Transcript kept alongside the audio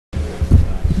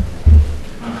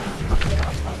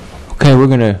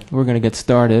we're gonna get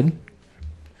started.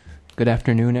 Good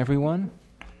afternoon, everyone.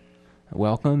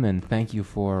 Welcome and thank you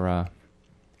for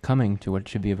coming to what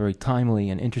should be a very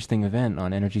timely and interesting event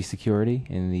on energy security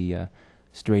in the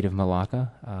Strait of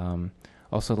Malacca.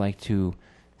 Also like to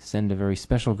send a very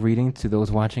special greeting to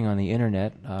those watching on the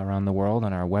internet around the world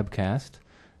on our webcast.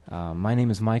 My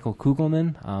name is Mikkal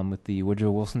Kugelman. I'm with the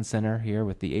Woodrow Wilson Center here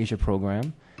with the Asia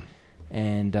program.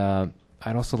 And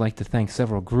I'd also like to thank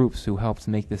several groups who helped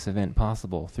make this event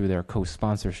possible through their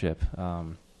co-sponsorship.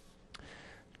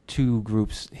 Two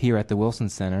groups here at the Wilson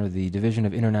Center, the Division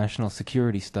of International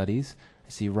Security Studies. I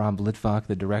see Rob Litvak,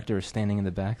 the director, is standing in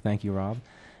the back. Thank you, Rob.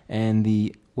 And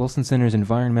the Wilson Center's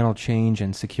Environmental Change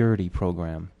and Security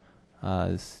Program.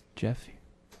 Is Jeff?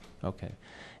 Okay.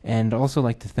 And also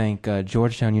like to thank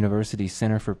Georgetown University's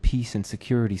Center for Peace and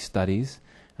Security Studies,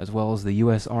 as well as the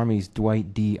U.S. Army's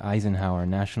Dwight D. Eisenhower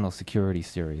National Security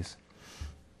Series.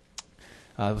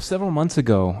 Several months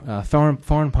ago,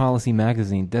 Foreign Policy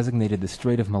magazine designated the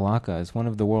Strait of Malacca as one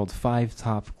of the world's 5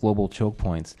 top global choke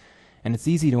points, and it's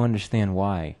easy to understand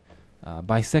why.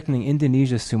 Bisecting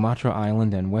Indonesia's Sumatra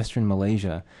Island and western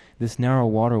Malaysia, this narrow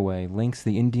waterway links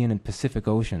the Indian and Pacific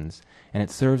Oceans, and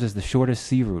it serves as the shortest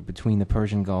sea route between the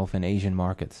Persian Gulf and Asian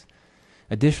markets.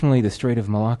 Additionally, the Strait of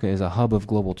Malacca is a hub of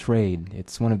global trade.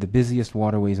 It's one of the busiest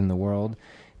waterways in the world.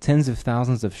 Tens of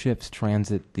thousands of ships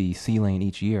transit the sea lane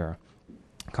each year,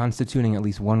 constituting at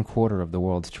least 1/4 of the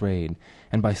world's trade.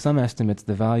 And by some estimates,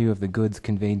 the value of the goods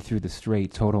conveyed through the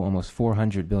strait total almost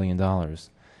 $400 billion.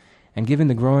 And given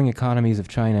the growing economies of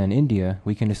China and India,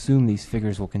 we can assume these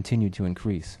figures will continue to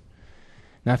increase.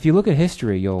 Now, if you look at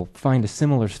history, you'll find a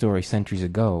similar story centuries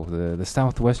ago. The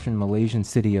southwestern Malaysian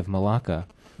city of Malacca,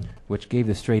 which gave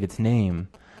the strait its name,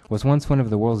 was once one of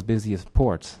the world's busiest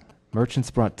ports.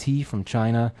 Merchants brought tea from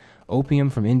China, opium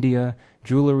from India,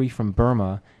 jewelry from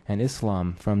Burma, and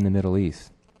Islam from the Middle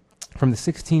East. From the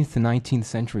 16th to 19th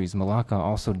centuries, Malacca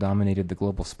also dominated the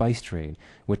global spice trade,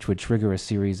 which would trigger a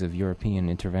series of European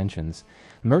interventions.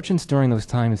 Merchants during those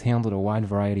times handled a wide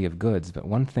variety of goods, but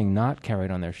one thing not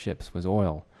carried on their ships was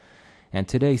oil. And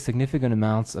today, significant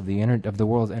amounts of the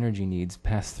world's energy needs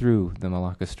pass through the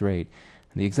Malacca Strait.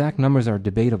 The exact numbers are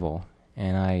debatable,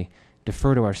 and I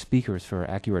defer to our speakers for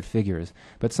accurate figures,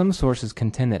 but some sources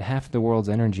contend that half the world's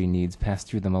energy needs pass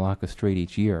through the Malacca Strait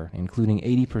each year, including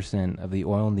 80% of the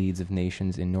oil needs of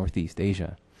nations in Northeast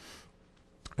Asia.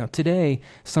 Now today,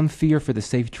 some fear for the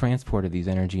safe transport of these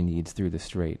energy needs through the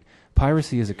strait.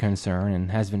 Piracy is a concern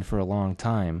and has been for a long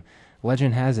time.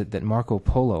 Legend has it that Marco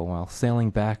Polo, while sailing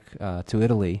back to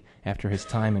Italy after his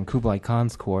time in Kublai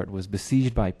Khan's court, was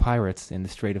besieged by pirates in the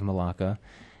Strait of Malacca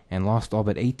and lost all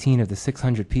but 18 of the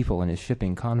 600 people in his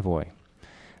shipping convoy.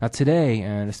 Now today,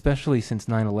 and especially since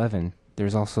 9/11,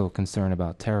 there's also concern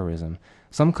about terrorism.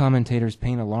 Some commentators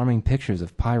paint alarming pictures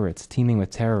of pirates teaming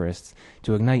with terrorists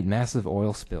to ignite massive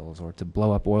oil spills or to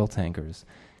blow up oil tankers,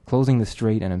 closing the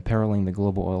strait and imperiling the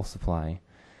global oil supply.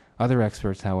 Other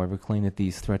experts, however, claim that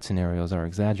these threat scenarios are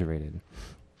exaggerated.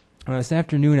 This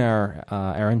afternoon,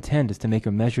 our intent is to make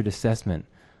a measured assessment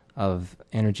of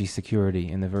energy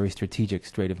security in the very strategic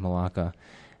Strait of Malacca.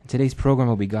 Today's program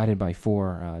will be guided by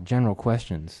 4 general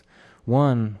questions.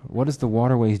 1, what is the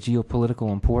waterway's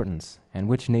geopolitical importance, and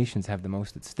which nations have the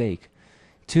most at stake?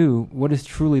 2, what is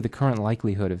truly the current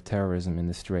likelihood of terrorism in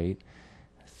the strait?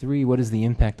 3, what is the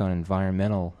impact on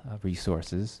environmental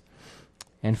resources?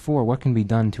 And 4, what can be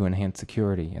done to enhance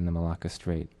security in the Malacca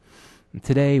Strait? And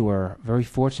today, we're very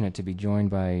fortunate to be joined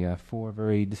by 4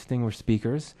 very distinguished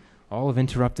speakers. All have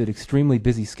interrupted extremely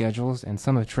busy schedules, and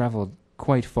some have traveled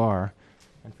quite far.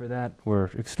 And for that, we're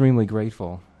extremely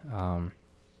grateful.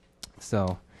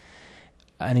 So,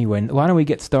 anyway, why don't we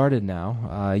get started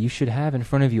now? You should have in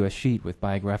front of you a sheet with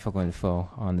biographical info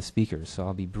on the speakers, so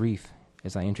I'll be brief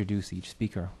as I introduce each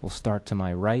speaker. We'll start to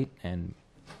my right and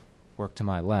work to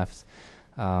my left.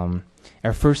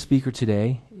 Our first speaker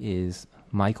today is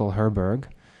Mikkal Herberg,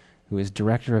 who is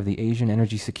Director of the Asian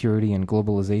Energy Security and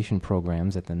Globalization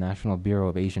Programs at the National Bureau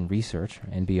of Asian Research,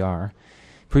 NBR.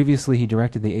 Previously, he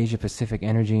directed the Asia-Pacific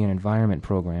Energy and Environment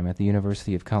Program at the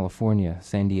University of California,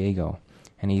 San Diego,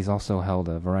 and he's also held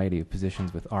a variety of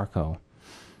positions with ARCO.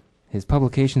 His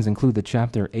publications include the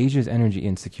chapter Asia's Energy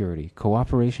Insecurity,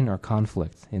 Cooperation or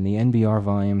Conflict in the NBR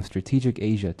volume Strategic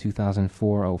Asia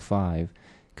 2004-05,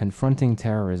 Confronting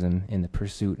Terrorism in the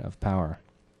Pursuit of Power.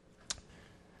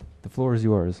 The floor is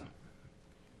yours.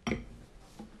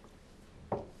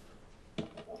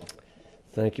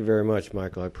 Thank you very much,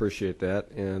 Michael. I appreciate that,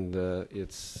 and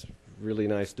it's really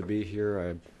nice to be here.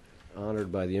 I'm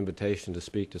honored by the invitation to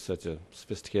speak to such a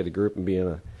sophisticated group and be in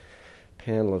a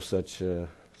panel of such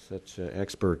such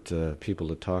expert people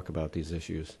to talk about these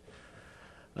issues.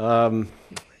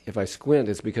 If I squint,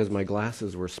 it's because my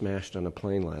glasses were smashed on a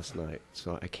plane last night,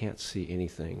 so I can't see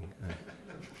anything.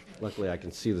 Luckily, I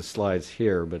can see the slides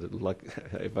here, but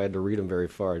if I had to read them very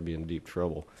far, I'd be in deep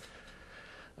trouble.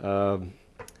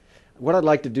 What I'd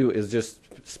like to do is just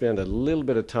spend a little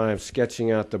bit of time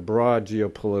sketching out the broad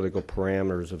geopolitical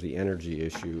parameters of the energy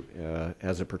issue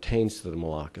as it pertains to the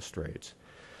Malacca Straits.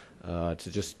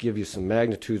 To just give you some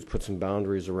magnitudes, put some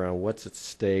boundaries around what's at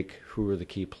stake, who are the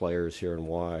key players here and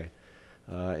why,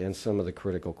 and some of the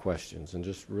critical questions. And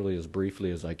just really as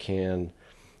briefly as I can,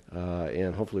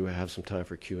 and hopefully we'll have some time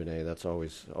for Q&A. That's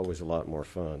always a lot more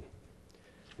fun.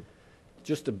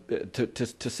 Just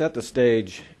to set the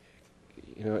stage,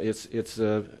 you know, it's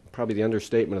probably the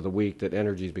understatement of the week that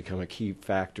energy has become a key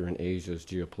factor in Asia's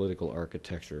geopolitical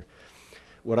architecture.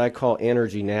 What I call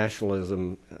energy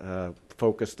nationalism,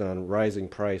 focused on rising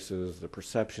prices, the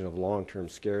perception of long-term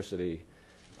scarcity.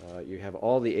 You have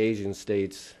all the Asian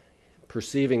states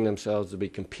perceiving themselves to be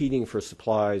competing for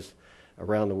supplies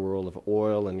around the world of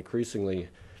oil, and increasingly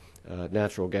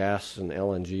natural gas and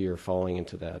LNG are falling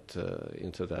into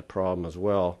that problem as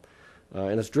well.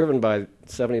 And it's driven by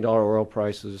 $70 oil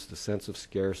prices, the sense of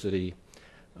scarcity,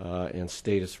 and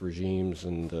status regimes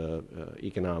and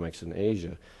economics in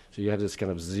Asia. So you have this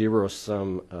kind of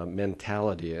zero-sum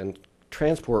mentality, and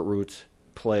transport routes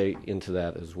play into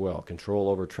that as well. Control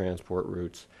over transport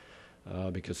routes,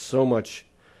 because so much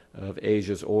of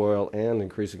Asia's oil and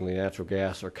increasingly natural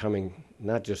gas are coming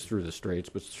not just through the straits,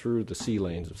 but through the sea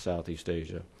lanes of Southeast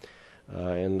Asia.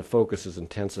 And the focus is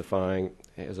intensifying.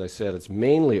 As I said, it's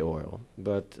mainly oil,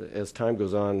 but as time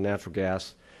goes on, natural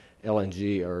gas,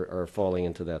 LNG are falling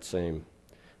into that same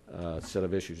set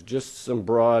of issues. Just some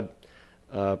broad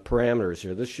parameters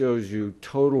here. This shows you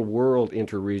total world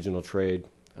interregional trade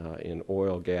in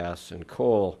oil, gas, and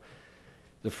coal.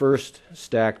 The first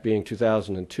stack being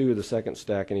 2002, the second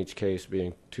stack in each case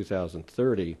being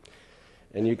 2030.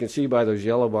 And you can see by those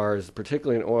yellow bars,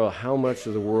 particularly in oil, how much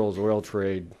of the world's oil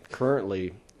trade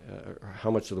currently,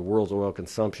 how much of the world's oil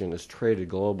consumption is traded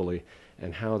globally,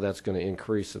 and how that's going to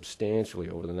increase substantially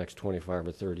over the next 25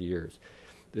 or 30 years.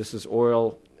 This is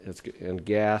oil and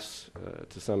gas,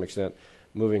 to some extent,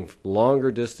 moving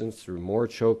longer distance through more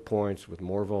choke points with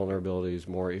more vulnerabilities,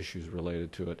 more issues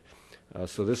related to it.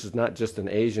 So this is not just an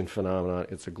Asian phenomenon,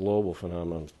 it's a global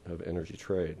phenomenon of energy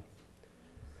trade.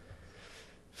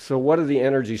 So what are the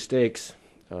energy stakes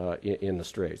in the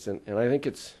Straits? And I think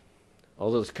it's,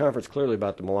 although this conference is clearly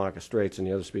about the Malacca Straits, and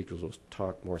the other speakers will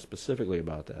talk more specifically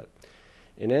about that.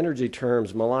 In energy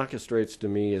terms, Malacca Straits to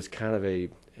me is kind of a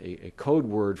code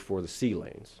word for the sea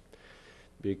lanes.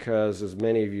 Because as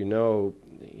many of you know,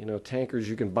 tankers,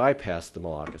 you can bypass the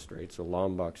Malacca Straits, the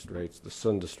Lombok Straits, the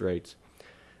Sunda Straits.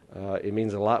 It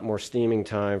means a lot more steaming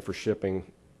time for shipping,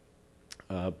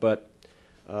 but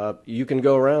you can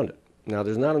go around it. Now,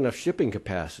 there's not enough shipping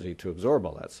capacity to absorb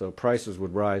all that, so prices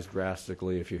would rise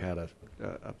drastically if you had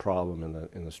a problem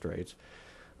in the Straits.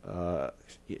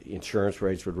 Insurance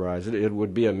rates would rise. It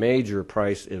would be a major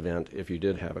price event if you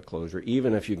did have a closure,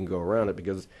 even if you can go around it,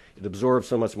 because it absorbs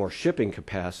so much more shipping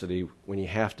capacity when you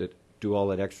have to do all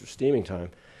that extra steaming time,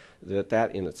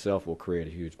 that in itself will create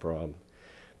a huge problem.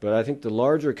 But I think the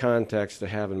larger context to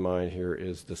have in mind here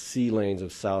is the sea lanes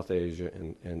of South Asia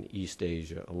and East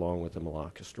Asia, along with the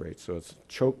Malacca Strait. So it's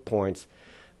choke points,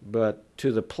 but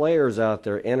to the players out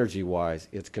there, energy-wise,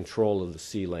 it's control of the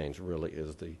sea lanes really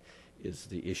is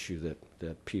the issue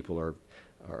that people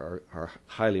are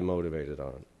highly motivated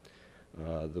on.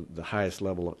 The highest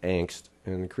level of angst,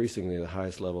 and increasingly the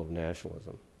highest level of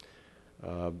nationalism.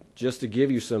 Just to give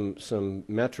you some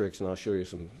metrics, and I'll show you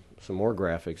some more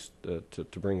graphics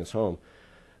to bring this home.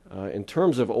 In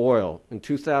terms of oil, in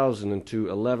 2002,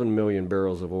 11 million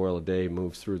barrels of oil a day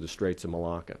moved through the Straits of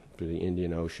Malacca, through the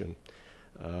Indian Ocean.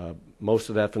 Most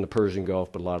of that from the Persian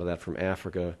Gulf, but a lot of that from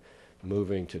Africa,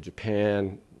 moving to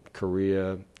Japan,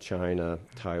 Korea, China,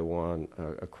 Taiwan,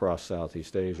 across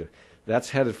Southeast Asia. That's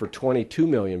headed for 22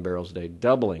 million barrels a day,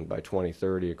 doubling by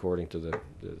 2030, according to the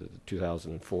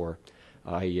 2004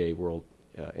 IEA World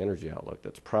Energy Outlook.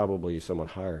 That's probably somewhat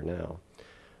higher now.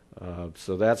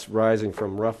 So that's rising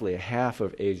from roughly a half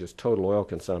of Asia's total oil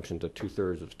consumption to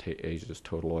two-thirds of Asia's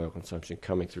total oil consumption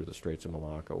coming through the Straits of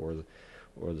Malacca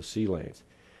or the sea lanes.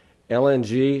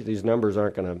 LNG, these numbers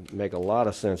aren't going to make a lot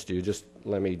of sense to you. Just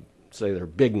let me say they're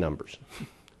big numbers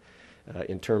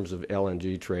in terms of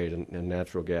LNG trade and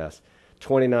natural gas.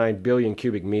 29 billion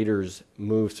cubic meters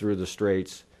moved through the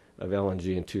Straits of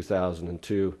LNG in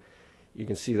 2002. You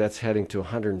can see that's heading to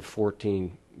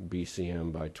 114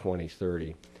 BCM by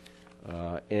 2030.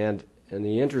 And And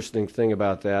the interesting thing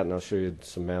about that, and I'll show you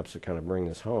some maps that kind of bring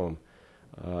this home,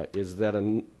 is that,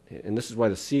 and this is why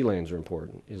the sea lanes are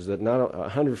important, is that not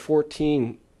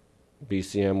 114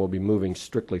 BCM will be moving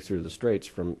strictly through the straits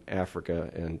from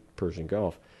Africa and Persian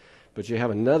Gulf, but you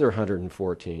have another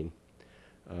 114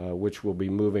 which will be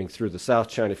moving through the South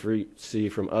China Sea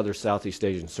from other Southeast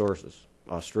Asian sources,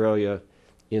 Australia,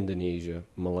 Indonesia,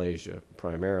 Malaysia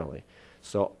primarily.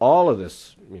 So all of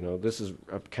this, this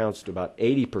accounts to about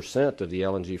 80% of the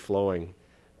LNG flowing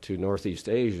to Northeast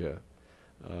Asia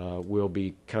will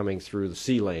be coming through the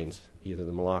sea lanes, either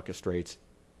the Malacca Straits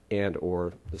and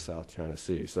or the South China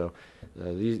Sea. So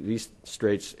these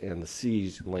straits and the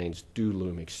sea lanes do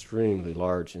loom extremely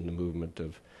large in the movement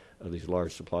of these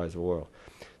large supplies of oil.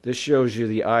 This shows you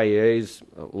the IEA's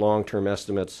long-term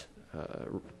estimates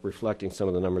reflecting some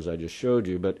of the numbers I just showed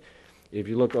you. But if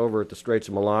you look over at the Straits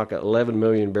of Malacca, 11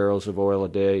 million barrels of oil a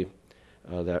day,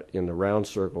 that in the round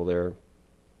circle there,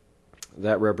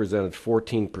 that represented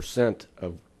 14%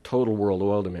 of total world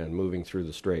oil demand moving through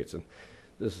the straits. And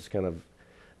this is kind of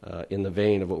in the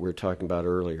vein of what we were talking about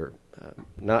earlier.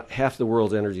 Not half the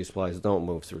world's energy supplies don't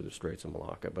move through the Straits of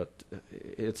Malacca, but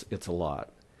it's a lot.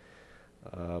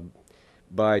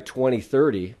 By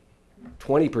 2030,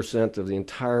 20% of the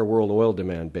entire world oil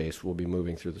demand base will be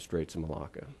moving through the Straits of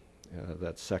Malacca.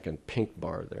 That second pink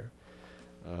bar there.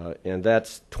 And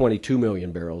that's 22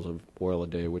 million barrels of oil a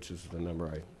day, which is the number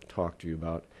I talked to you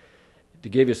about. To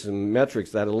give you some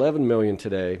metrics, that 11 million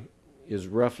today is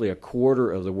roughly a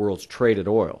quarter of the world's traded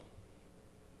oil.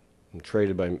 And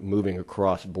traded by moving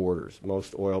across borders.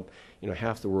 Most oil,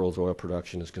 half the world's oil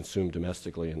production is consumed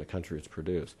domestically in the country it's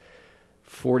produced.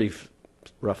 40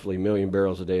 roughly million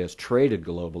barrels a day is traded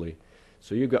globally.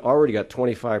 So you've already got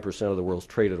 25% of the world's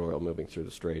traded oil moving through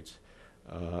the straits.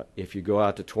 If you go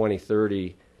out to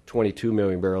 2030, 22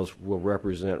 million barrels will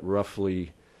represent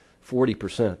roughly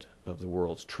 40% of the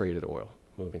world's traded oil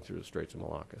moving through the Straits of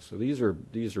Malacca. So these are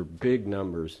big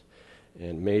numbers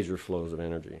and major flows of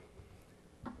energy.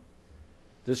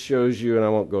 This shows you, and I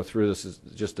won't go through this, is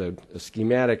just a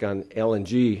schematic on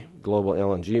LNG, global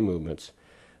LNG movements.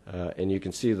 And you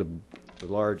can see the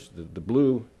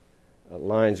blue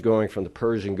lines going from the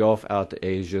Persian Gulf out to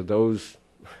Asia. Those,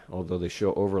 although they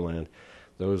show overland,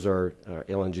 those are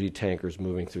LNG tankers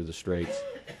moving through the straits,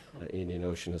 Indian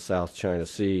Ocean, the South China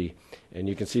Sea. And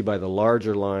you can see by the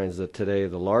larger lines that today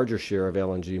the larger share of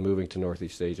LNG moving to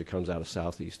Northeast Asia comes out of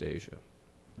Southeast Asia.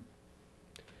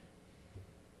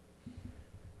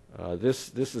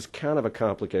 This is kind of a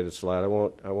complicated slide. I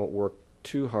won't work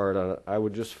too hard on it. I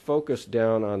would just focus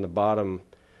down on the bottom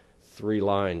three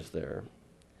lines there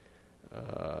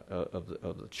of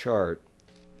the chart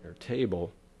or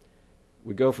table.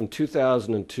 We go from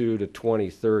 2002 to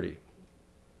 2030.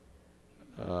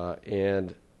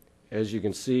 And as you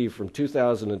can see, from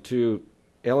 2002,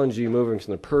 LNG moving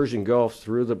from the Persian Gulf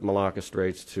through the Malacca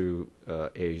Straits to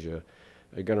Asia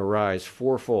are going to rise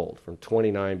fourfold, from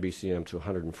 29 BCM to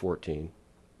 114,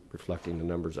 reflecting the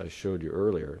numbers I showed you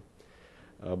earlier.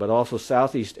 But also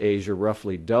Southeast Asia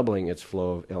roughly doubling its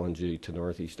flow of LNG to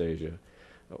Northeast Asia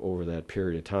over that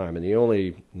period of time. And the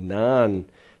only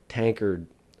non-tankered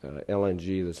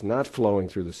LNG that's not flowing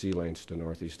through the sea lanes to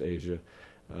Northeast Asia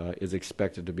is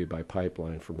expected to be by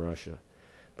pipeline from Russia.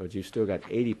 But you've still got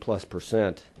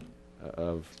 80+%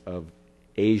 of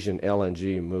Asian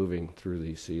LNG moving through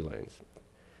these sea lanes.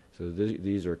 So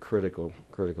these are critical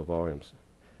volumes.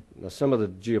 Now some of the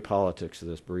geopolitics of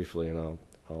this briefly, and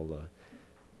I'll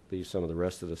leave some of the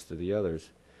rest of this to the others.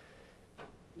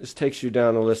 This takes you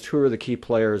down the list. Who are the key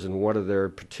players and what are their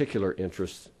particular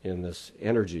interests in this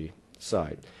energy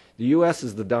side? The U.S.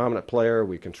 is the dominant player.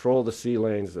 We control the sea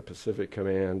lanes, the Pacific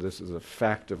Command. This is a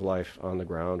fact of life on the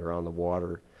ground or on the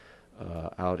water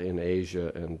out in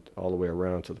Asia and all the way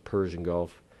around to the Persian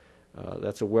Gulf.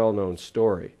 That's a well-known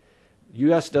story. The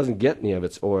U.S. doesn't get any of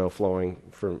its oil flowing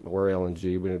from, or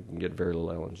LNG. We don't get very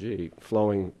little LNG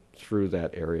flowing through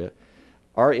that area.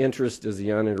 Our interest is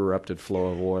the uninterrupted flow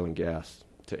of oil and gas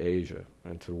to Asia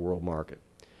and to the world market.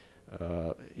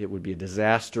 It would be a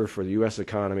disaster for the U.S.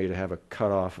 economy to have a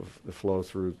cutoff of the flow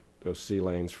through those sea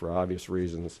lanes for obvious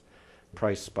reasons,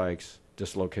 price spikes,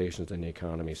 dislocations in the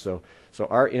economy. So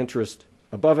our interest,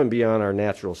 above and beyond our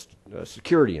natural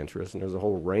security interest, and there's a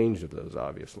whole range of those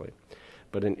obviously,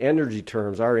 but in energy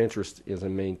terms, our interest is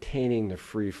in maintaining the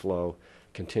free flow,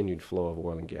 continued flow of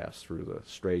oil and gas through the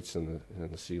straits and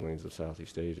the sea lanes of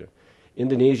Southeast Asia.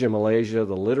 Indonesia, Malaysia,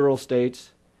 the littoral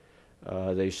states,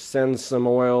 they send some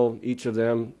oil, each of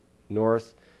them,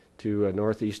 north to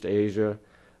Northeast Asia.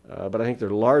 But I think their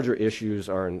larger issues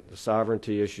are in the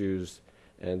sovereignty issues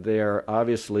And they are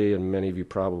obviously, and many of you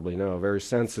probably know, very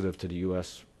sensitive to the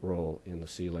U.S. role in the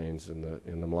sea lanes in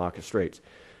the Malacca Straits.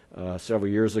 Several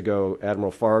years ago,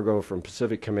 Admiral Fargo from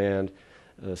Pacific Command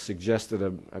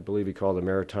suggested I believe he called a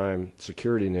Maritime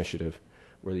Security Initiative,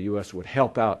 where the U.S. would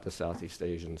help out the Southeast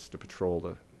Asians to patrol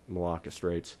the Malacca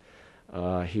Straits.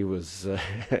 He was,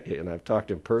 and I've talked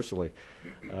to him personally,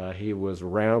 he was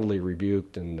roundly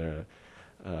rebuked, and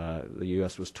the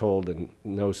U.S. was told in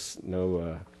no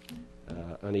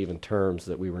uneven terms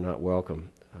that we were not welcome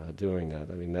doing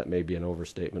that. I mean, that may be an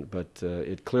overstatement, but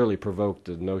it clearly provoked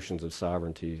the notions of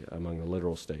sovereignty among the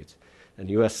littoral states. And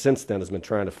the U.S. since then has been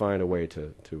trying to find a way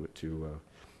to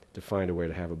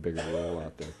have a bigger role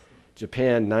out there.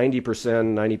 Japan, 90%,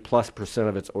 90+%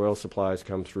 of its oil supplies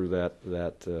come through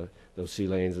those sea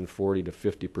lanes, and 40 to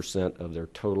 50% of their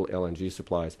total LNG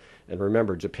supplies. And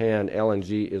remember, Japan,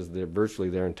 LNG is virtually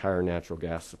their entire natural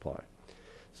gas supply.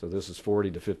 So this is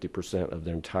 40 to 50% of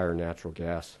their entire natural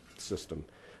gas system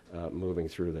moving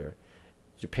through there.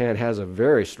 Japan has a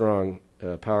very strong,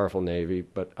 powerful navy,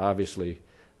 but obviously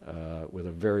with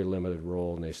a very limited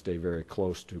role, and they stay very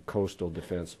close to coastal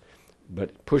defense.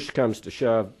 But push comes to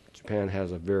shove, Japan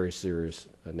has a very serious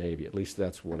navy. At least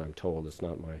that's what I'm told. It's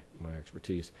not my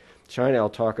expertise. China, I'll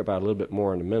talk about a little bit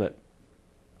more in a minute,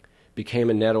 became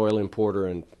a net oil importer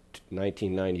in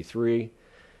 1993.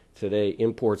 Today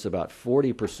imports about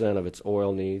 40% of its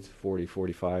oil needs,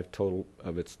 45 total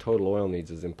of its total oil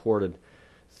needs is imported.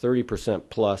 30%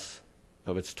 plus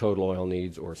of its total oil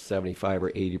needs, or 75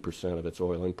 or 80% of its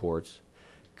oil imports,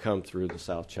 come through the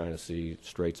South China Sea,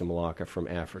 Straits of Malacca from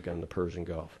Africa and the Persian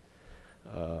Gulf.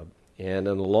 And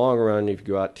in the long run, if you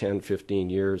go out 10, 15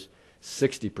 years,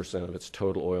 60% of its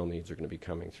total oil needs are going to be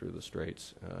coming through the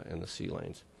straits and the sea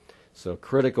lanes. So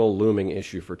critical looming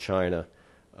issue for China,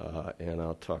 and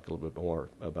I'll talk a little bit more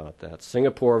about that.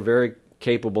 Singapore, very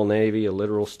capable navy, a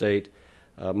littoral state,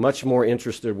 much more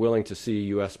interested, willing to see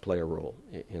U.S. play a role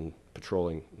in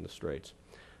patrolling the straits.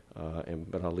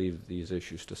 But I'll leave these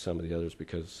issues to some of the others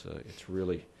because it's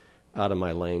really out of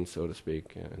my lane, so to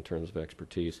speak, in terms of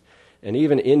expertise. And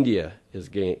even India is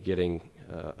getting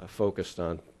focused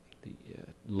on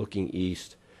looking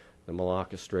east, the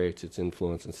Malacca Straits, its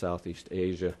influence in Southeast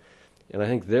Asia. And I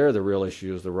think there the real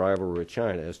issue is the rivalry with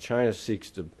China. As China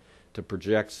seeks to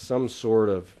project some sort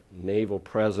of naval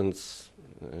presence,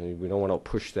 we don't want to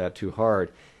push that too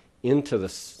hard, into the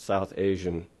South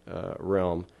Asian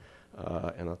realm,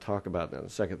 and I'll talk about that in a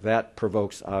second. That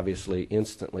provokes, obviously,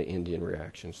 instantly Indian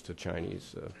reactions to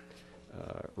Chinese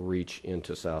reach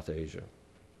into South Asia.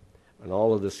 And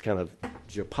all of this kind of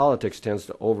geopolitics tends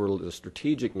to the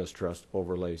strategic mistrust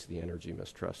overlays the energy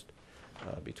mistrust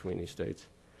between these states.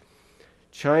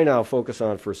 China, I'll focus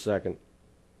on for a second.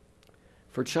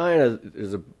 For China,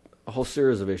 there's a whole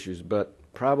series of issues, but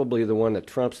probably the one that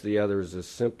trumps the others is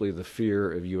simply the fear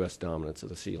of U.S. dominance of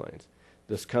the sea lanes.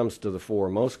 This comes to the fore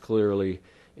most clearly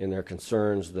in their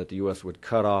concerns that the U.S. would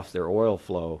cut off their oil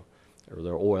flow, or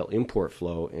their oil import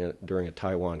flow, during a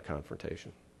Taiwan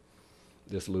confrontation.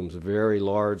 This looms very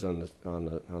large on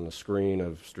the screen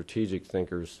of strategic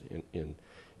thinkers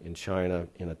in China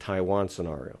in a Taiwan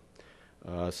scenario.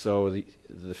 So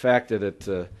the fact that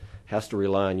it has to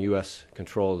rely on U.S.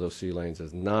 control of those sea lanes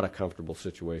is not a comfortable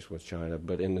situation with China,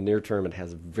 but in the near term it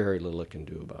has very little it can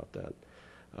do about that.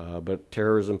 But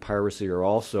terrorism, piracy are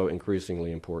also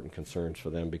increasingly important concerns for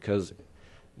them because,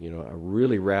 a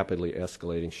really rapidly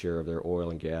escalating share of their oil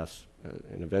and gas,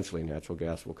 and eventually natural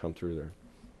gas, will come through there.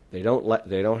 They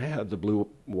don't have the blue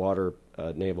water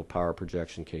naval power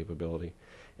projection capability,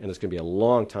 and it's going to be a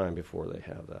long time before they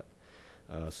have that.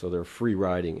 So they're free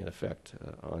riding, in effect,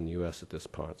 on the U.S. at this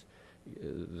point,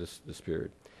 this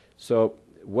period. So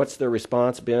what's their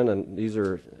response been? And these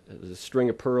are the string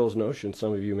of pearls notion.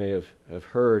 Some of you may have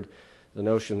heard the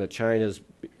notion that China's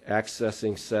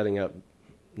accessing, setting up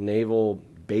naval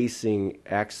basing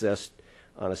access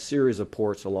on a series of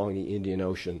ports along the Indian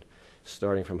Ocean,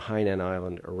 starting from Hainan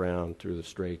Island around through the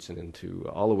straits and into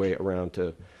all the way around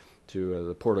to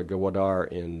the port of Gwadar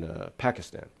in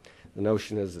Pakistan. The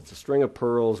notion is it's a string of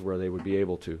pearls where they would be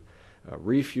able to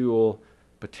refuel,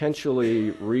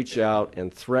 potentially reach out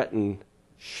and threaten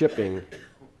shipping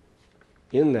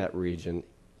in that region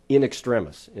in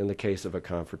extremis in the case of a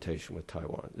confrontation with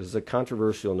Taiwan. This is a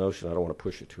controversial notion. I don't want to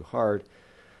push it too hard.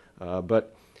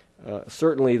 But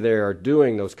certainly they are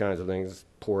doing those kinds of things,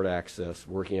 port access,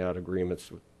 working out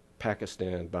agreements with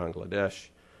Pakistan, Bangladesh,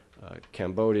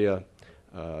 Cambodia,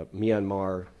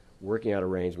 Myanmar, working out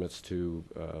arrangements to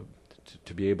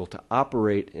be able to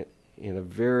operate in a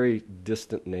very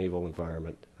distant naval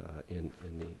environment in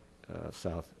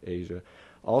South Asia.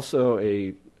 Also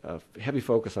a a heavy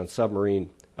focus on submarine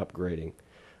upgrading.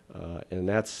 And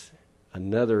that's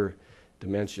another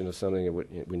dimension of something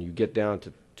that when you get down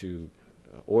to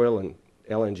oil and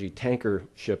LNG tanker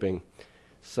shipping,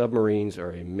 submarines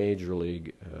are a major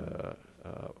league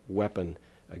weapon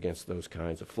against those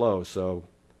kinds of flows. So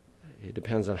it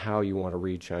depends on how you want to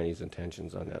read Chinese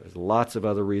intentions on that. There's lots of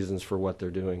other reasons for what they're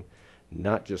doing,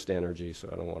 not just energy, so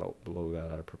I don't want to blow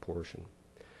that out of proportion.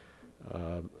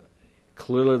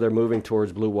 Clearly they're moving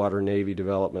towards blue water Navy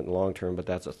development long term, but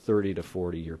that's a 30 to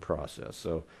 40 year process.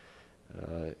 So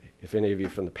if any of you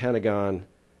from the Pentagon,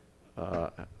 I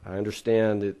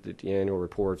understand that the annual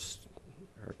reports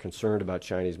are concerned about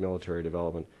Chinese military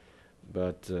development,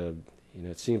 but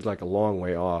it seems like a long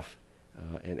way off,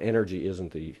 and energy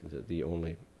isn't the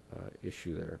only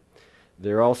issue there.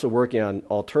 They're also working on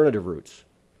alternative routes,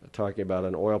 talking about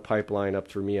an oil pipeline up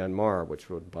through Myanmar, which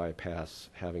would bypass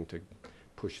having to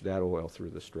push that oil through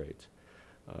the straits.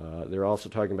 They're also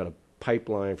talking about a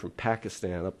pipeline from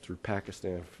Pakistan up through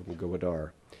Pakistan from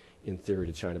Gwadar, in theory,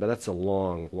 to China. But that's a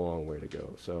long, long way to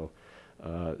go. So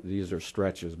these are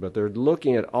stretches. But they're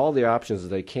looking at all the options that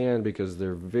they can because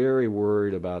they're very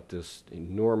worried about this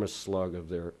enormous slug of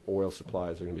their oil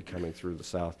supplies that are going to be coming through the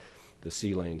south, the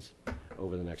sea lanes,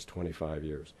 over the next 25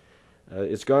 years.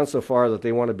 It's gone so far that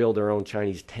they want to build their own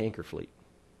Chinese tanker fleet,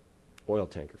 oil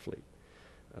tanker fleet,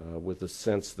 with the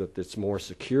sense that it's more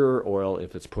secure oil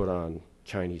if it's put on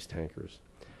Chinese tankers.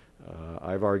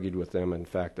 I've argued with them, in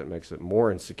fact, that makes it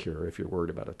more insecure if you're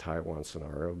worried about a Taiwan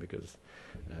scenario because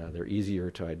they're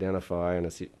easier to identify and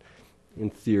it's, in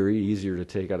theory, easier to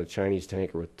take out a Chinese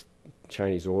tanker with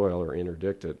Chinese oil or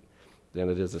interdict it than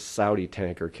it is a Saudi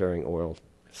tanker carrying oil,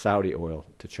 Saudi oil,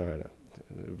 to China.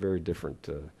 A very different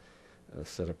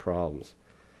set of problems.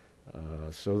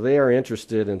 So they are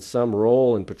interested in some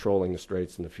role in patrolling the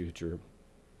straits in the future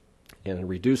and in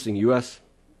reducing U.S.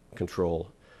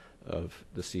 control of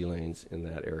the sea lanes in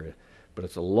that area. But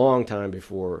it's a long time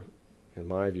before, in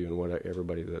my view, and what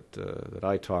everybody that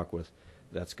I talk with,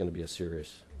 that's going to be a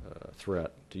serious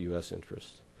threat to U.S.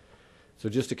 interests. So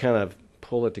just to kind of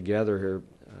pull it together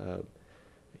here,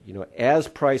 as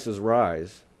prices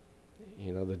rise,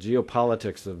 the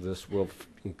geopolitics of this will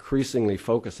increasingly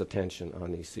focus attention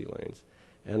on these sea lanes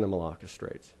and the Malacca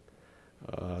Straits.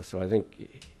 So I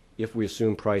think if we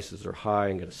assume prices are high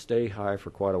and going to stay high for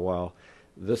quite a while,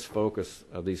 this focus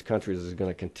of these countries is going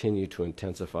to continue to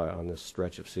intensify on this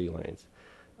stretch of sea lanes.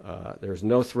 There's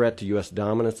no threat to U.S.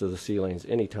 dominance of the sea lanes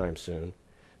anytime soon.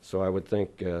 So I would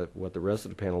think what the rest of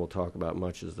the panel will talk about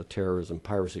much is the terrorism,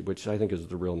 piracy, which I think is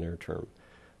the real near-term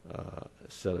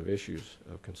set of issues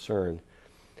of concern.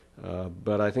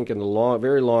 But I think in the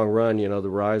very long run, the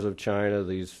rise of China,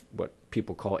 these what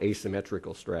people call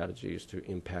asymmetrical strategies to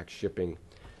impact shipping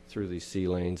through these sea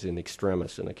lanes in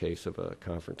extremis in the case of a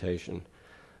confrontation,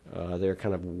 they're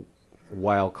kind of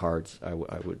wild cards, I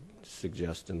would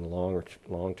suggest, in the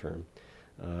long term.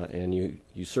 And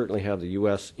you certainly have the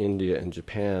U.S., India, and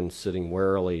Japan sitting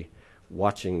warily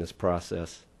watching this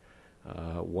process,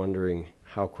 wondering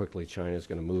how quickly China is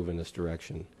going to move in this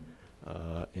direction.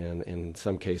 And in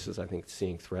some cases, I think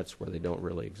seeing threats where they don't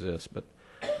really exist. But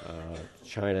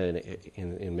China,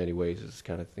 in many ways, is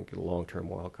kind of, I think, a long-term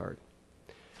wild card.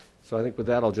 So I think with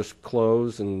that, I'll just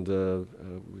close, and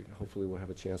hopefully we'll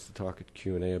have a chance to talk at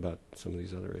Q&A about some of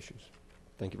these other issues.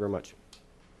 Thank you very much.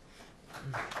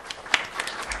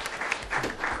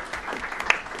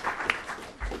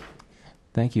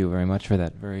 Thank you very much for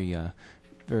that very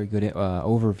good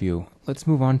overview. Let's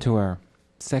move on to our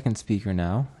second speaker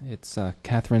now. It's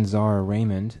Catherine Zara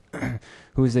Raymond,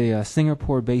 who is a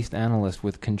Singapore-based analyst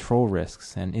with Control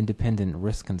Risks, an independent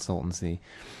risk consultancy.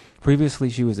 Previously,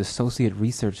 she was Associate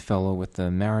Research Fellow with the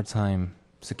Maritime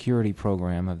Security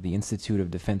Program of the Institute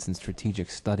of Defense and Strategic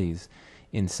Studies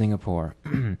in Singapore.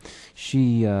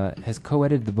 She has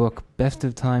co-edited the book Best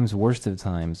of Times, Worst of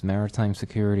Times, Maritime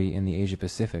Security in the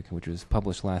Asia-Pacific, which was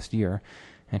published last year.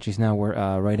 And she's now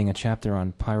writing a chapter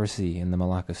on piracy in the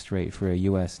Malacca Strait for a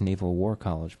U.S. Naval War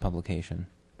College publication.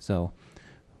 So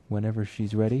whenever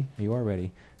she's ready, you are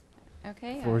ready.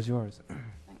 Okay. The floor is yours.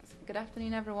 Thanks. Good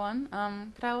afternoon, everyone.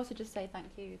 Could I also just say thank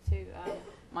you to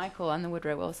Michael and the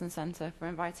Woodrow Wilson Centre for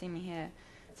inviting me here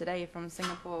today from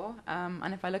Singapore.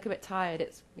 And if I look a bit tired,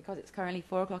 it's because it's currently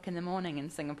 4 o'clock in the morning in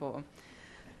Singapore.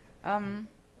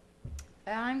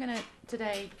 I'm going to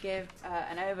today give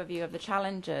an overview of the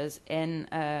challenges in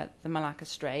the Malacca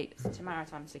Strait to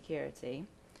maritime security.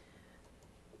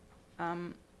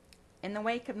 In the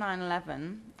wake of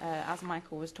 9/11, as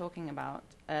Michael was talking about,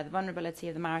 the vulnerability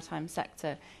of the maritime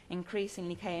sector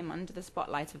increasingly came under the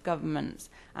spotlight of governments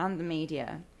and the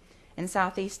media. In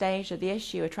Southeast Asia, the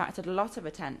issue attracted a lot of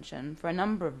attention for a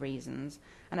number of reasons,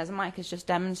 and as Mike has just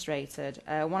demonstrated,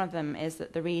 one of them is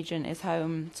that the region is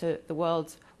home to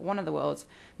one of the world's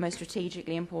most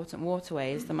strategically important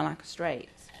waterways, the Malacca Strait.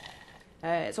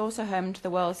 It's also home to the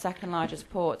world's second largest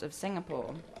port of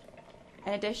Singapore.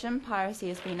 In addition, piracy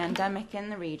has been endemic in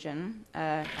the region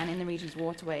and in the region's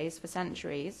waterways for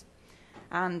centuries,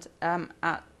 and in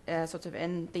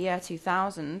the year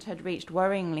 2000 had reached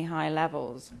worryingly high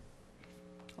levels.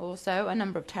 Also, a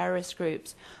number of terrorist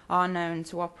groups are known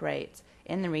to operate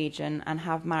in the region and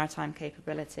have maritime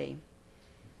capability.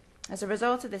 As a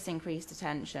result of this increased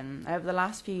attention, over the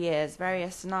last few years,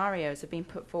 various scenarios have been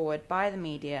put forward by the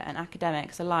media and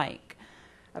academics alike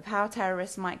of how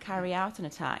terrorists might carry out an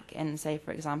attack in, say,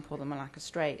 for example, the Malacca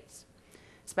Straits.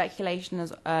 Speculation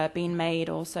has been made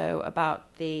also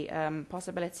about the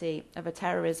possibility of a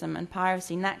terrorism and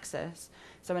piracy nexus.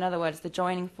 So in other words, the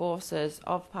joining forces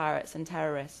of pirates and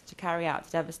terrorists to carry out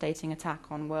a devastating attack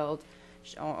on or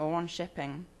on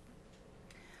shipping.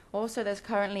 Also, there's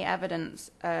currently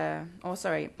evidence,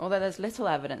 although there's little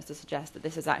evidence to suggest that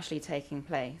this is actually taking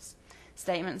place,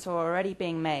 statements are already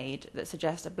being made that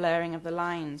suggest a blurring of the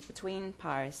lines between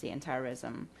piracy and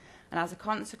terrorism. And as a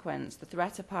consequence, the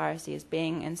threat of piracy is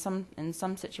being, in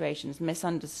some situations,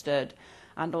 misunderstood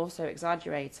and also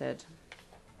exaggerated.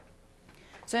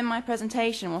 So in my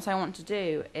presentation, what I want to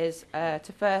do is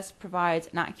to first provide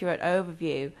an accurate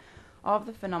overview of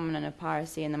the phenomenon of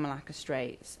piracy in the Malacca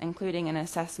Straits, including an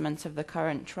assessment of the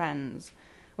current trends,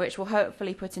 which will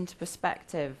hopefully put into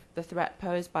perspective the threat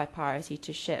posed by piracy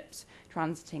to ships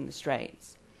transiting the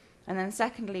straits. And then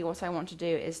secondly, what I want to do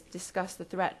is discuss the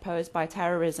threat posed by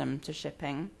terrorism to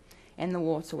shipping in the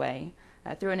waterway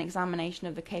through an examination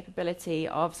of the capability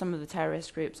of some of the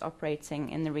terrorist groups operating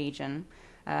in the region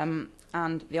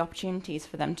and the opportunities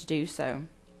for them to do so.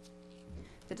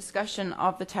 The discussion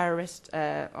of the terrorist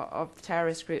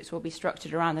groups will be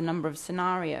structured around a number of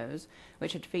scenarios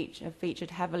which have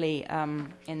featured heavily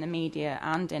in the media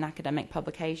and in academic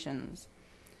publications.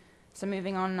 So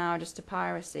moving on now just to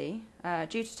piracy.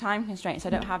 Due to time constraints, I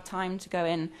don't have time to go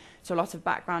into a lot of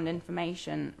background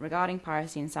information regarding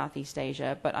piracy in Southeast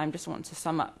Asia, but I just want to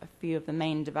sum up a few of the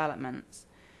main developments.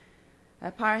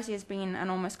 Piracy has been an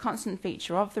almost constant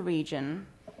feature of the region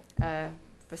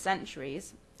for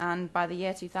centuries, and by the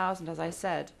year 2000, as I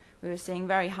said, we were seeing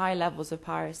very high levels of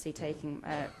pirate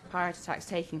attacks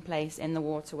taking place in the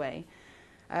waterway.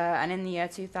 And in the year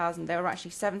 2000, there were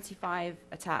actually 75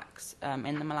 attacks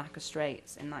in the Malacca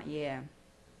Straits in that year.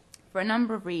 For a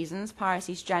number of reasons,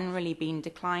 piracy's generally been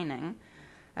declining.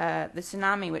 The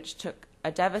tsunami, which took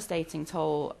a devastating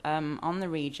toll on the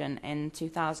region in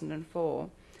 2004,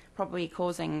 probably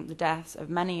causing the deaths of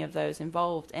many of those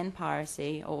involved in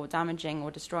piracy or damaging or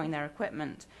destroying their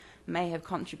equipment, may have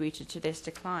contributed to this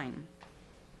decline.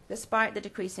 Despite the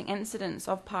decreasing incidence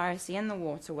of piracy in the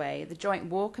waterway, the Joint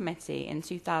War Committee in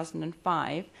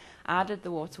 2005 added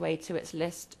the waterway to its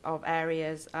list of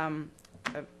areas under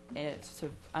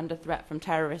threat from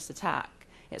terrorist attack,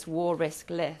 its war risk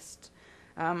list.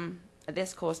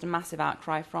 This caused a massive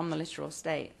outcry from the littoral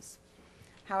states.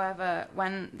 However,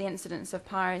 when the incidence of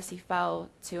piracy fell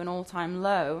to an all-time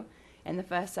low in the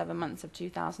first 7 months of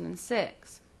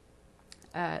 2006,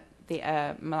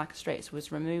 the Malacca Straits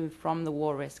was removed from the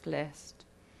war risk list.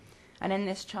 And in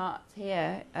this chart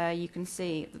here, you can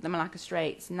see that the Malacca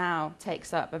Straits now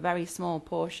takes up a very small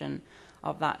portion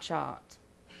of that chart.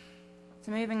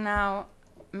 So moving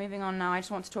on now, I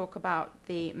just want to talk about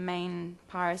the main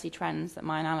piracy trends that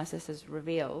my analysis has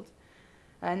revealed.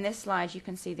 In this slide, you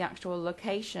can see the actual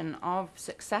location of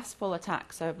successful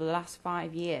attacks over the last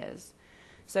 5 years.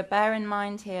 So bear in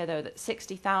mind here, though, that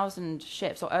 60,000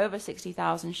 ships, or over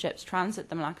 60,000 ships, transit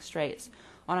the Malacca Straits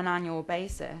on an annual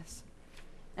basis.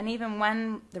 And even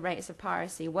when the rates of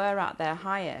piracy were at their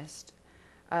highest,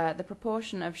 the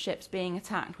proportion of ships being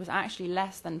attacked was actually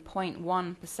less than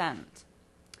 0.1%.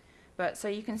 But so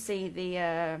you can see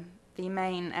the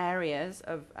main areas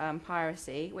of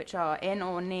piracy, which are in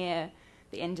or near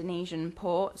the Indonesian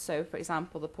port. So, for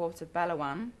example, the port of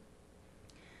Belawan.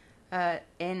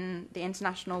 In the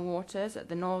international waters at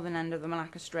the northern end of the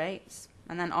Malacca Straits,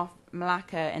 and then off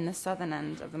Malacca in the southern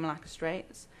end of the Malacca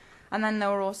Straits. And then there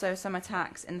were also some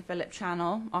attacks in the Phillip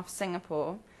Channel off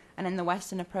Singapore and in the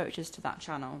western approaches to that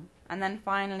channel. And then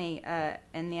finally,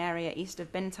 in the area east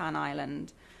of Bintan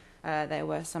Island, there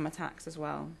were some attacks as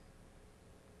well.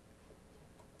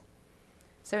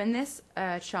 So in this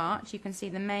chart, you can see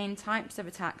the main types of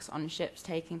attacks on ships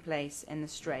taking place in the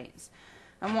Straits.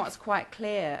 And what's quite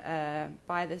clear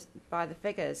by the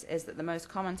figures is that the most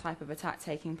common type of attack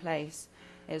taking place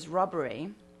is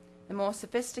robbery. The more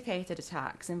sophisticated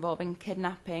attacks involving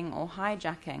kidnapping or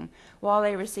hijacking, while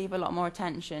they receive a lot more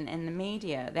attention in the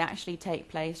media, they actually take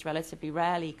place relatively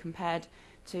rarely compared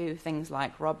to things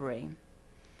like robbery.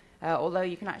 Although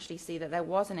you can actually see that there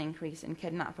was an increase in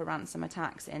kidnap or ransom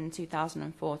attacks in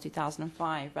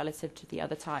 2004-2005 relative to the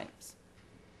other types.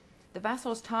 The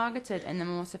vessels targeted in the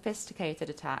more sophisticated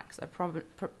attacks are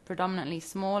predominantly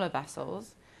smaller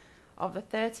vessels. Of the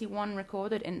 31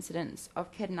 recorded incidents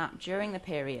of kidnap during the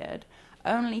period,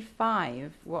 only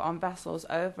 5 were on vessels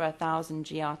over 1,000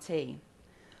 GRT.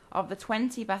 Of the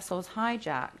 20 vessels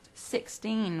hijacked,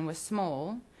 16 were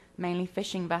small, mainly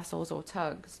fishing vessels or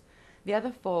tugs. The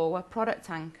other 4 were product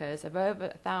tankers of over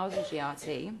 1,000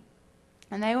 GRT,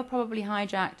 and they were probably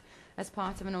hijacked as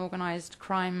part of an organised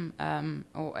crime,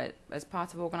 as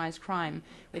part of organised crime,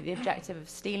 with the objective of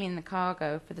stealing the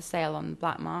cargo for the sale on the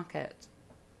black market.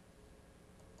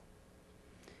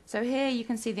 So here you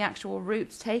can see the actual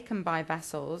routes taken by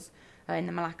vessels in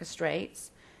the Malacca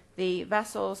Straits. The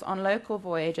vessels on local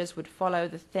voyages would follow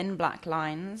the thin black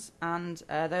lines, and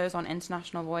those on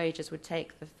international voyages would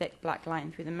take the thick black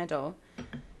line through the middle.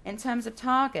 In terms of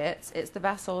targets, it's the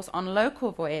vessels on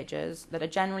local voyages that are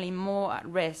generally more at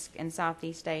risk in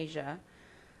Southeast Asia.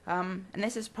 And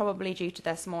this is probably due to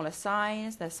their smaller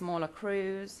size, their smaller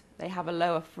crews, they have a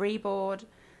lower freeboard,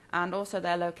 and also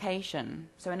their location.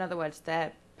 So in other words,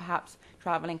 they're perhaps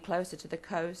travelling closer to the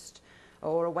coast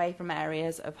or away from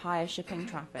areas of higher shipping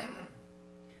traffic.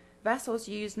 Vessels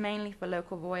used mainly for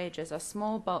local voyages are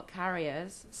small bulk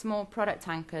carriers, small product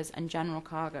tankers, and general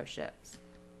cargo ships.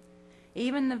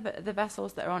 Even the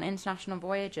vessels that are on international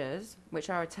voyages, which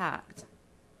are attacked,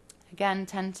 again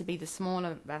tend to be the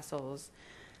smaller vessels.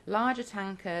 Larger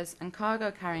tankers and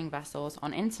cargo-carrying vessels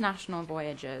on international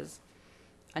voyages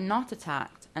are not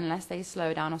attacked unless they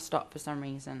slow down or stop for some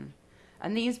reason.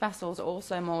 And these vessels are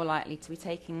also more likely to be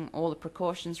taking all the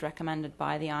precautions recommended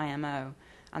by the IMO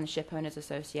and the ship owners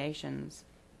associations.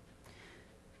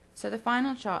 So the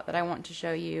final chart that I want to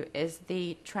show you is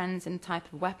the trends in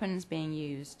type of weapons being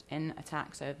used in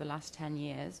attacks over the last 10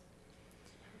 years.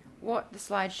 What the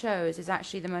slide shows is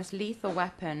actually the most lethal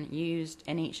weapon used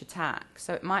in each attack.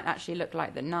 So it might actually look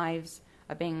like the knives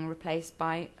are being replaced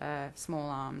by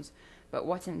small arms, but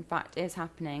what in fact is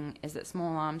happening is that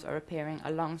small arms are appearing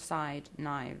alongside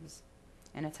knives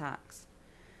in attacks.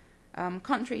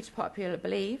 Contrary to popular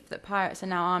belief that pirates are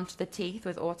now armed to the teeth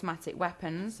with automatic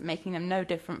weapons, making them no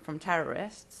different from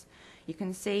terrorists, you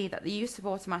can see that the use of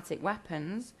automatic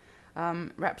weapons,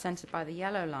 represented by the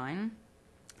yellow line,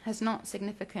 has not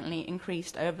significantly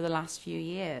increased over the last few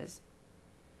years.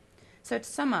 So to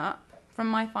sum up, from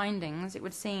my findings, it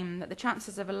would seem that the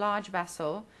chances of a large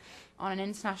vessel on an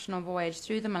international voyage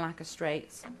through the Malacca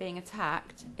Straits being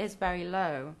attacked is very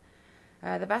low.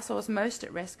 The vessels most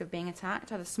at risk of being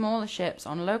attacked are the smaller ships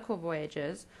on local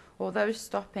voyages or those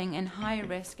stopping in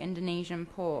high-risk Indonesian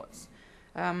ports.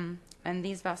 And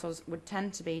these vessels would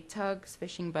tend to be tugs,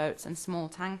 fishing boats, and small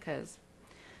tankers.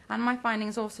 And my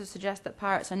findings also suggest that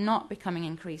pirates are not becoming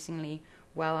increasingly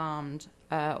well-armed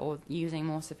or using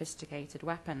more sophisticated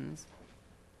weapons.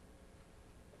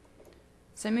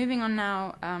 So moving on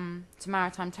now to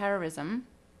maritime terrorism,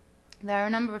 there are a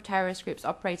number of terrorist groups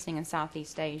operating in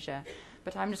Southeast Asia,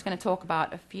 but I'm just going to talk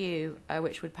about a few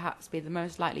which would perhaps be the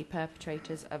most likely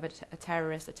perpetrators of a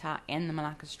terrorist attack in the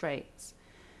Malacca Straits.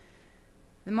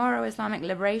 The Moro Islamic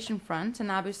Liberation Front and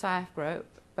Abu Sayyaf Group,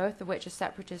 both of which are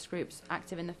separatist groups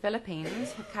active in the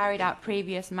Philippines, have carried out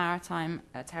previous maritime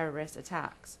terrorist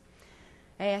attacks.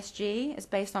 ASG is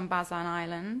based on Bazan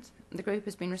Island. The group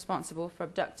has been responsible for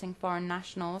abducting foreign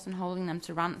nationals and holding them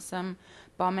to ransom,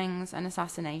 bombings and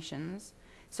assassinations.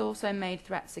 It's also made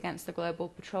threats against the global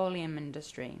petroleum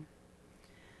industry.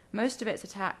 Most of its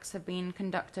attacks have been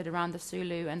conducted around the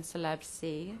Sulu and Celebes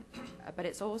Sea, but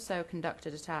it's also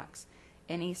conducted attacks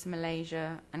in East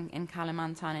Malaysia and in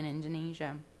Kalimantan in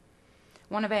Indonesia.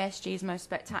 One of ASG's most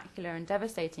spectacular and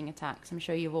devastating attacks, I'm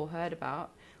sure you've all heard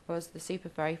about, was the Super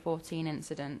Ferry 14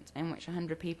 incident in which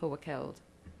 100 people were killed.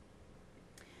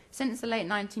 Since the late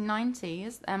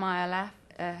 1990s, MILF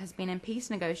has been in peace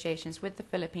negotiations with the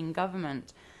Philippine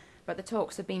government, but the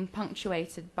talks have been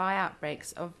punctuated by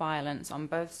outbreaks of violence on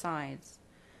both sides.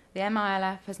 The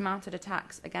MILF has mounted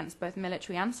attacks against both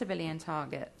military and civilian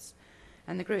targets,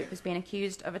 and the group has been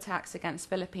accused of attacks against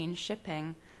Philippine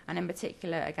shipping, and in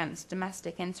particular against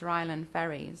domestic inter-island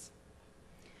ferries.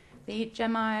 The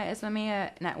Jemaah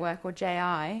Islamiyah Network, or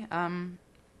JI,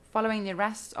 following the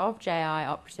arrest of JI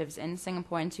operatives in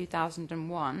Singapore in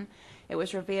 2001, it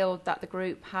was revealed that the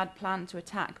group had planned to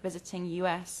attack visiting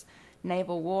US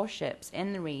naval warships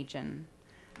in the region.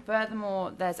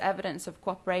 Furthermore, there's evidence of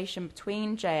cooperation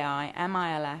between JI,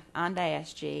 MILF and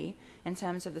ASG in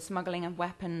terms of the smuggling of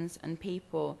weapons and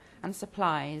people and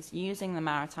supplies using the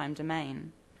maritime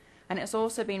domain. And it's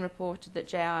also been reported that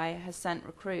JI has sent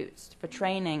recruits for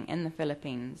training in the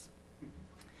Philippines.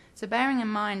 So bearing in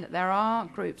mind that there are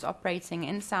groups operating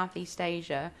in Southeast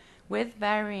Asia with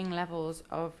varying levels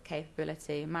of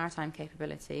capability, maritime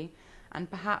capability, and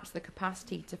perhaps the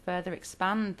capacity to further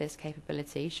expand this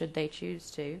capability should they choose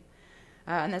to.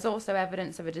 And there's also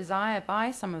evidence of a desire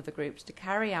by some of the groups to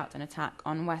carry out an attack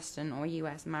on Western or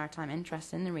US maritime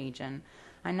interests in the region.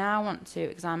 I now want to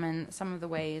examine some of the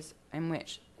ways in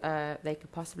which they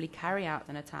could possibly carry out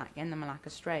an attack in the Malacca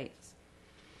Straits.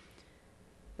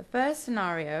 The first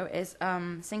scenario is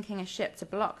sinking a ship to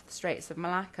block the Straits of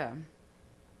Malacca.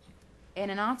 In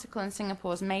an article in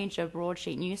Singapore's major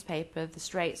broadsheet newspaper, The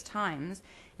Straits Times,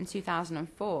 in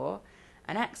 2004,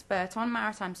 an expert on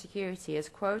maritime security is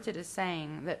quoted as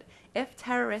saying that if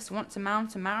terrorists want to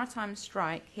mount a maritime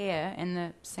strike here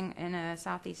in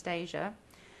Southeast Asia,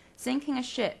 sinking a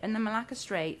ship in the Malacca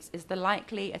Straits is the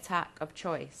likely attack of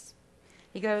choice.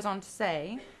 He goes on to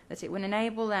say that it would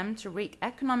enable them to wreak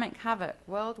economic havoc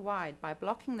worldwide by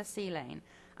blocking the sea lane,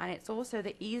 and it's also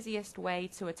the easiest way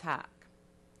to attack.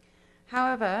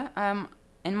 However,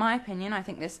 in my opinion, I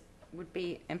think this would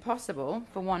be impossible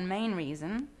for one main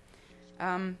reason.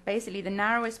 Basically, the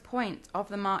narrowest point of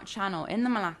the Mark Channel in the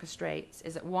Malacca Straits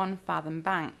is at 1 fathom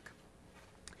bank.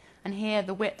 And here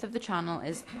the width of the channel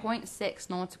is 0.6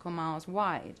 nautical miles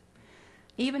wide.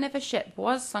 Even if a ship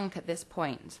was sunk at this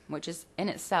point, which is in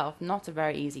itself not a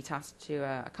very easy task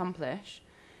to accomplish,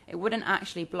 it wouldn't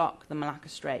actually block the Malacca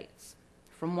Straits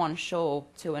from one shore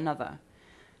to another.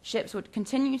 Ships would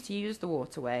continue to use the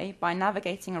waterway by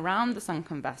navigating around the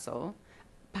sunken vessel,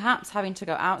 perhaps having to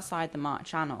go outside the Mark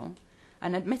Channel,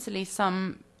 and admittedly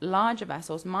some larger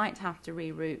vessels might have to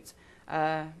reroute,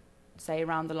 say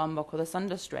around the Lombok or the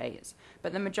Sunda Straits,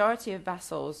 but the majority of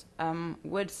vessels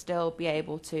would still be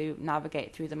able to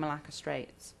navigate through the Malacca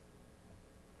Straits.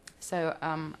 So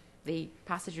the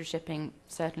passenger shipping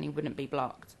certainly wouldn't be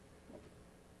blocked.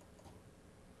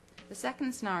 The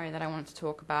second scenario that I want to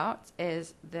talk about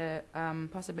is the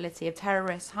possibility of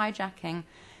terrorists hijacking,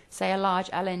 say, a large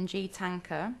LNG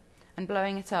tanker and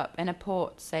blowing it up in a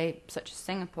port, say, such as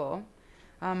Singapore,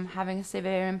 having a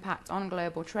severe impact on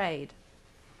global trade.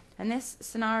 And this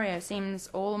scenario seemed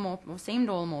all the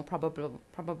more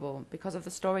probable because of the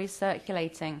stories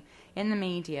circulating in the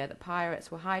media that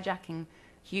pirates were hijacking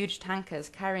huge tankers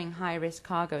carrying high-risk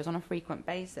cargoes on a frequent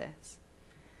basis.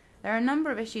 There are a number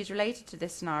of issues related to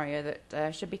this scenario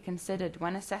that should be considered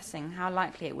when assessing how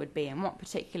likely it would be and what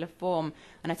particular form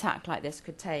an attack like this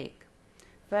could take.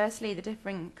 Firstly, the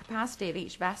differing capacity of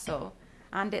each vessel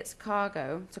and its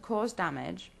cargo to cause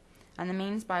damage, and the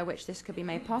means by which this could be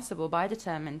made possible by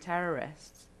determined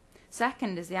terrorists.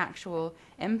 Second is the actual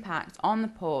impact on the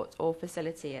port or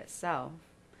facility itself.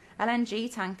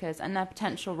 LNG tankers and their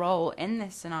potential role in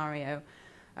this scenario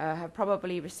have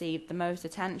probably received the most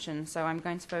attention, so I'm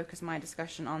going to focus my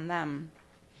discussion on them.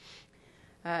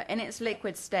 In its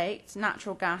liquid state,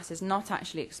 natural gas is not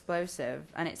actually explosive,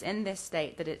 and it's in this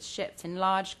state that it's shipped in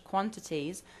large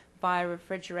quantities via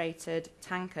refrigerated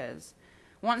tankers.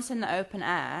 Once in the open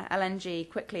air, LNG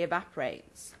quickly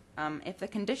evaporates. If the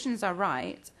conditions are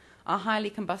right, a highly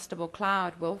combustible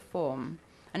cloud will form,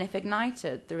 and if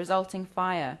ignited, the resulting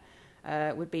fire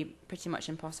would be pretty much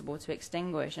impossible to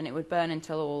extinguish, and it would burn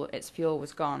until all its fuel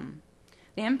was gone.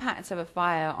 The impact of a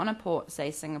fire on a port,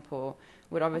 say Singapore,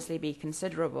 would obviously be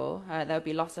considerable. There would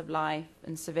be loss of life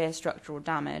and severe structural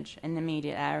damage in the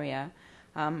immediate area,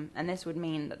 and this would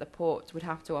mean that the port would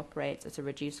have to operate at a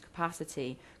reduced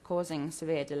capacity, causing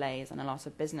severe delays and a loss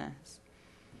of business.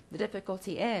 The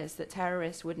difficulty is that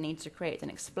terrorists would need to create an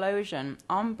explosion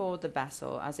on board the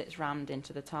vessel as it's rammed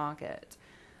into the target,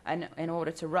 and in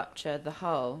order to rupture the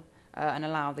hull and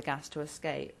allow the gas to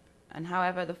escape. And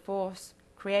however, the force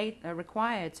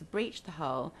required to breach the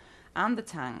hull and the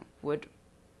tank would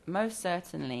most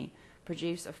certainly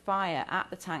produce a fire at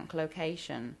the tank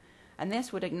location, and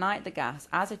this would ignite the gas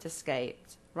as it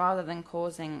escaped, rather than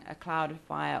causing a cloud of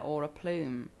fire or a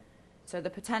plume. So the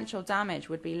potential damage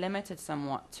would be limited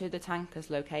somewhat to the tanker's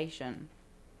location.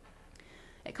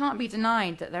 It can't be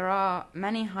denied that there are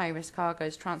many high-risk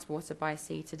cargoes transported by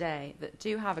sea today that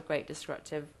do have a great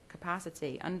destructive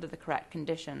capacity under the correct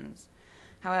conditions.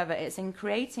 However, it's in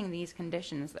creating these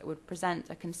conditions that would present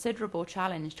a considerable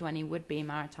challenge to any would-be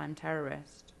maritime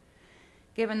terrorist.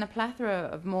 Given the plethora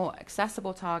of more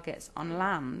accessible targets on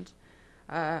land,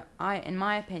 in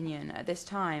my opinion, at this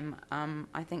time,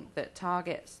 I think that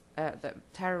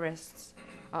terrorists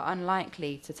are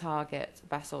unlikely to target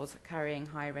vessels carrying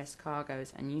high-risk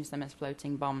cargoes and use them as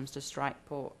floating bombs to strike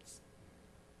ports.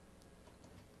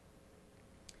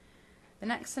 The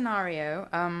next scenario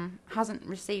hasn't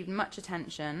received much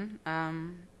attention,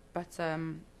 but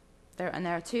there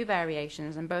are two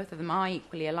variations, and both of them are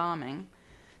equally alarming.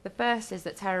 The first is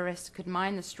that terrorists could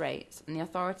mine the straits, and the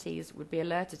authorities would be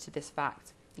alerted to this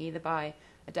fact, either by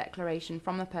a declaration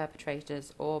from the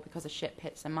perpetrators or because a ship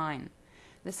hits a mine.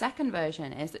 The second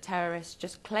version is that terrorists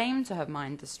just claim to have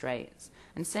mined the straits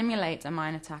and simulate a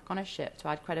mine attack on a ship to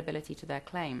add credibility to their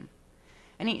claim.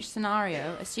 In each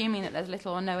scenario, assuming that there's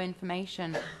little or no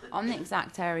information on the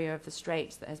exact area of the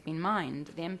straits that has been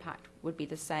mined, the impact would be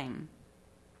the same.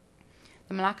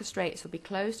 The Malacca Straits would be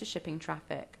closed to shipping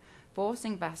traffic,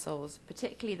 forcing vessels,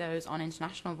 particularly those on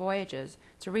international voyages,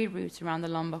 to reroute around the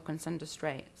Lombok and Sunda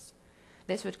Straits.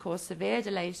 This would cause severe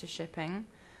delays to shipping,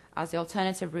 as the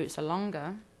alternative routes are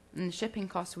longer, and the shipping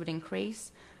costs would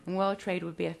increase, and world trade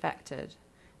would be affected.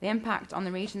 The impact on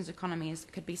the region's economies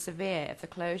could be severe if the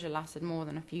closure lasted more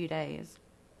than a few days.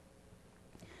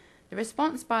 The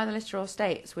response by the littoral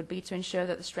states would be to ensure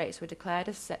that the straits were declared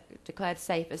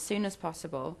safe as soon as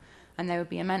possible, and there would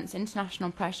be immense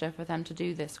international pressure for them to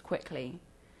do this quickly.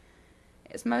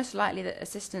 It's most likely that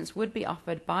assistance would be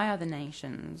offered by other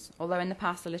nations, although in the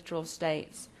past the littoral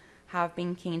states have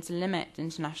been keen to limit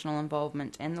international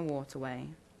involvement in the waterway.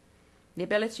 The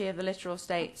ability of the littoral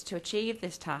states to achieve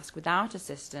this task without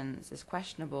assistance is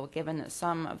questionable, given that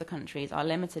some of the countries are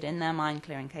limited in their mine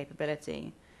clearing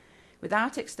capability.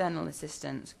 Without external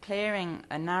assistance, clearing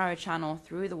a narrow channel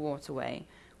through the waterway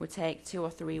would take 2 or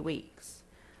 3 weeks,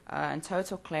 and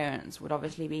total clearance would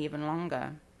obviously be even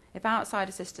longer. If outside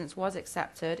assistance was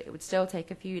accepted, it would still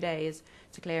take a few days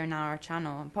to clear a narrow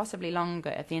channel, and possibly longer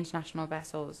if the international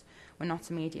vessels were not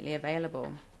immediately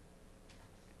available.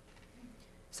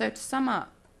 So to sum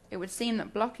up, it would seem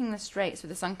that blocking the straits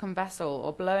with a sunken vessel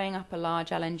or blowing up a large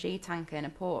LNG tanker in a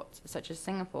port such as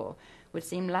Singapore would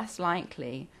seem less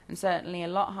likely and certainly a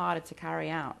lot harder to carry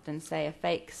out than, say, a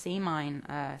fake sea mine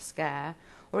scare,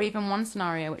 or even one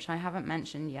scenario which I haven't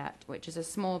mentioned yet, which is a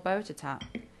small boat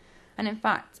attack. And in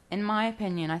fact, in my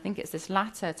opinion, I think it's this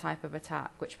latter type of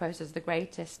attack which poses the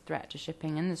greatest threat to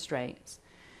shipping in the straits.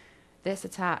 This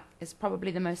attack is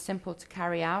probably the most simple to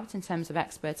carry out in terms of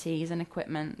expertise and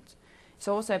equipment. It's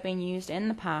also been used in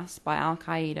the past by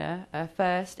Al-Qaeda,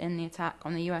 first in the attack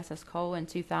on the USS Cole in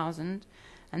 2000,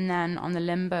 and then on the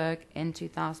Limburg in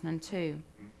 2002.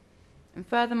 And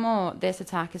furthermore, this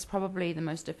attack is probably the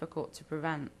most difficult to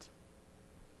prevent.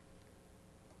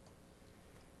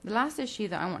 The last issue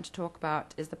that I want to talk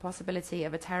about is the possibility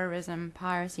of a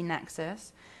terrorism-piracy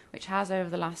nexus, which has over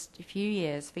the last few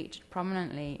years featured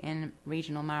prominently in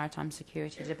regional maritime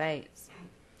security debates.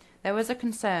 There was a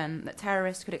concern that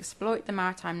terrorists could exploit the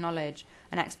maritime knowledge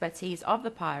and expertise of the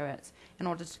pirates in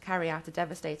order to carry out a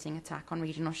devastating attack on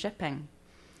regional shipping.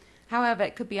 However,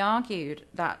 it could be argued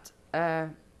that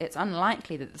it's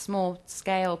unlikely that the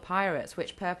small-scale pirates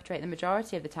which perpetrate the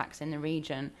majority of the attacks in the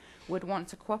region would want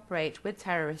to cooperate with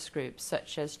terrorist groups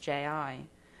such as JI.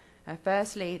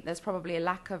 Firstly, there's probably a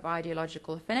lack of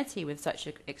ideological affinity with such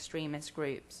extremist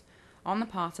groups on the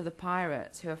part of the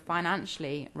pirates, who are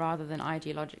financially rather than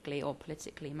ideologically or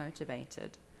politically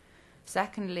motivated.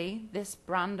 Secondly, this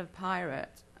brand of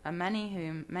pirate,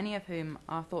 many of whom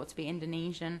are thought to be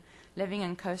Indonesian, living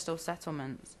in coastal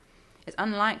settlements, is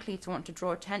unlikely to want to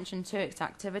draw attention to its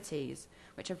activities,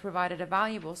 which have provided a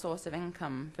valuable source of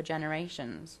income for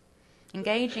generations.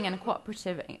 Engaging in a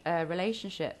cooperative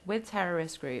relationship with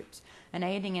terrorist groups and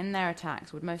aiding in their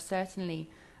attacks would most certainly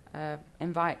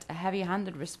invite a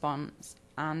heavy-handed response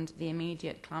and the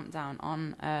immediate clampdown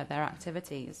on their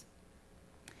activities.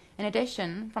 In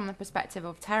addition, from the perspective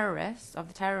of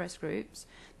the terrorist groups,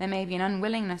 there may be an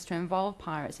unwillingness to involve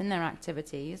pirates in their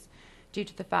activities due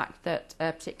to the fact that,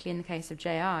 particularly in the case of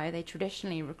JI, they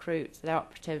traditionally recruit their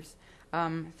operatives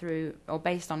through or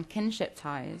based on kinship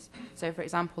ties. So, for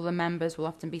example, the members will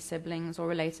often be siblings or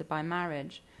related by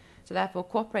marriage. So, therefore,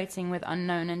 cooperating with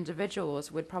unknown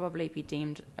individuals would probably be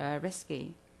deemed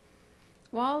risky.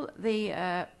 While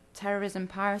the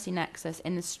terrorism-piracy nexus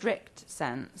in the strict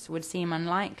sense would seem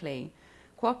unlikely,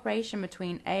 cooperation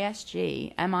between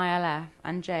ASG, MILF,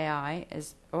 and JI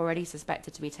is already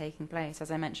suspected to be taking place, as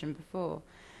I mentioned before,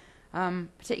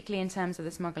 particularly in terms of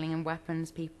the smuggling of weapons,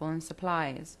 people, and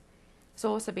supplies. It's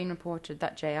also been reported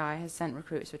that JI has sent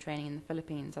recruits for training in the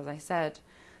Philippines, as I said.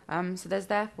 So there's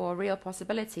therefore a real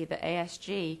possibility that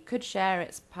ASG could share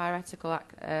its piratical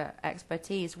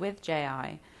expertise with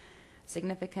JI,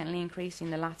 significantly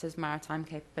increasing the latter's maritime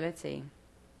capability.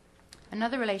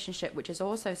 Another relationship which is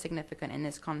also significant in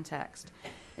this context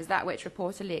is that which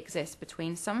reportedly exists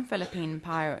between some Philippine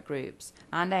pirate groups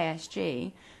and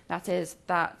ASG. That is,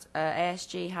 that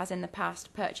ASG has in the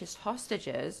past purchased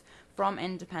hostages from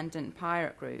independent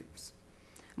pirate groups.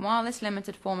 While this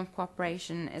limited form of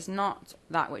cooperation is not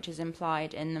that which is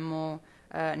implied in the more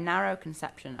narrow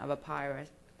conception of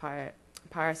a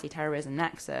piracy terrorism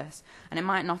nexus, and it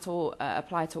might not all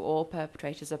apply to all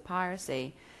perpetrators of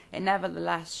piracy, it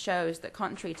nevertheless shows that,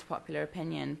 contrary to popular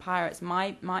opinion, pirates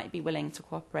might be willing to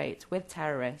cooperate with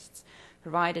terrorists,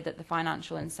 provided that the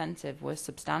financial incentive was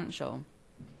substantial.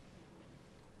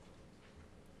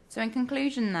 So in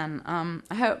conclusion then,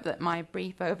 I hope that my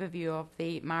brief overview of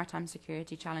the maritime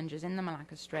security challenges in the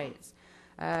Malacca Straits,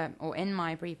 or in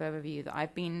my brief overview, that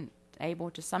I've been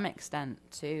able to some extent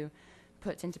to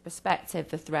put into perspective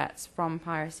the threats from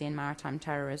piracy and maritime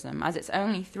terrorism, as it's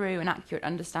only through an accurate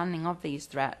understanding of these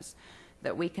threats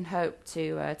that we can hope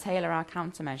to tailor our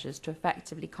countermeasures to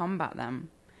effectively combat them.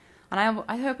 And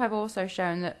I hope I've also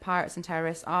shown that pirates and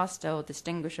terrorists are still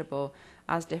distinguishable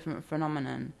as different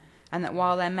phenomenon, and that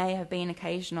while there may have been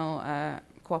occasional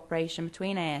cooperation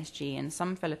between ASG and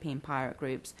some Philippine pirate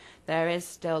groups, there is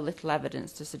still little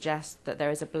evidence to suggest that there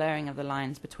is a blurring of the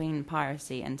lines between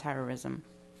piracy and terrorism.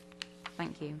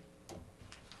 Thank you.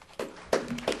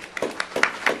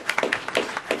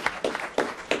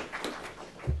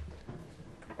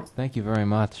 Thank you very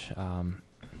much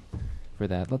for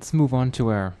that. Let's move on to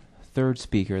our third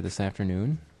speaker this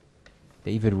afternoon,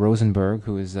 David Rosenberg,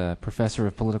 who is a professor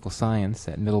of political science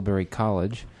at Middlebury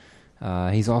College.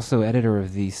 He's also editor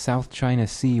of the South China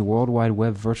Sea World Wide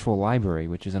Web Virtual Library,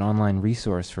 which is an online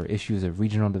resource for issues of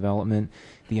regional development,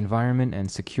 the environment,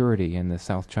 and security in the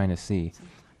South China Sea.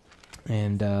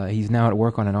 And he's now at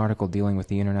work on an article dealing with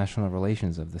the international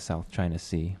relations of the South China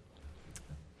Sea.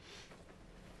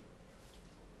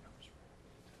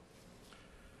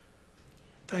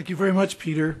 Thank you very much,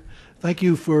 Peter. Thank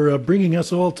you for bringing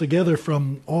us all together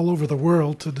from all over the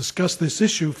world to discuss this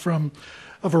issue from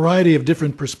a variety of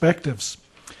different perspectives.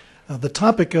 The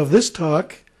topic of this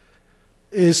talk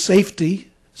is safety,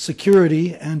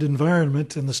 security, and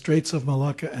environment in the Straits of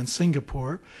Malacca and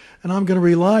Singapore. And I'm going to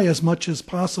rely as much as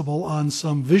possible on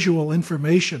some visual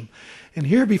information. And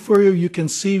here before you, you can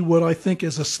see what I think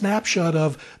is a snapshot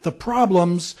of the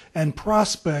problems and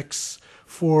prospects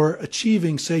for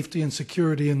achieving safety and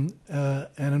security and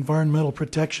environmental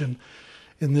protection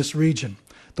in this region.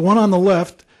 The one on the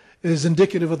left is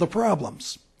indicative of the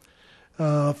problems.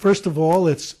 First of all,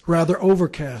 it's rather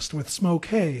overcast with smoke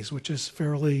haze, which is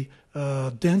fairly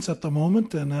dense at the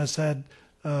moment and has had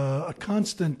a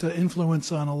constant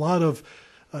influence on a lot of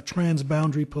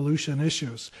transboundary pollution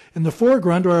issues. In the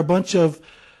foreground are a bunch of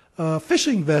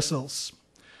fishing vessels.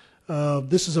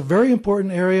 This is a very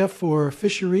important area for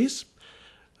fisheries.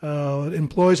 It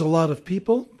employs a lot of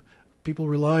people. People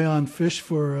rely on fish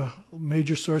for a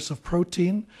major source of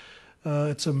protein.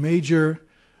 It's a major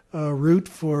route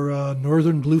for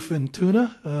northern bluefin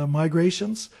tuna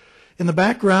migrations. In the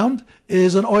background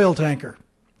is an oil tanker.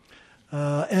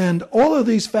 And all of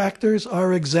these factors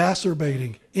are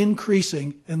exacerbating,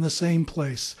 increasing in the same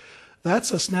place. That's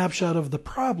a snapshot of the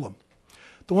problem.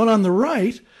 The one on the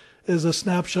right is a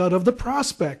snapshot of the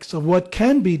prospects of what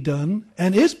can be done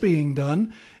and is being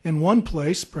done in one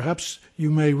place. Perhaps you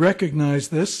may recognize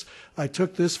this. I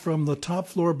took this from the top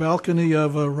floor balcony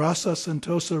of a Rasa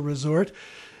Sentosa resort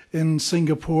in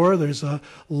Singapore. There's a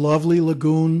lovely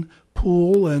lagoon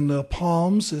pool and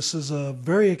palms. This is a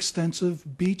very extensive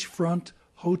beachfront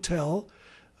hotel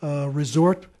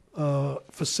resort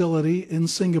facility in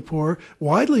Singapore,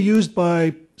 widely used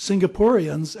by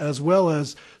Singaporeans as well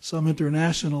as some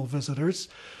international visitors.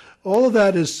 All of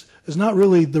that is not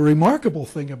really the remarkable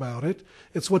thing about it.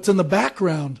 It's what's in the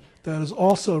background that is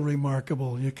also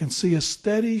remarkable. You can see a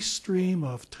steady stream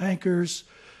of tankers,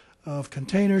 of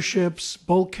container ships,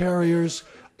 bulk carriers,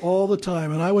 all the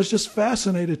time. And I was just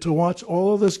fascinated to watch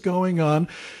all of this going on.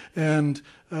 And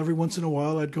every once in a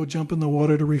while, I'd go jump in the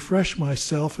water to refresh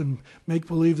myself and make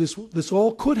believe this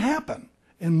all could happen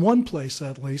in one place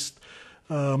at least.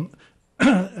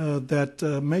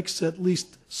 That makes at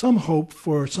least some hope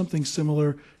for something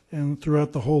similar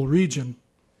throughout the whole region.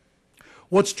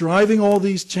 What's driving all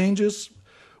these changes?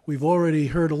 We've already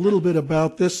heard a little bit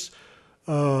about this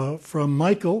from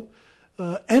Michael.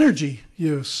 Energy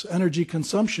use, energy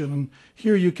consumption. And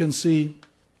here you can see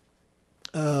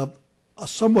a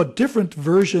somewhat different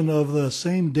version of the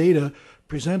same data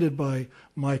presented by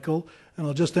Michael. And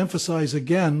I'll just emphasize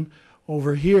again,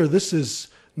 over here, this is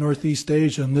Northeast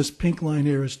Asia, and this pink line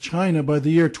here is China. By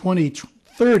the year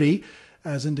 2030,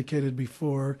 as indicated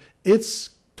before, its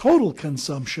total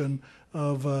consumption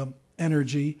of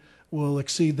energy will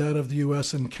exceed that of the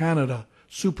U.S. and Canada.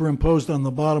 Superimposed on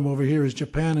the bottom over here is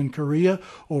Japan and Korea.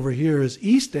 Over here is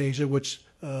East Asia, which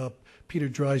Peter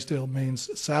Drysdale means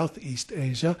Southeast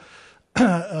Asia,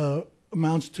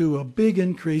 amounts to a big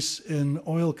increase in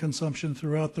oil consumption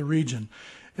throughout the region.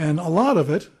 And a lot of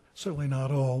it, certainly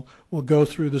not all, will go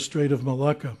through the Strait of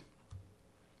Malacca.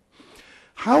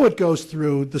 How it goes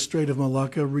through the Strait of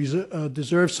Malacca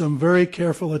deserves some very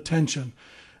careful attention.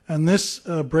 And this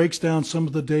breaks down some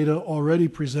of the data already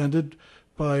presented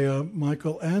by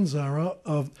Mikkal and Zara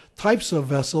of types of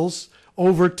vessels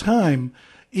over time.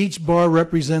 Each bar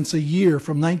represents a year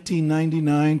from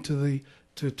 1999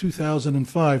 to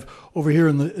 2005. Over here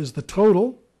is the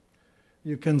total.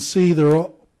 You can see they're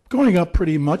all going up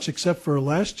pretty much, except for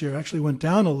last year. Actually went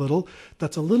down a little.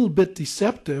 That's a little bit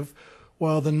deceptive.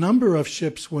 While the number of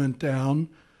ships went down,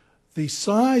 the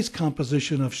size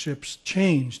composition of ships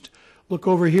changed. Look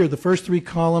over here. The first three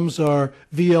columns are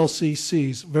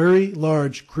VLCCs, very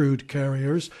large crude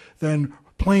carriers, then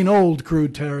plain old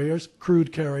crude carriers, and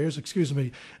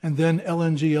then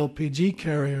LNG, LPG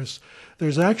carriers.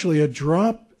 There's actually a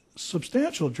drop,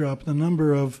 substantial drop in the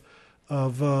number of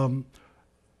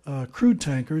crude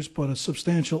tankers, but a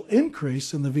substantial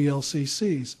increase in the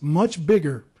VLCCs. Much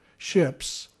bigger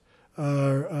ships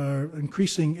are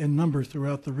increasing in number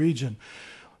throughout the region.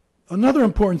 Another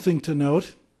important thing to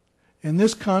note, in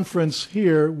this conference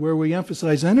here, where we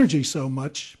emphasize energy so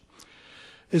much,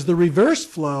 is the reverse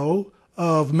flow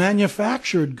of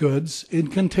manufactured goods in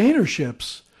container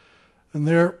ships. And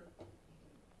they're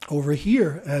over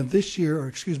here, and this year, or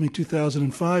excuse me,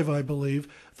 2005, I believe,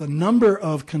 the number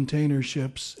of container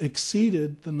ships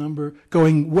exceeded the number,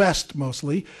 going west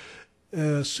mostly,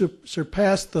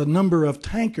 surpassed the number of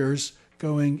tankers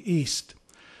going east.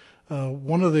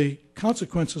 One of the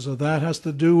consequences of that has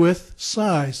to do with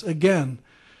size. Again,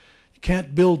 you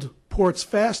can't build ports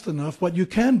fast enough, but you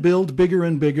can build bigger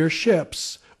and bigger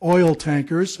ships, oil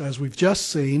tankers, as we've just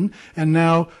seen, and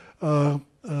now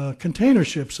container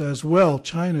ships as well.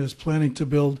 China is planning to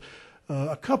build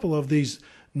a couple of these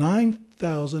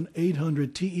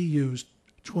 9,800 TEUs,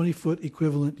 20-foot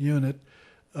equivalent unit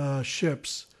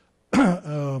ships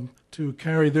to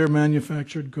carry their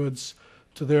manufactured goods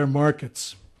to their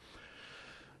markets.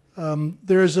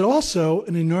 There is also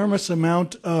an enormous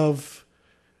amount of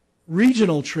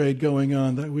regional trade going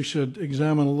on that we should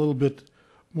examine a little bit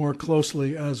more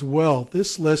closely as well.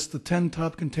 This lists the 10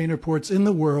 top container ports in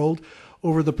the world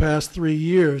over the past 3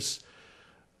 years.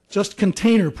 Just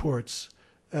container ports.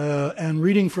 And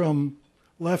reading from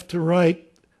left to right,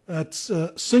 that's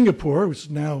Singapore, which is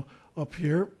now up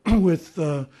here, with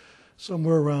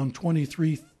somewhere around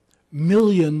 23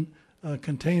 million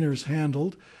containers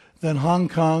handled. Then Hong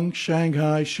Kong,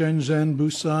 Shanghai, Shenzhen,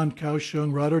 Busan,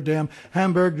 Kaohsiung, Rotterdam,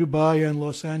 Hamburg, Dubai, and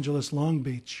Los Angeles, Long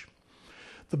Beach.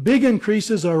 The big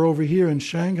increases are over here in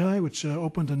Shanghai, which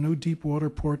opened a new deep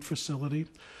water port facility.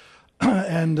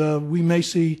 And we may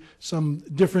see some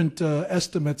different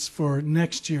estimates for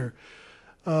next year.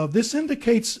 This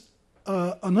indicates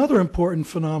another important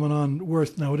phenomenon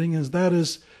worth noting, is that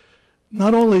is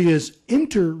not only is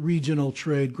inter-regional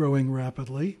trade growing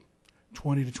rapidly,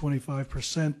 20 to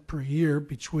 25% per year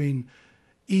between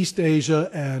East Asia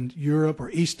and Europe,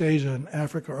 or East Asia and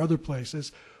Africa or other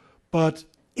places, but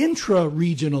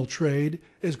intra-regional trade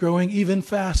is growing even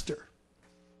faster.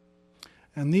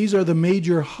 And these are the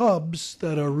major hubs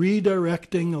that are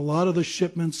redirecting a lot of the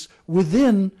shipments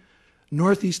within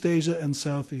Northeast Asia and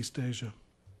Southeast Asia.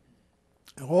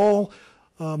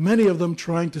 Many of them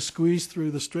trying to squeeze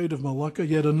through the Strait of Malacca.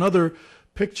 Yet another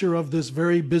picture of this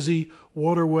very busy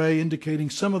waterway indicating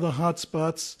some of the hot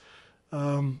spots.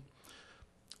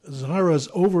 Zara's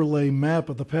overlay map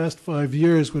of the past 5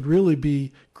 years would really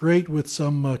be great with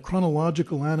some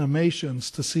chronological animations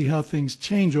to see how things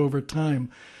change over time.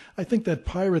 I think that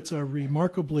pirates are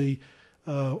remarkably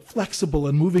flexible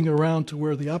and moving around to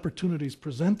where the opportunities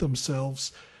present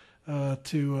themselves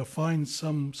to find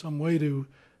some way to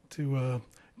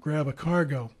grab a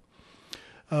cargo.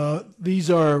 These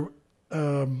are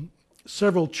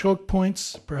several choke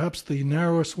points. Perhaps the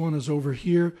narrowest one is over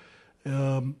here,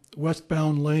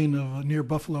 westbound lane near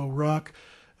Buffalo Rock,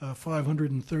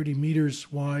 530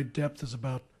 meters wide, depth is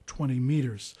about 20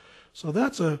 meters. So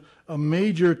that's a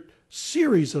major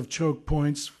series of choke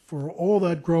points for all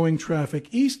that growing traffic,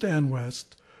 east and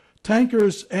west,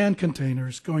 tankers and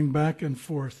containers going back and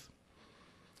forth.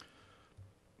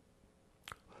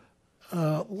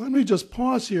 Let me just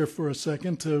pause here for a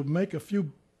second to make a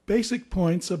few basic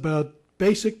points about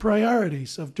basic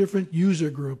priorities of different user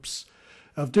groups,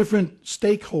 of different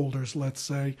stakeholders, let's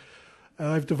say.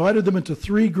 I've divided them into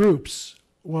 3 groups.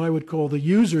 what I would call the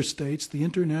user states, the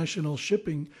international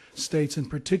shipping states in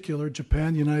particular,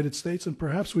 Japan, United States, and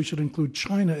perhaps we should include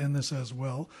China in this as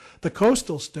well, the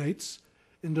coastal states,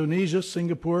 Indonesia,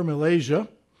 Singapore, Malaysia,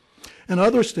 and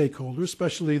other stakeholders,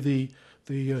 especially the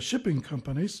shipping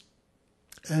companies,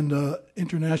 and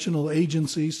international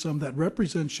agencies, some that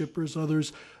represent shippers,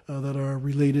 others that are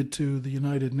related to the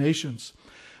United Nations.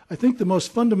 I think the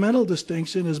most fundamental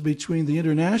distinction is between the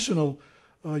international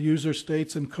user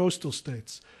states and coastal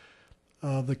states.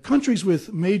 The countries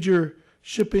with major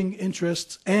shipping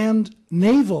interests and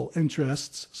naval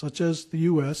interests, such as the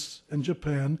US and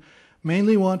Japan,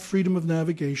 mainly want freedom of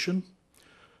navigation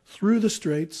through the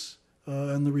straits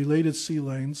and the related sea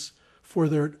lanes for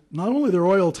not only their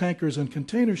oil tankers and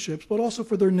container ships, but also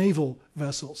for their naval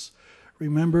vessels.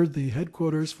 Remember, the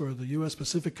headquarters for the US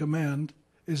Pacific Command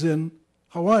is in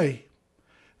Hawaii,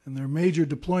 and their major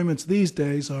deployments these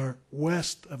days are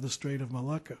west of the Strait of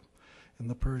Malacca in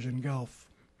the Persian Gulf.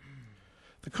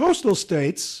 The coastal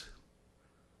states,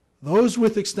 those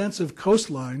with extensive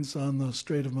coastlines on the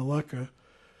Strait of Malacca,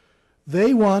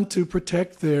 they want to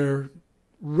protect their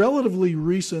relatively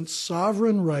recent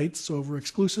sovereign rights over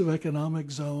exclusive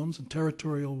economic zones and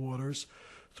territorial waters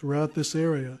throughout this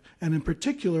area, and in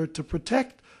particular to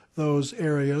protect those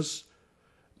areas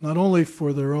not only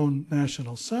for their own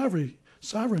national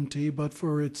sovereignty, but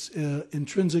for its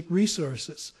intrinsic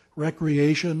resources,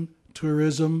 recreation,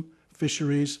 tourism,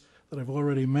 fisheries that I've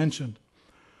already mentioned.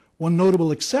 One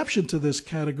notable exception to this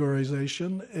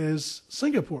categorization is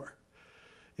Singapore.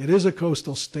 It is a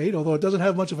coastal state, although it doesn't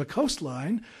have much of a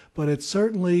coastline, but it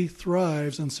certainly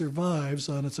thrives and survives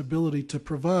on its ability to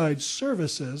provide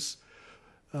services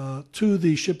to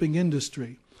the shipping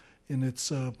industry in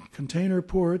its container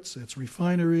ports, its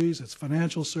refineries, its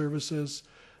financial services.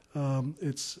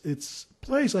 It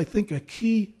plays, I think, a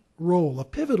key role, a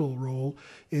pivotal role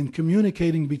in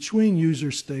communicating between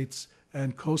user states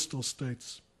and coastal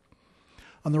states.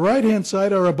 On the right-hand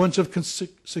side are a bunch of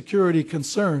security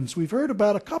concerns. We've heard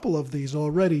about a couple of these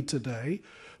already today: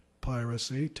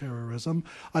 piracy, terrorism.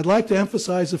 I'd like to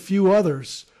emphasize a few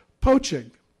others. Poaching,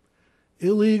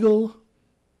 illegal,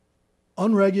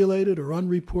 unregulated, or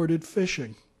unreported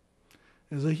fishing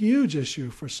is a huge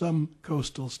issue for some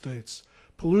coastal states.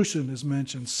 Pollution is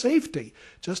mentioned. Safety,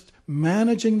 just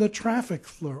managing the traffic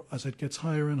flow as it gets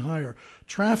higher and higher.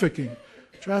 Trafficking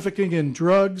in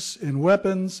drugs, in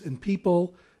weapons, in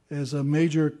people is a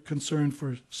major concern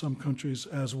for some countries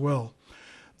as well.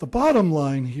 The bottom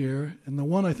line here, and the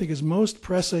one I think is most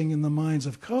pressing in the minds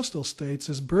of coastal states,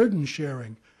 is burden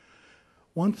sharing.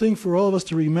 One thing for all of us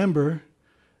to remember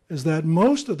is that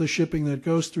most of the shipping that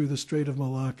goes through the Strait of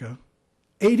Malacca,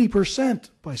 80%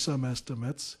 by some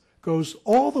estimates, goes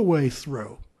all the way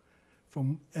through,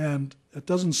 and it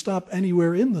doesn't stop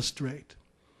anywhere in the strait.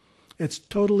 It's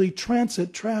totally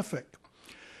transit traffic.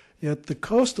 Yet the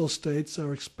coastal states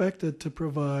are expected to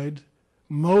provide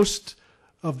most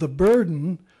of the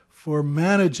burden for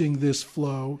managing this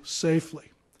flow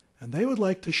safely. And they would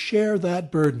like to share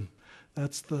that burden.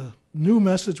 That's the new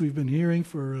message we've been hearing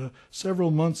for several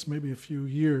months, maybe a few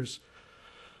years.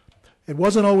 It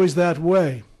wasn't always that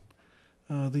way.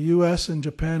 The US and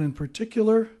Japan in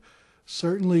particular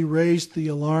certainly raised the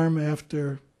alarm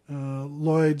after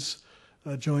Lloyd's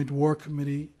Joint War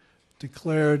Committee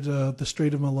declared the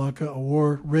Strait of Malacca a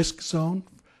war risk zone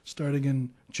starting in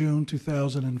June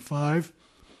 2005.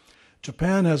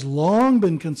 Japan has long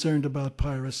been concerned about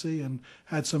piracy and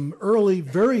had some early,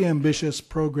 very ambitious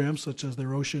programs, such as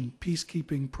their ocean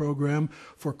peacekeeping program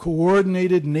for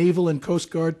coordinated naval and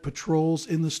Coast Guard patrols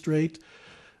in the strait.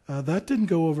 That didn't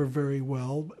go over very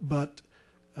well, but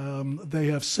they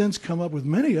have since come up with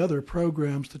many other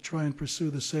programs to try and pursue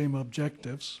the same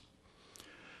objectives.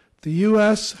 The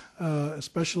U.S.,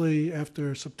 especially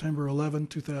after September 11,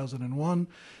 2001,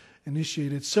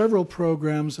 initiated several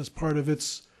programs as part of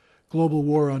its global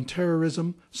war on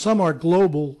terrorism. Some are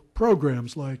global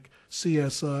programs like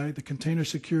CSI, the Container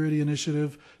Security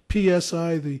Initiative,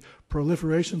 PSI, the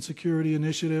Proliferation Security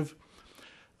Initiative.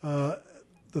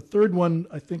 The third one,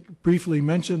 I think briefly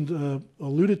mentioned,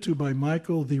 alluded to by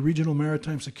Michael, the Regional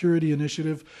Maritime Security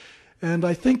Initiative. And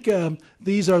I think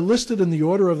these are listed in the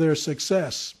order of their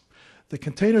success. The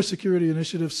Container Security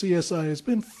Initiative, CSI, has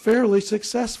been fairly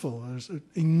successful. There's an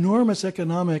enormous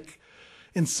economic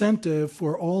incentive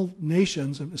for all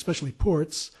nations, and especially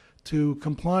ports, to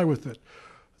comply with it.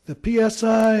 The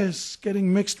PSI is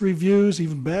getting mixed reviews,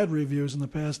 even bad reviews in the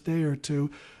past day or two.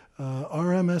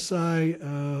 RMSI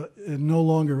no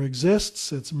longer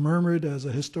exists. It's murmured as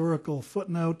a historical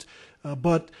footnote,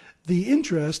 but the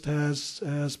interest has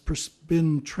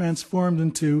been transformed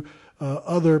into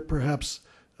other, perhaps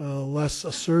less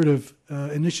assertive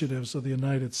initiatives of the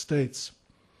United States.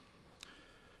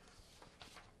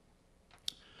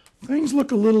 Things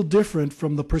look a little different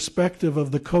from the perspective of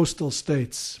the coastal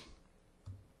states.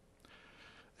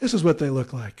 This is what they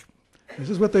look like.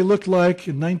 This is what they looked like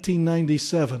in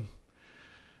 1997,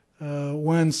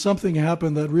 when something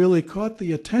happened that really caught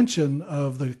the attention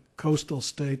of the coastal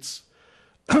states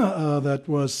that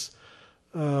was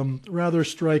rather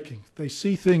striking. They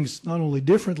see things not only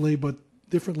differently, but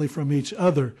differently from each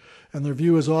other, and their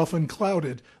view is often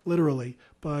clouded, literally,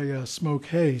 by smoke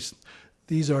haze.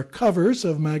 These are covers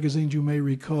of magazines you may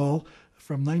recall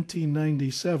from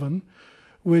 1997,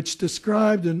 which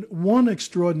described one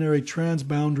extraordinary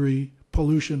transboundary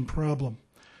pollution problem.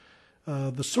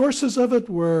 The sources of it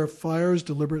were fires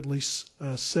deliberately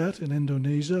set in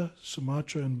Indonesia,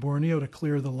 Sumatra, and Borneo to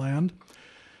clear the land.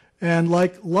 And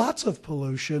like lots of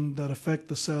pollution that affect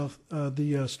the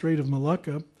Strait of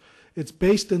Malacca, it's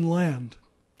based in land.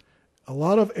 A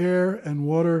lot of air and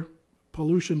water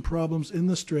pollution problems in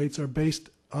the straits are based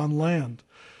on land,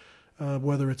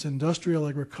 whether it's industrial,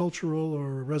 agricultural,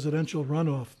 or residential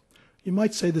runoff. You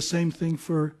might say the same thing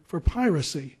for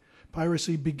piracy.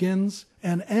 Piracy begins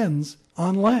and ends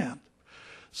on land.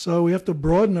 So we have to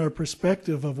broaden our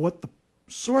perspective of what the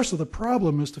source of the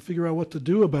problem is to figure out what to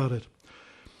do about it.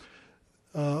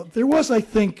 There was, I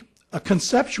think, a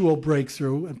conceptual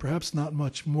breakthrough, and perhaps not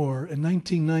much more, in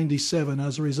 1997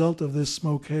 as a result of this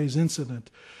smoke haze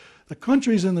incident. The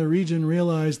countries in the region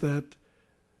realized that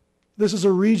this is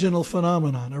a regional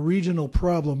phenomenon, a regional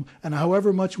problem, and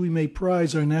however much we may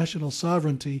prize our national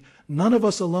sovereignty, none of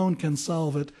us alone can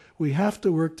solve it. We have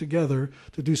to work together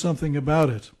to do something about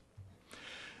it.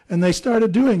 And they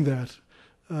started doing that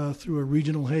through a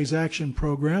regional haze action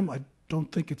program. I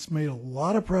don't think it's made a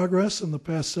lot of progress in the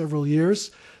past several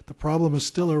years. The problem is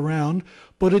still around,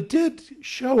 but it did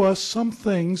show us some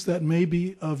things that may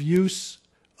be of use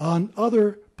on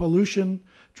other pollution,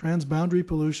 transboundary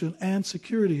pollution, and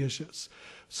security issues,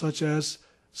 such as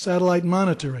satellite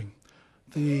monitoring.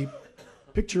 The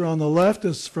picture on the left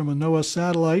is from a NOAA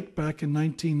satellite back in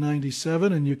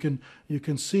 1997, and you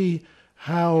can see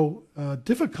how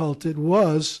difficult it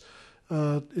was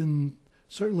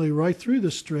certainly right through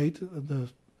the Strait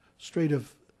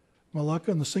of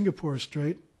Malacca and the Singapore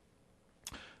Strait.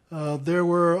 There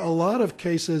were a lot of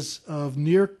cases of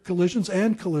near collisions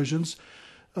and collisions,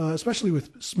 especially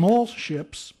with small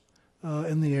ships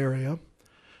in the area.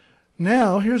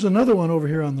 Now, here's another one over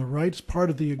here on the right. It's part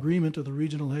of the agreement of the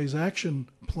Regional Haze Action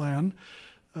Plan.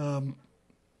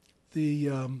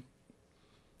 The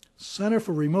Center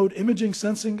for Remote Imaging,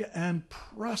 Sensing, and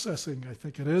Processing, I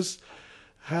think it is,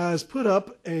 has put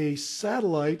up a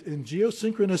satellite in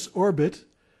geosynchronous orbit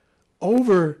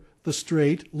over the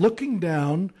strait, looking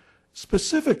down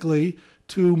specifically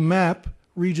to map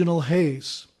regional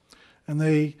haze. And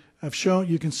they have shown,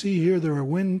 you can see here, there are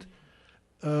wind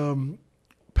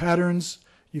patterns.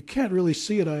 You can't really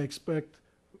see it, I expect,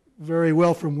 very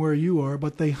well from where you are,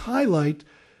 but they highlight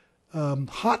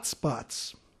hot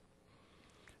spots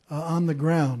on the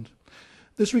ground.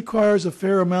 This requires a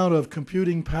fair amount of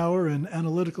computing power and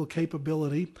analytical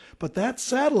capability, but that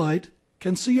satellite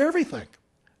can see everything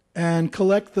and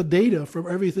collect the data from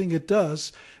everything it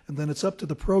does, and then it's up to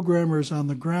the programmers on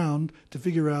the ground to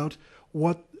figure out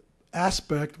what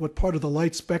part of the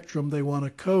light spectrum they want to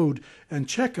code and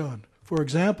check on. For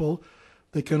example,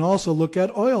 they can also look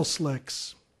at oil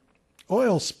slicks,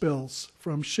 oil spills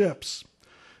from ships.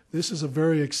 This is a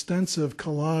very extensive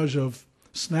collage of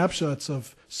snapshots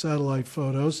of satellite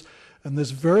photos, and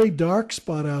this very dark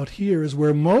spot out here is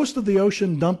where most of the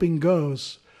ocean dumping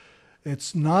goes.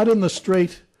 It's not in the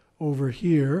strait over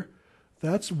here.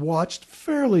 That's watched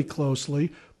fairly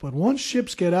closely, but once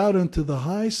ships get out into the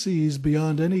high seas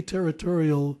beyond any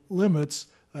territorial limits,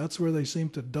 that's where they seem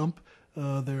to dump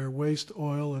their waste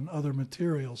oil and other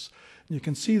materials. And you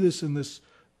can see this in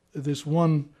this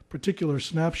one particular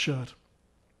snapshot.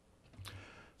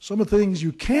 Some of the things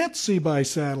you can't see by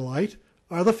satellite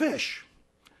are the fish.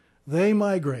 They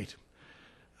migrate.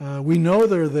 We know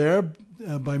they're there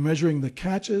by measuring the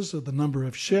catches of the number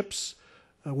of ships,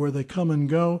 where they come and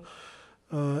go.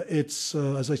 It's,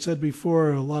 as I said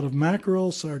before, a lot of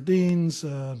mackerel, sardines,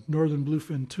 northern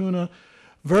bluefin tuna.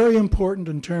 Very important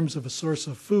in terms of a source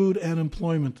of food and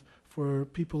employment for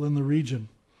people in the region.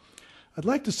 I'd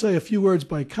like to say a few words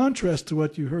by contrast to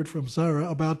what you heard from Zara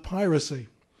about piracy.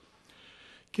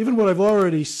 Given what I've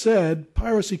already said,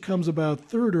 piracy comes about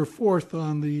third or fourth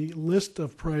on the list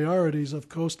of priorities of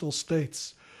coastal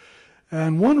states.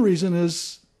 And one reason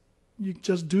is you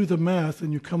just do the math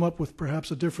and you come up with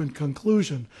perhaps a different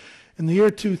conclusion. In the year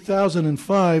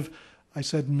 2005, I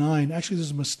said 9. Actually, this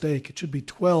is a mistake. It should be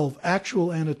 12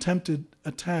 actual and attempted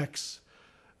attacks,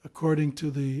 according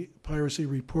to the Piracy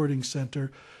Reporting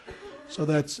Center. So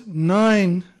that's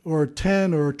 9 or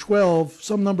 10 or 12,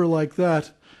 some number like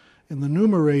that in the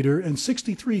numerator, and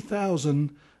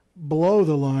 63,000 below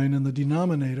the line in the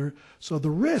denominator. So the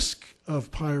risk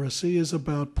of piracy is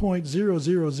about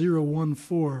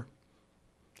 0.00014.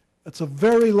 That's a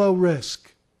very low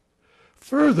risk.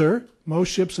 Further, most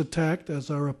ships attacked, as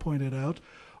Zara pointed out,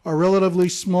 are relatively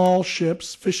small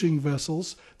ships, fishing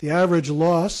vessels. The average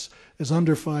loss is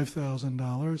under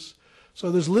 $5,000. So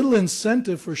there's little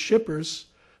incentive for shippers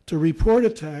to report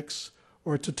attacks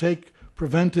or to take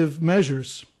preventive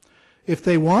measures. If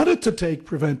they wanted to take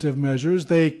preventive measures,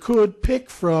 they could pick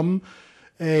from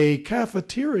a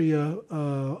cafeteria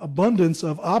abundance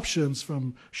of options,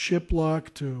 from ship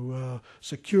lock to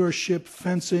secure ship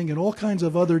fencing and all kinds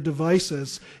of other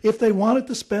devices. If they wanted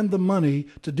to spend the money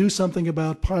to do something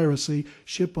about piracy,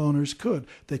 ship owners could.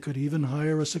 They could even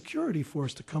hire a security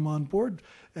force to come on board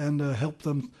and help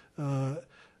them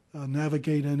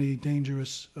navigate any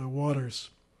dangerous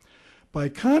waters. By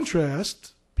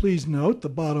contrast, please note the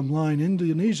bottom line: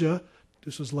 Indonesia,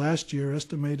 this was last year,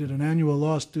 estimated an annual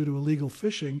loss due to illegal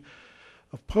fishing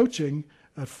of poaching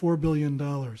at $4 billion.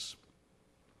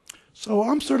 So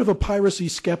I'm sort of a piracy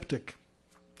skeptic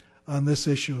on this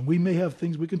issue, and we may have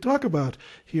things we can talk about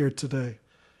here today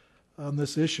on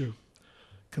this issue.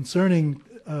 Concerning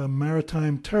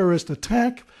maritime terrorist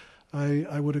attack,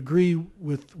 I would agree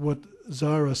with what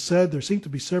Zara said. There seem to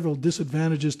be several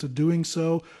disadvantages to doing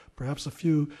so, perhaps a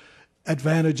few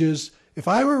advantages. If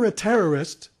I were a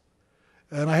terrorist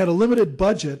and I had a limited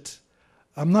budget,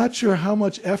 I'm not sure how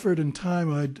much effort and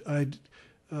time I'd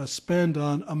spend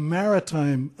on a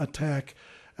maritime attack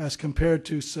as compared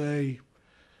to, say,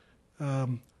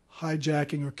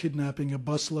 hijacking or kidnapping a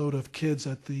busload of kids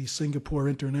at the Singapore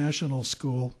International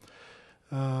School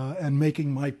and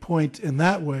making my point in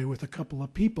that way with a couple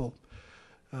of people.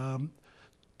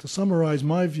 To summarize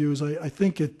my views, I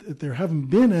think there haven't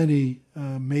been any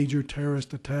major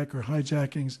terrorist attack or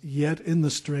hijackings yet in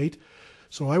the Strait,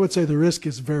 so I would say the risk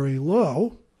is very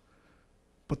low,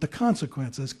 but the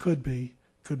consequences could be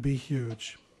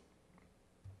huge.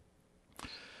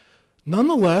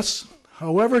 Nonetheless,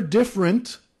 however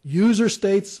different user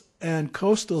states and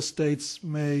coastal states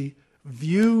may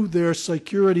view their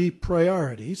security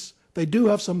priorities, they do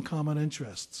have some common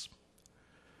interests.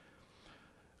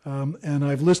 And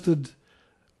I've listed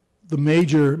the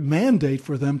major mandate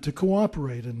for them to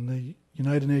cooperate in the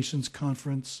United Nations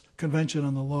Convention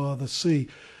on the Law of the Sea.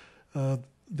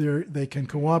 They can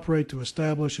cooperate to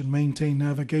establish and maintain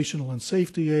navigational and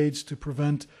safety aids to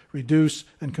prevent, reduce,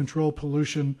 and control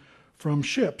pollution from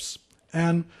ships.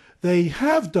 And they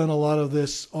have done a lot of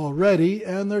this already,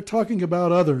 and they're talking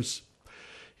about others.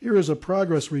 Here is a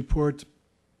progress report.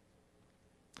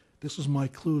 This is my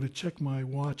clue to check my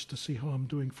watch to see how I'm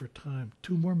doing for time.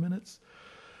 2 more minutes?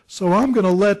 So I'm going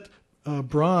to let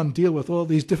Bron deal with all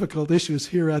these difficult issues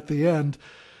here at the end,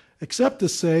 except to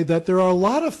say that there are a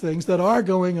lot of things that are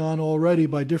going on already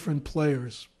by different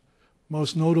players,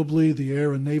 most notably the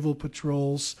air and naval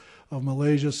patrols of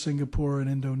Malaysia, Singapore, and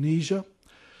Indonesia.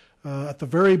 At the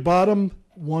very bottom,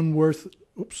 one worth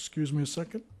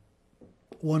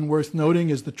noting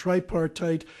is the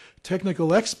tripartite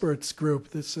technical experts group.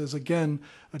 This is, again,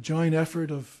 a joint effort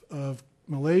of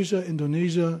Malaysia,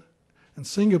 Indonesia, and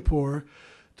Singapore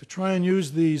to try and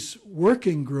use these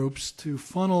working groups to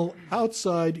funnel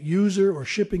outside user or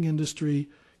shipping industry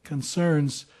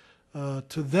concerns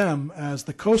to them as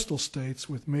the coastal states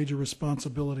with major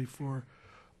responsibility for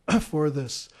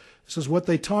this. This is what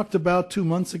they talked about 2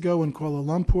 months ago in Kuala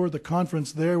Lumpur. The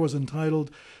conference there was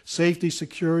entitled Safety,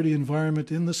 Security,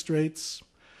 Environment in the Straits.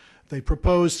 They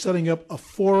proposed setting up a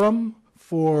forum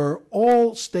for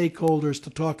all stakeholders to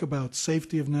talk about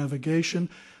safety of navigation,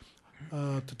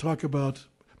 to talk about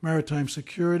maritime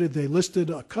security. They listed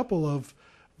a couple of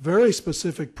very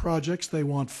specific projects they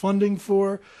want funding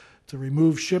for: to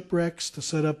remove shipwrecks, to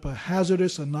set up a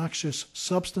hazardous and noxious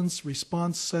substance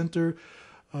response center,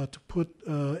 to put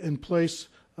in place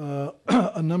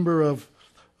a number of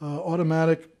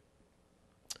automatic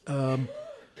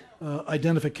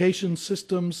identification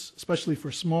systems, especially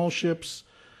for small ships,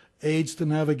 aids to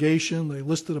navigation. They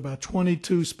listed about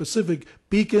 22 specific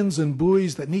beacons and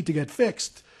buoys that need to get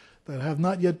fixed, that have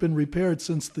not yet been repaired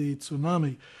since the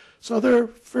tsunami. So they're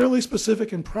fairly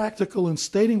specific and practical in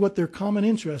stating what their common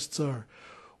interests are.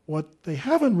 What they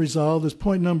haven't resolved is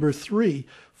point number 3,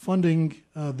 funding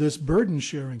this burden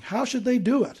sharing. How should they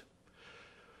do it?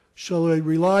 Shall they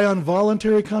rely on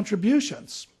voluntary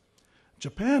contributions?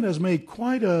 Japan has made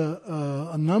quite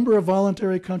a number of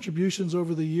voluntary contributions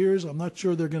over the years. I'm not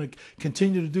sure they're going to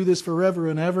continue to do this forever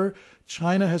and ever.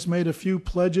 China has made a few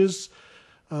pledges.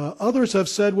 Others have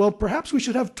said, well, perhaps we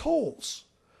should have tolls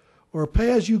or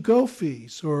pay-as-you-go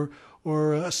fees or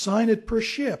assign it per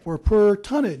ship or per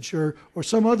tonnage or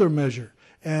some other measure.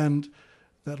 And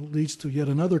that leads to yet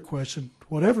another question.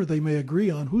 Whatever they may agree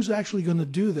on, who's actually going to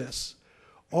do this?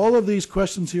 All of these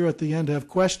questions here at the end have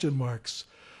question marks.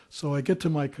 So I get to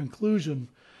my conclusion,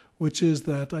 which is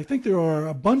that I think there are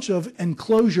a bunch of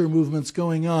enclosure movements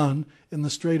going on in the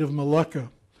Strait of Malacca.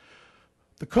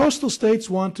 The coastal states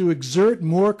want to exert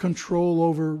more control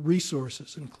over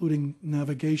resources, including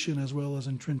navigation as well as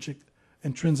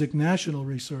intrinsic national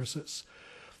resources.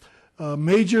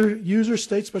 Major user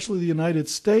states, especially the United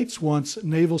States, wants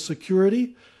naval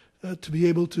security to be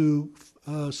able to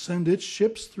send its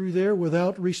ships through there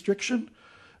without restriction.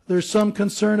 There's some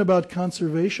concern about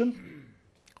conservation.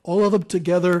 All of them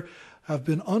together have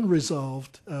been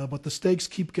unresolved, but the stakes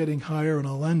keep getting higher, and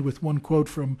I'll end with one quote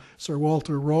from Sir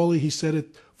Walter Raleigh. He said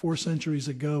it 4 centuries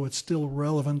ago. It's still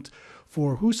relevant.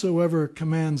 For whosoever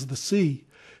commands the sea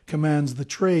commands the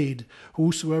trade.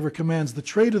 Whosoever commands the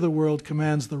trade of the world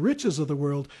commands the riches of the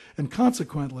world, and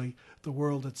consequently, the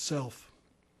world itself.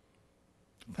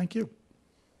 Thank you.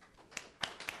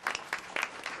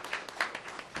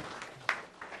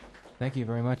 Thank you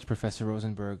very much, Professor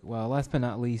Rosenberg. Well, last but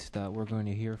not least, we're going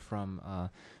to hear from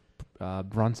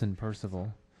Bronson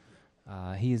Percival.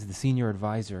 He is the Senior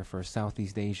Advisor for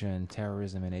Southeast Asia and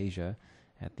Terrorism in Asia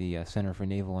at the Center for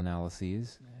Naval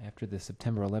Analyses. After the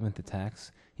September 11th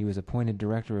attacks, he was appointed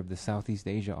Director of the Southeast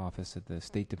Asia Office at the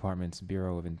State Department's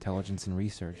Bureau of Intelligence and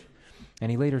Research, and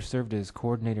he later served as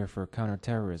Coordinator for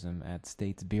Counterterrorism at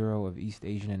State's Bureau of East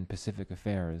Asian and Pacific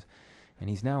Affairs. And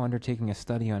he's now undertaking a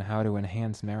study on how to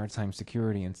enhance maritime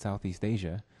security in Southeast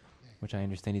Asia, which I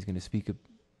understand he's going to speak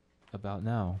about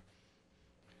now.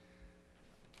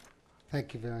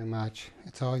 Thank you very much.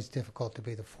 It's always difficult to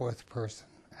be the fourth person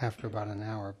after about an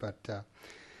hour, but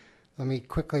let me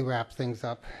quickly wrap things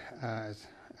up as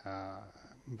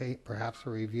perhaps a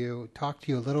review. Talk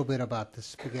to you a little bit about the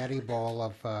spaghetti ball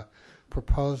of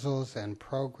proposals and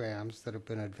programs that have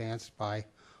been advanced by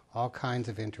all kinds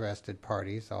of interested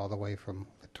parties, all the way from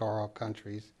littoral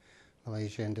countries,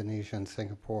 Malaysia, Indonesia, and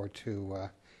Singapore, to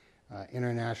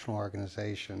international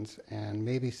organizations, and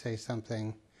maybe say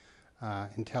something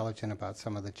intelligent about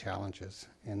some of the challenges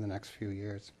in the next few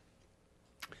years.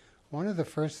 One of the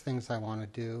first things I want to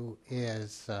do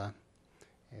is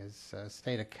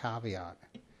state a caveat.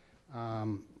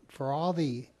 For all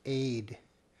the aid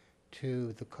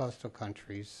to the coastal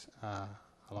countries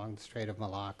along the Strait of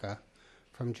Malacca,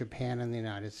 from Japan and the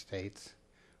United States,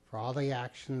 for all the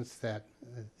actions that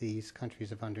these countries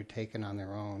have undertaken on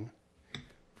their own,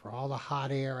 for all the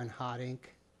hot air and hot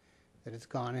ink that has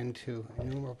gone into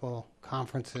innumerable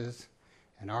conferences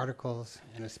and articles,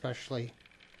 and especially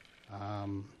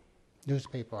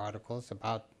newspaper articles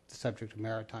about the subject of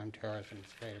maritime terrorism in the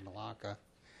Strait of Malacca,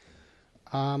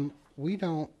 we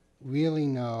don't really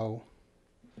know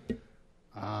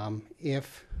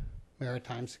if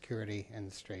maritime security in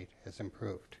the Strait has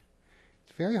improved.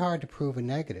 It's very hard to prove a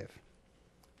negative.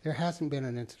 There hasn't been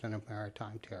an incident of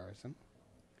maritime terrorism.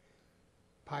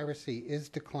 Piracy is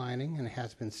declining and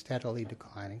has been steadily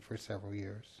declining for several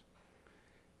years.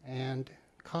 And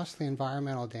costly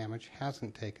environmental damage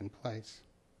hasn't taken place.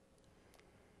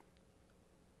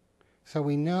 So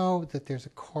we know that there's a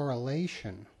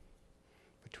correlation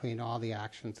between all the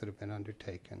actions that have been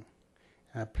undertaken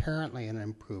and apparently an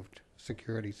improved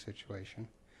security situation,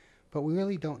 but we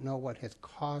really don't know what has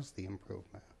caused the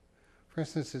improvement. For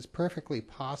instance, it's perfectly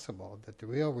possible that the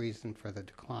real reason for the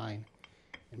decline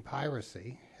in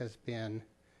piracy has been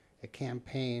a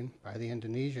campaign by the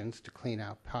Indonesians to clean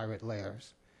out pirate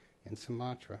lairs in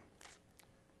Sumatra.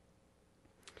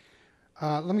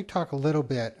 Let me talk a little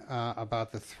bit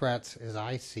about the threats as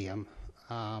I see them,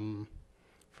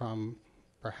 from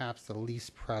perhaps the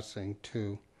least pressing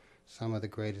to some of the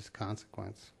greatest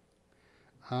consequence.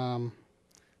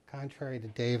 Contrary to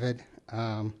David,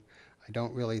 I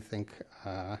don't really think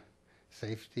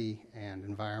safety and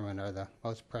environment are the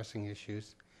most pressing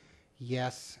issues.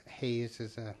 Yes, haze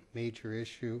is a major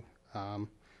issue,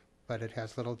 but it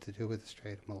has little to do with the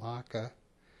Strait of Malacca.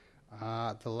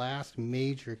 The last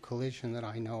major collision that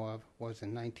I know of was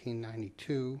in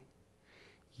 1992.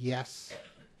 Yes,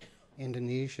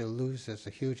 Indonesia loses a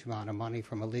huge amount of money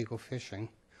from illegal fishing.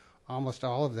 Almost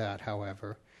all of that,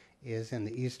 however, is in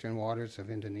the eastern waters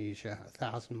of Indonesia,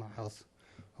 1,000 miles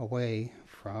away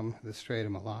from the Strait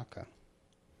of Malacca.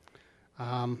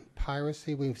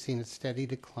 Piracy, we've seen a steady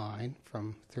decline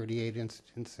from 38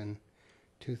 incidents in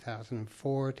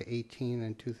 2004 to 18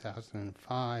 in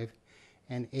 2005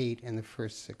 and 8 in the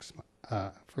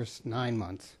first 9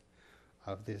 months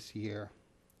of this year.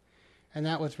 And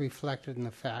that was reflected in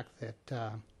the fact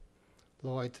that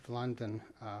Lloyd's of London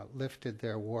lifted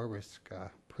their war risk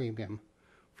premium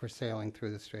for sailing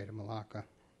through the Strait of Malacca.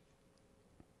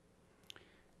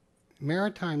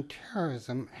 Maritime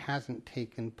terrorism hasn't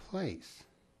taken place.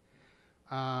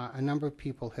 A number of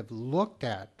people have looked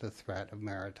at the threat of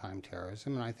maritime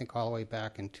terrorism, and I think all the way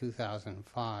back in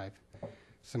 2005,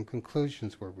 some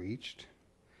conclusions were reached.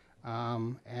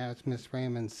 As Ms.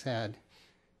 Raymond said,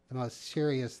 the most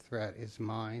serious threat is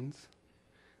mines.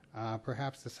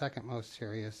 Perhaps the second most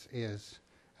serious is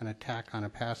an attack on a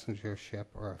passenger ship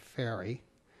or a ferry.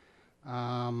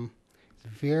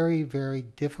 It's very, very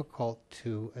difficult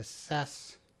to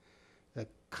assess the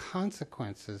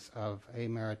consequences of a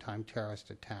maritime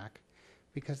terrorist attack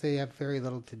because they have very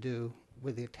little to do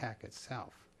with the attack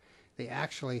itself. They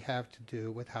actually have to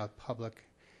do with how public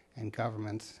and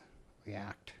governments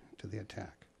react to the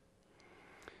attack.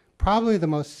 Probably the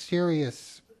most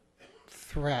serious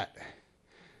threat,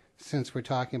 since we're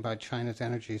talking about China's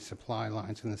energy supply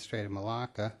lines in the Strait of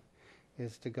Malacca,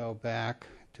 is to go back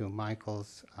to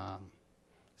Mikal's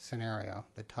scenario,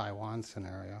 the Taiwan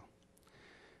scenario.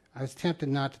 I was tempted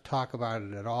not to talk about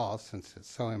it at all since it's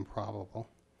so improbable,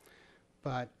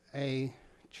 but a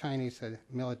Chinese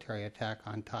military attack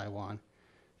on Taiwan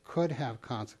could have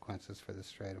consequences for the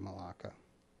Strait of Malacca.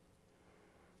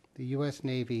 The U.S.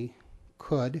 Navy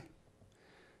could,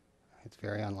 it's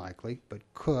very unlikely, but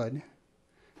could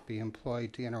be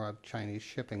employed to interrupt Chinese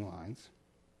shipping lines.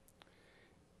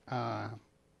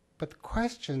 But the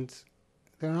questions,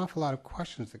 there are an awful lot of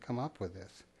questions that come up with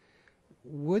this.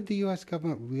 Would the U.S.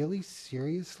 government really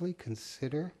seriously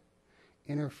consider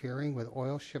interfering with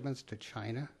oil shipments to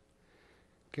China,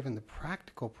 given the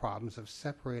practical problems of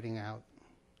separating out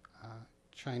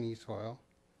Chinese oil,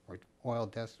 or oil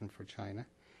destined for China,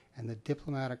 and the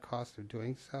diplomatic cost of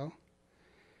doing so?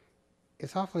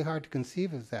 It's awfully hard to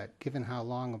conceive of that, given how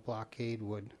long a blockade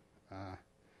would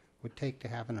take to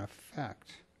have an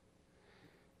effect.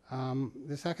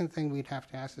 The second thing we'd have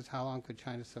to ask is how long could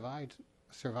China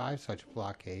survive such a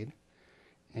blockade?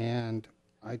 And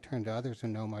I turn to others who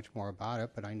know much more about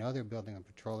it, but I know they're building a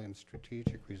petroleum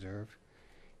strategic reserve,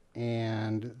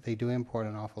 and they do import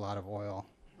an awful lot of oil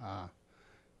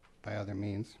by other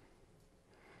means.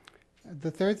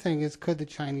 The third thing is, could the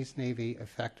Chinese Navy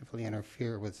effectively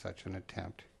interfere with such an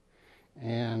attempt?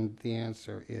 And the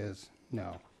answer is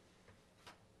no.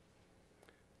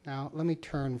 Now, let me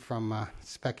turn from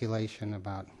speculation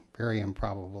about very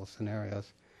improbable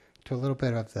scenarios to a little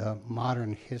bit of the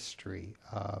modern history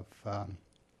of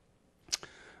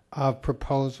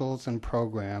proposals and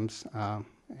programs,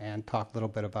 and talk a little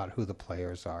bit about who the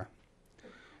players are.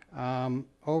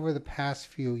 Over the past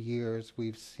few years,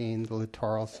 we've seen the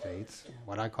littoral states,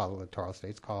 what I call the littoral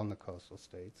states, call them the coastal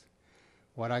states,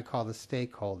 what I call the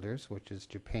stakeholders, which is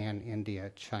Japan,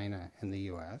 India, China, and the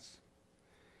U.S.,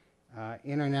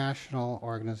 international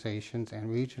organizations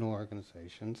and regional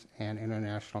organizations, and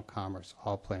international commerce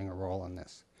all playing a role in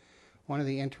this. One of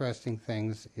the interesting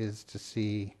things is to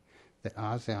see that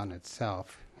ASEAN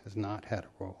itself has not had a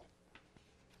role.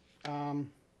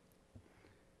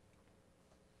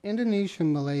 Indonesia,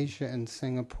 Malaysia, and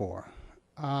Singapore,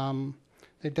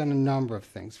 they've done a number of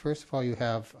things. First of all, you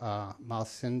have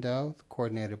Malsindo, the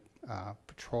coordinated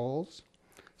patrols,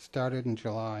 started in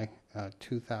July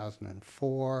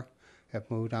 2004, have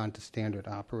moved on to standard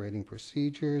operating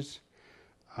procedures.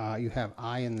 You have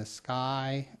Eye in the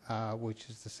Sky, which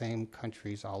is the same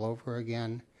countries all over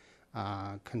again,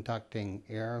 conducting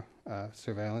air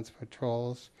surveillance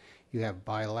patrols. You have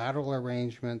bilateral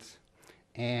arrangements,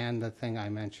 and the thing I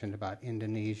mentioned about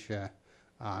Indonesia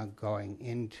going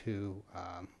into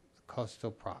the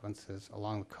coastal provinces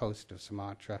along the coast of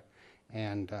Sumatra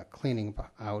and cleaning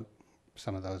out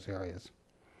some of those areas.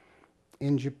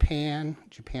 In Japan,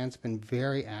 Japan's been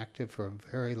very active for a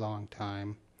very long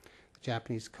time. The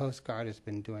Japanese Coast Guard has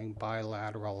been doing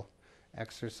bilateral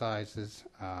exercises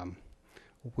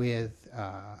with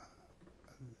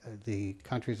the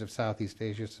countries of Southeast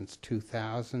Asia since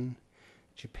 2000.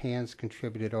 Japan's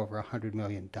contributed over $100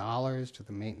 million to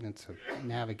the maintenance of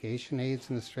navigation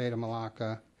aids in the Strait of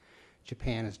Malacca.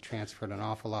 Japan has transferred an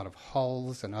awful lot of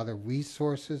hulls and other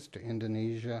resources to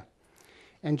Indonesia.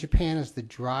 And Japan is the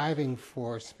driving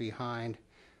force behind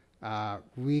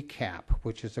RECAP,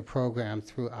 which is a program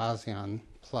through ASEAN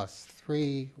Plus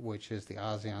 3, which is the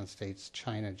ASEAN states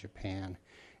China, Japan,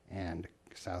 and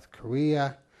South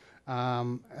Korea.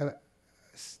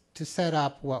 to set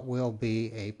up what will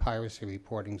be a piracy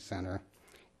reporting center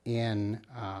in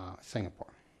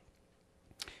Singapore.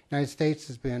 The United States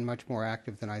has been much more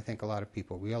active than I think a lot of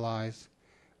people realize.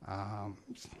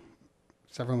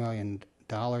 Several $million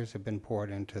have been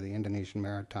poured into the Indonesian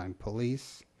Maritime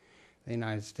Police. The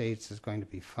United States is going to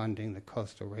be funding the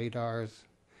coastal radars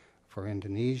for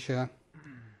Indonesia.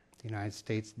 The United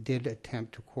States did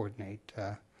attempt to coordinate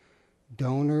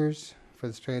donors for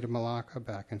the Strait of Malacca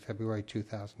back in February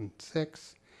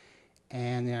 2006.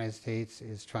 And the United States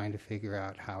is trying to figure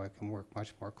out how it can work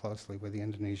much more closely with the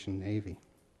Indonesian Navy.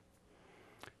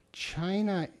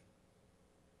 China,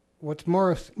 what's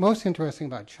most interesting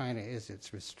about China is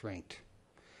its restraint.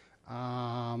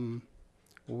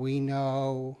 We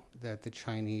know that the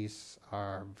Chinese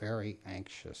are very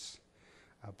anxious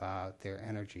about their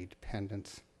energy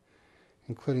dependence,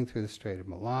 including through the Strait of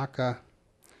Malacca,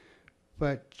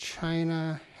 but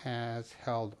China has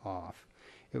held off.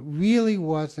 It really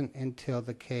wasn't until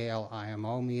the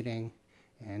KLIMO meeting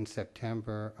in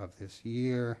September of this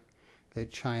year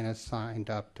that China signed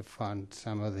up to fund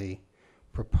some of the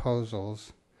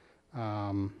proposals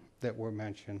that were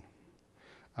mentioned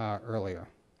earlier.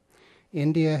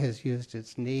 India has used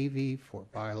its Navy for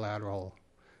bilateral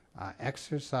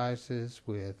exercises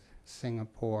with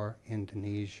Singapore,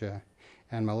 Indonesia,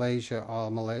 and Malaysia,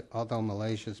 although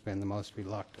Malaysia's been the most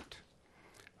reluctant.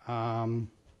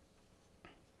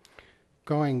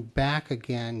 Going back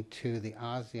again to the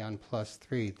ASEAN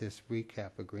 +3, this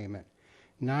recap agreement,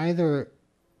 neither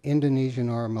Indonesia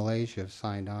nor Malaysia have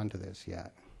signed on to this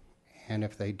yet. And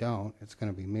if they don't, it's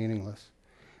going to be meaningless.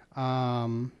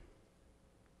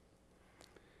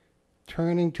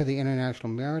 Turning to the International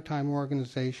Maritime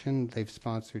Organization, they've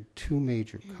sponsored two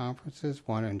major conferences,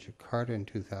 one in Jakarta in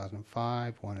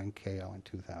 2005, one in KL in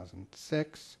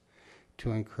 2006,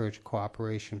 to encourage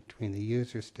cooperation between the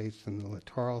user states and the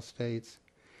littoral states.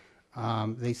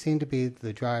 They seem to be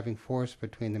the driving force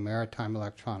between the Maritime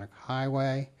Electronic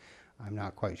Highway. I'm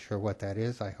not quite sure what that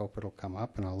is. I hope it'll come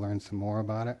up and I'll learn some more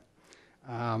about it.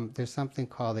 There's something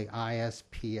called the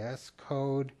ISPS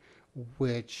code,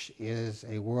 which is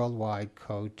a worldwide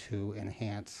code to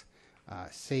enhance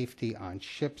safety on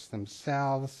ships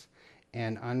themselves,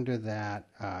 and under that,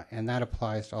 and that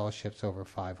applies to all ships over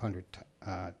 500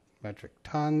 metric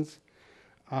tons.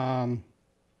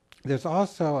 There's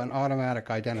also an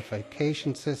automatic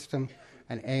identification system,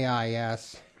 an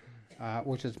AIS,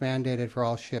 which is mandated for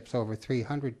all ships over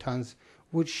 300 tons,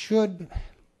 which should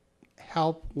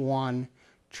help one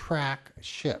track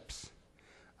ships.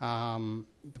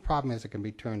 The problem is it can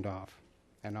be turned off,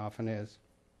 and often is.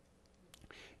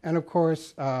 And of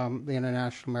course, the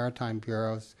International Maritime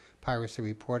Bureau's Piracy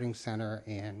Reporting Center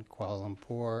in Kuala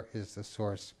Lumpur is the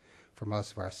source for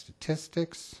most of our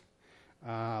statistics.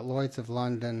 Lloyd's of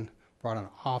London brought an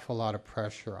awful lot of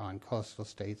pressure on coastal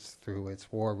states through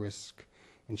its war risk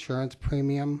insurance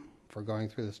premium for going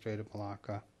through the Strait of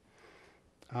Malacca.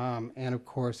 And of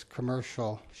course,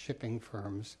 commercial shipping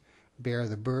firms bear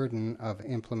the burden of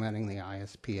implementing the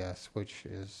ISPS, which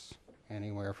is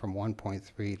anywhere from $1.3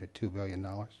 to $2 billion.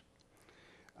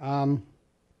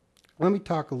 Let me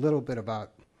talk a little bit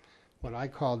about what I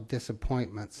call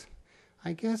disappointments.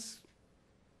 I guess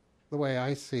the way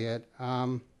I see it,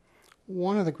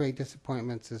 one of the great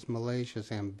disappointments is Malaysia's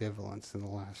ambivalence in the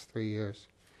last 3 years.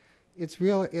 It's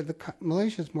real.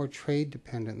 Malaysia's more trade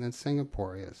dependent than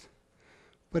Singapore is,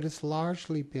 but it's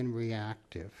largely been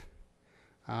reactive,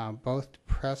 both to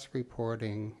press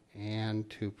reporting and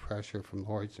to pressure from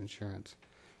Lloyd's Insurance.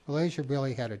 Malaysia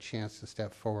really had a chance to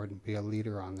step forward and be a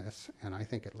leader on this, and I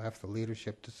think it left the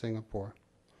leadership to Singapore.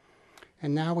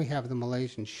 And now we have the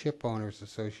Malaysian Ship Owners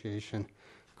Association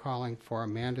calling for a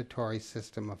mandatory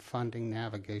system of funding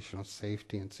navigational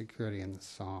safety and security in the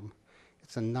Somme.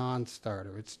 It's a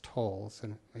non-starter. It's tolls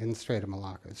in the Strait of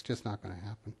Malacca. It's just not going to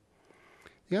happen.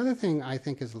 The other thing I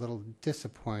think is a little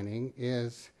disappointing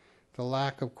is the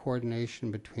lack of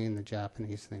coordination between the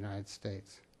Japanese and the United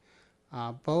States.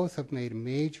 Both have made a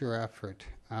major effort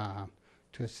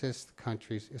to assist the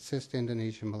countries, assist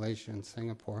Indonesia, Malaysia, and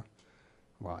Singapore.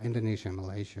 Well, Indonesia and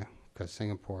Malaysia, because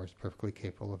Singapore is perfectly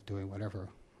capable of doing whatever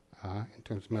in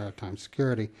terms of maritime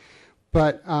security.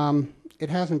 But it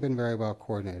hasn't been very well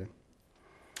coordinated.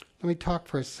 Let me talk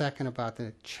for a second about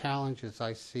the challenges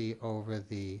I see over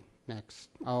the next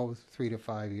 3 to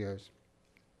 5 years.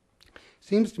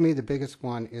 Seems to me the biggest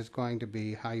one is going to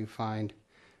be how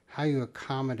you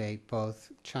accommodate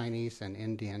both Chinese and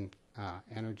Indian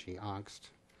energy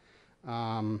angst,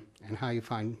 and how you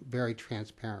find very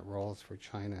transparent roles for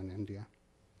China and India.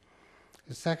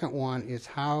 The second one is,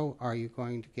 how are you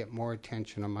going to get more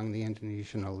attention among the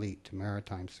Indonesian elite to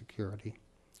maritime security?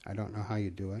 I don't know how you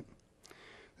do it.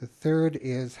 The third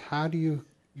is, how do you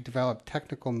develop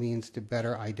technical means to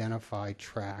better identify,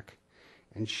 track,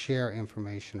 and share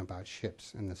information about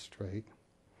ships in the strait?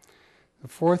 The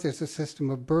fourth is a system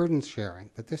of burden sharing,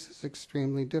 but this is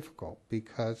extremely difficult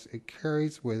because it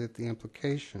carries with it the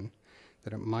implication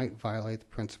that it might violate the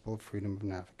principle of freedom of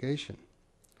navigation.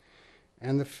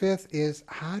 And the fifth is,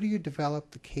 how do you develop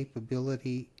the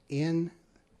capability in,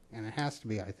 and it has to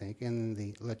be, I think, in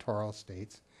the littoral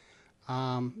states,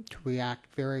 to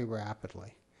react very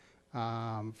rapidly.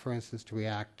 For instance, to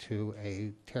react to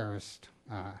a terrorist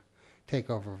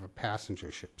takeover of a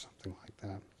passenger ship, something like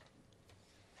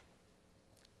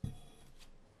that.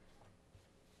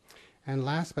 And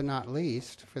last but not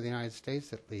least, for the United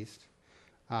States at least,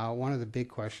 one of the big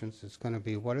questions is going to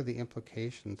be, what are the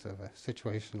implications of a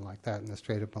situation like that in the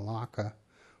Strait of Malacca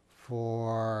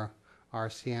for our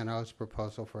CNO's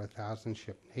proposal for a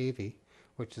 1,000-ship Navy,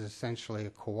 which is essentially a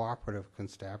cooperative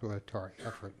constabulary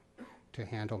effort to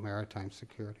handle maritime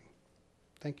security.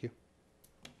 Thank you.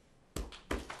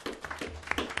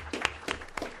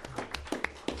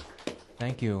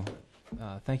 Thank you.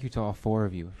 Thank you to all four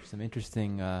of you for some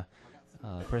interesting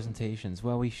presentations.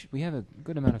 Well, we have a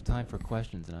good amount of time for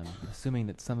questions, and I'm assuming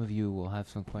that some of you will have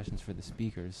some questions for the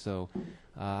speakers. So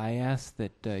I ask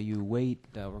that you wait.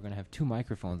 We're going to have 2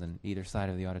 microphones on either side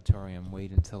of the auditorium. Wait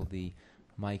until the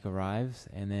mic arrives,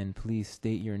 and then please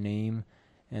state your name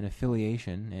and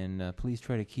affiliation, and please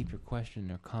try to keep your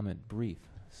question or comment brief.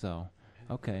 So,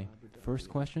 okay, first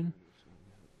question?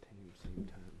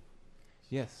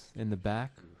 Yes, in the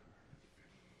back.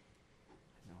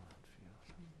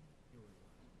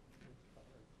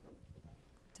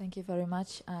 Thank you very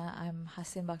much. I'm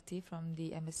Hasin Bakti from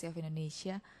the Embassy of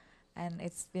Indonesia, and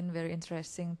it's been very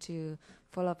interesting to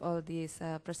follow up all these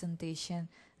presentation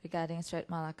regarding Strait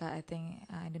Malacca. I think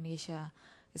Indonesia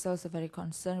is also very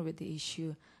concerned with the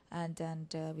issue, and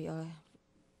we all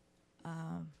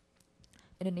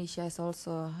Indonesia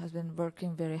has been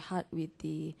working very hard with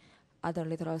the other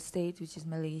littoral state, which is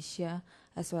Malaysia,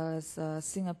 as well as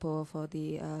Singapore, for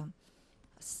the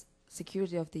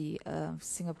security of the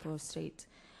Singapore Strait.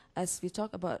 As we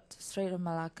talk about Strait of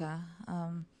Malacca,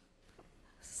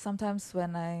 sometimes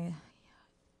when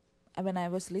I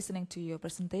was listening to your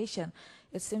presentation,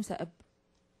 it seems that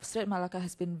Strait of Malacca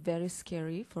has been very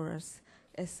scary for us.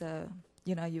 As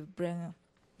you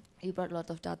brought a lot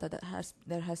of data that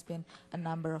there has been a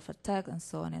number of attacks and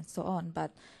so on and so on.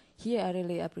 But here I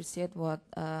really appreciate what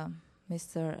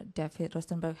Mr. David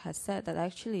Rosenberg has said, that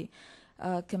actually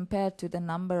compared to the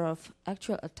number of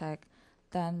actual attacks,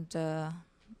 then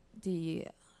the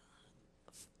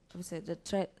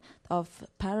threat of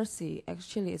piracy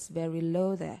actually is very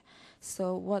low there.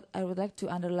 So what I would like to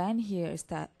underline here is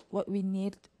that what we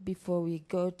need before we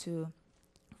go to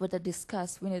further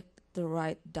discuss, we need the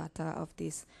right data of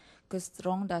this, because the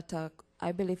wrong data,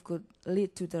 I believe, could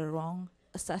lead to the wrong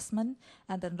assessment,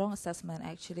 and the wrong assessment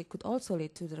actually could also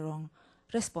lead to the wrong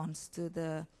response to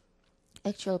the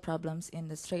actual problems in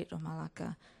the Strait of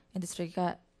Malacca. In this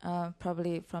regard,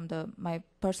 probably from my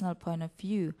personal point of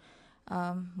view,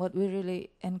 what we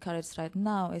really encourage right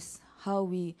now is how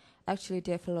we actually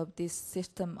develop this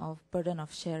system of burden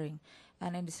of sharing.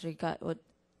 And in this regard, what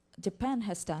Japan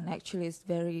has done actually is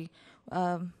very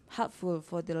helpful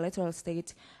for the littoral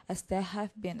states, as they have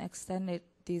been extended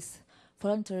this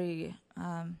voluntary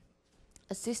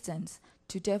assistance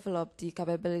to develop the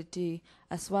capability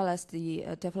as well as the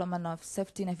development of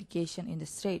safety navigation in the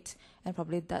strait. And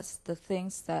probably that's the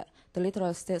things that the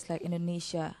littoral states like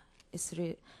Indonesia is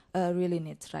really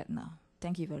needs right now.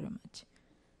 Thank you very much.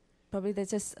 Probably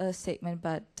that's just a statement,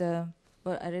 but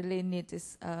what I really need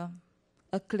is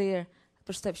a clear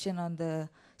perception on the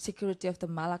security of the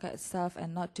Malacca itself,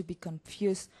 and not to be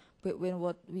confused between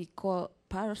what we call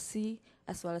piracy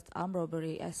as well as armed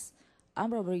robbery. As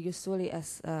armed robbery usually,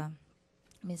 as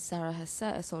Ms. Zara has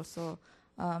said, has also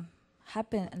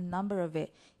happened a number of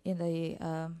it in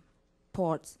the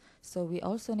ports. So we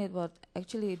also need what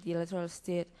actually the littoral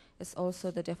state is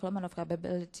also the development of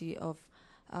capability of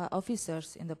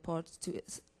officers in the ports to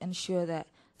ensure that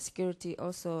security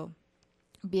also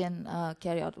being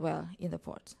carried out well in the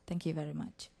ports. Thank you very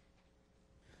much.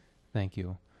 Thank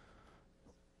you.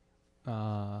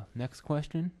 Next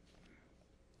question.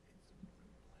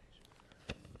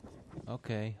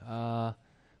 Okay.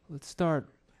 Let's start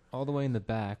all the way in the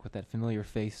back with that familiar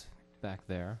face back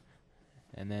there,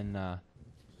 and then.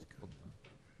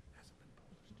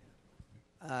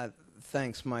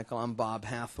 Thanks, Michael. I'm Bob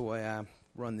Hathaway. I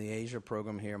run the Asia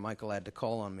program here. Michael had to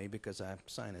call on me because I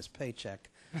sign his paycheck.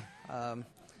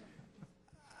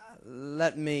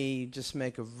 Let me just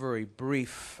make a very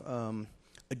brief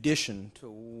addition to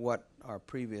what our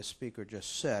previous speaker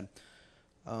just said.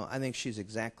 I think she's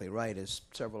exactly right, as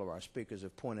several of our speakers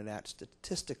have pointed out.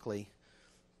 Statistically,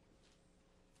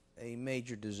 a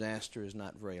major disaster is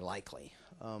not very likely.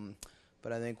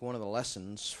 But I think one of the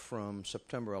lessons from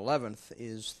September 11th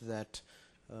is that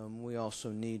we also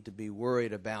need to be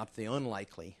worried about the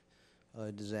unlikely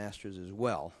disasters as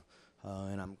well.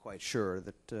 And I'm quite sure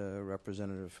that a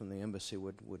representative from the embassy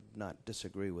would not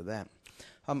disagree with that.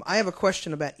 I have a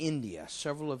question about India.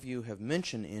 Several of you have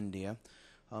mentioned India.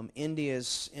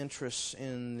 India's interests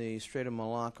in the Strait of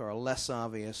Malacca are less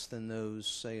obvious than those,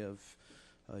 say, of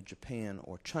Japan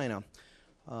or China.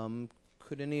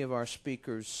 Could any of our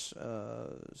speakers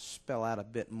spell out a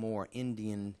bit more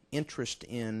Indian interest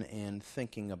in and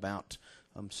thinking about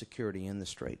security in the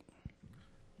Strait?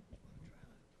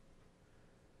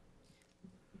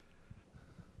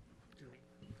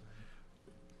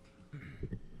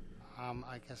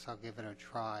 I guess I'll give it a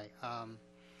try.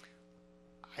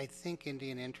 I think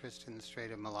Indian interest in the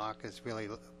Strait of Malacca is really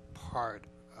part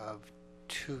of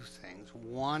two things.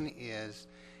 One is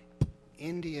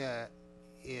India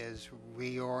is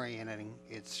reorienting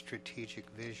its strategic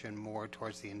vision more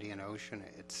towards the Indian Ocean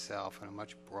itself in a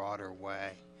much broader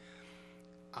way.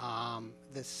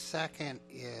 The second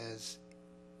is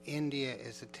India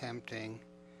is attempting,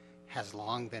 has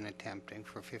long been attempting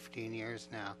for 15 years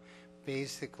now,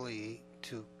 basically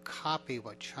to copy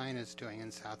what China's doing in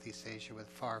Southeast Asia with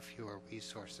far fewer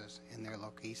resources in their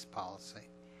Look East policy.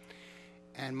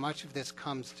 And much of this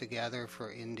comes together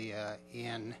for India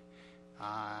in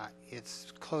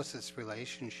its closest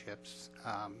relationships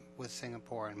with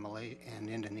Singapore and Malaysia and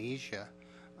Indonesia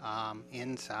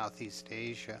in Southeast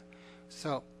Asia.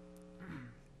 So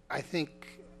I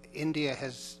think India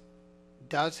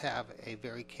does have a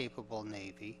very capable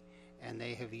Navy, and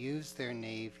they have used their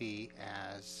Navy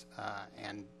as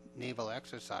and naval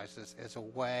exercises as a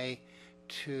way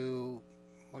to,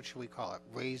 what should we call it,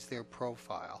 raise their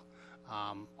profile,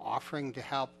 offering to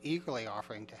help, eagerly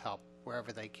offering to help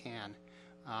wherever they can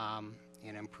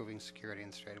in improving security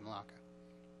in the Strait of Malacca.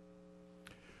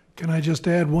 Can I just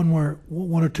add one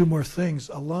or two more things?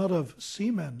 A lot of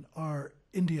seamen are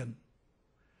Indian,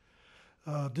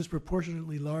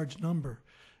 disproportionately large number.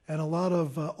 And a lot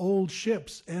of old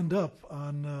ships end up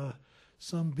on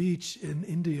some beach in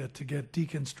India to get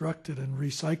deconstructed and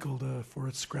recycled for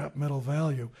its scrap metal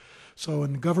value. So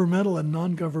in governmental and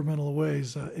non-governmental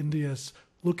ways, India's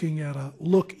looking at a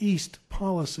look east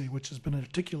policy, which has been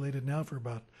articulated now for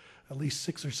about at least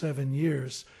 6 or 7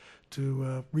 years,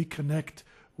 to reconnect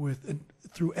with,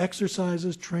 through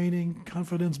exercises, training,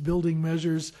 confidence building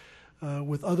measures,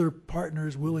 with other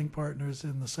partners, willing partners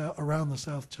in the around the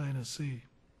South China Sea.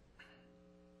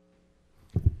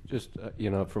 Just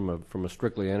from a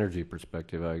strictly energy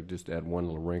perspective, I just add one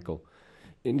little wrinkle.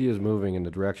 India is moving in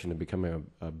the direction of becoming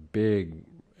a big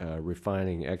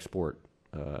refining export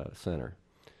center,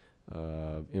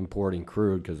 importing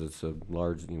crude because it's a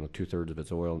large, 2/3 of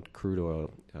its oil, crude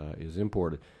oil, is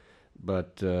imported.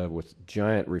 But with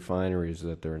giant refineries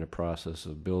that they're in the process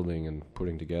of building and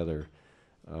putting together,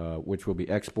 which will be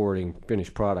exporting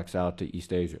finished products out to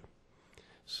East Asia.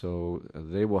 So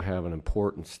they will have an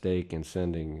important stake in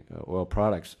sending oil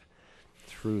products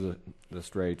through the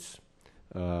straits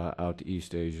out to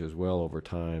East Asia as well over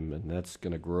time, and that's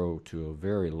going to grow to a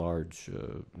very large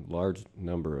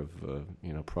number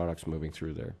of products moving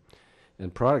through there.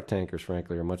 And product tankers,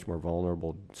 frankly, are much more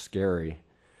vulnerable, scary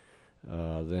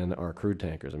than our crude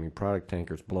tankers. I mean, product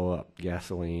tankers blow up.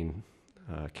 Gasoline,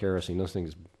 kerosene, those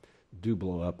things do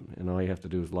blow up, and all you have to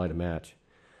do is light a match.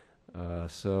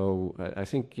 So I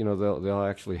think they'll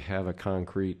actually have a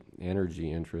concrete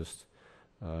energy interest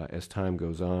as time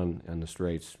goes on the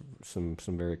straits. Some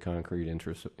very concrete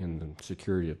interest in the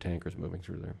security of tankers moving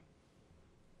through there.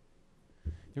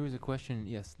 There was a question.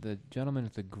 Yes, the gentleman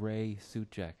with the gray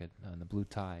suit jacket and the blue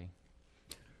tie.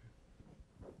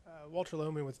 Walter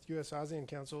Lohman with U.S. ASEAN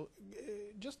Council.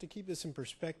 Just to keep this in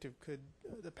perspective, could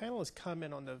the panelists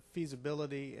comment on the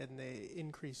feasibility and the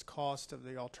increased cost of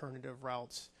the alternative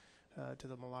routes to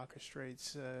the Malacca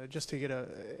Straits, just to get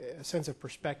a sense of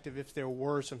perspective if there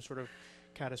were some sort of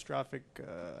catastrophic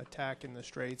attack in the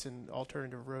Straits and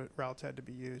alternative routes had to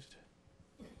be used?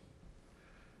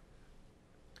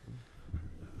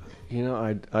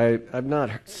 I've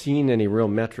not seen any real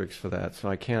metrics for that, so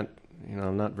I can't,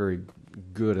 I'm not very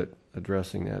good at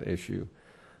addressing that issue.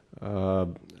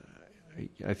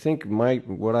 I think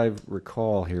what I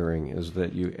recall hearing is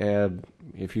that you add,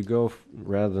 if you go,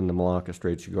 rather than the Malacca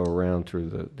Straits, you go around through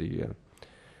the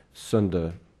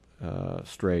Sunda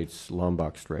Straits,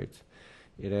 Lombok Straits.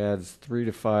 It adds 3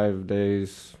 to 5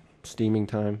 days steaming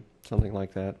time, something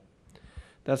like that.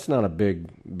 That's not a big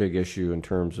issue in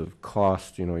terms of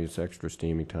cost. You know, it's extra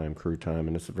steaming time, crew time,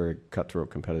 and it's a very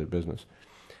cutthroat competitive business.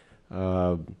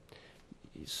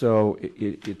 So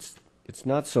it's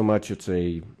not so much it's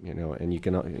a, you know, and you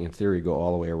can in theory go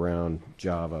all the way around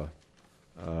Java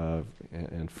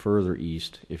and further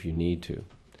east if you need to.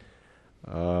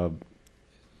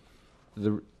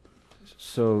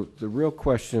 So the real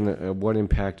question of what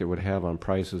impact it would have on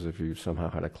prices if you somehow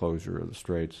had a closure of the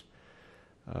straits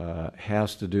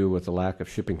has to do with the lack of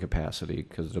shipping capacity,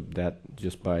 because that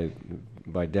just by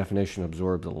definition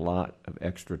absorbs a lot of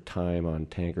extra time on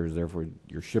tankers. Therefore,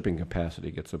 your shipping capacity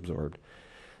gets absorbed,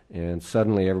 and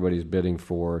suddenly everybody's bidding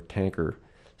for tanker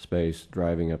space,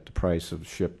 driving up the price of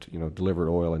shipped, you know, delivered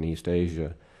oil in East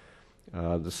Asia.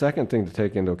 The second thing to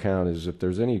take into account is if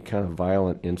there's any kind of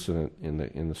violent incident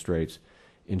in the straits,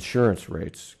 insurance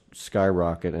rates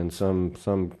skyrocket, and in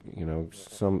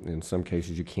some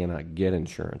cases you cannot get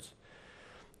insurance.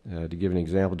 To give an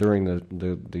example, during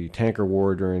the tanker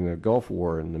war during the Gulf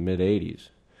War in the mid-'80s,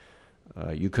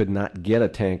 you could not get a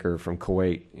tanker from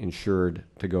Kuwait insured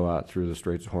to go out through the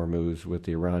Straits of Hormuz with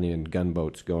the Iranian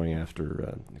gunboats going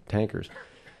after tankers.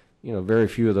 You know, very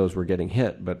few of those were getting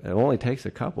hit, but it only takes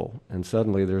a couple, and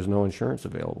suddenly there's no insurance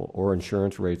available, or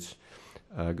insurance rates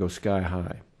go sky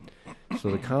high. So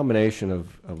the combination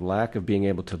of lack of being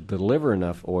able to deliver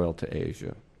enough oil to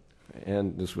Asia,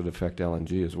 and this would affect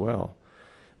LNG as well,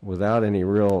 without any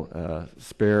real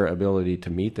spare ability to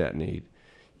meet that need,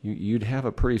 you'd have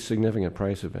a pretty significant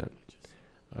price event.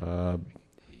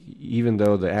 Even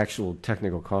though the actual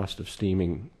technical cost of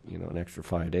steaming, you know, an extra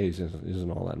 5 days isn't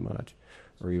all that much,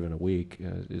 or even a week.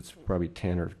 It's probably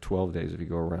 10 or 12 days if you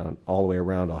go around all the way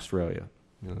around Australia,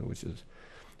 you know, which is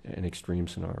an extreme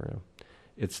scenario.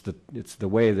 It's the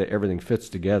way that everything fits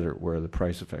together where the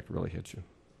price effect really hits you.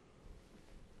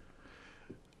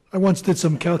 I once did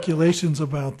some calculations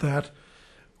about that.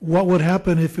 What would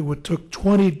happen if it would took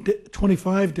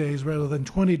 25 days rather than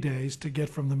 20 days to get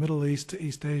from the Middle East to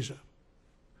East Asia?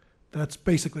 That's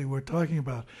basically what we're talking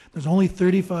about. There's only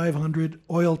 3,500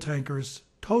 oil tankers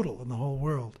total in the whole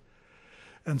world.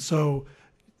 And so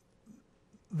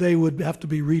they would have to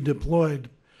be redeployed.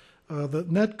 The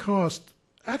net cost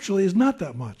actually is not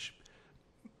that much.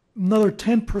 Another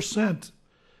 10%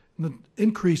 in the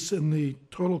increase in the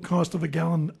total cost of a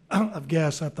gallon of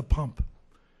gas at the pump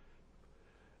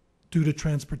due to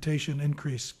transportation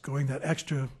increase going that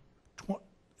extra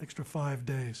 5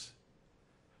 days.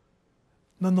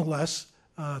 Nonetheless,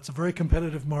 it's a very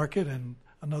competitive market, and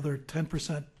another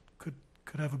 10%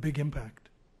 could have a big impact.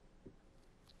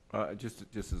 Just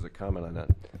as a comment on that,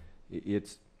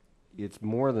 it's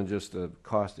more than just a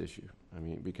cost issue. I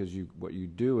mean, because what you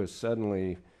do is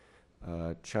suddenly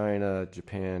China,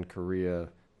 Japan, Korea,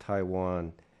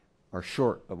 Taiwan are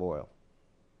short of oil,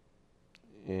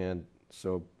 and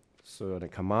so in a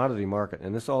commodity market,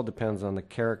 and this all depends on the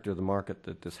character of the market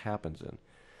that this happens in.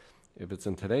 If it's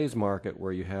in today's market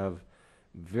where you have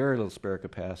very little spare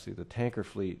capacity, the tanker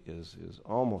fleet is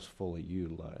almost fully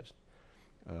utilized,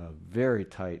 very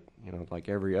tight, you know, like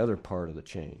every other part of the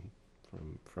chain,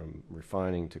 from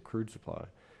refining to crude supply.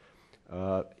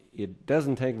 It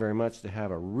doesn't take very much to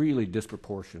have a really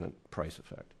disproportionate price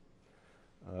effect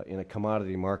in a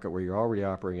commodity market where you're already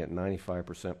operating at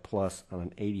 95% plus on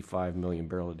an 85 million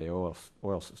barrel a day oil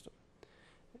system.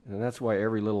 And that's why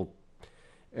every little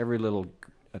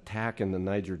attack in the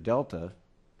Niger Delta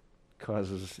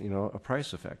causes, you know, a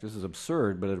price effect. This is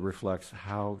absurd, but it reflects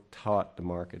how taut the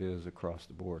market is across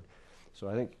the board. So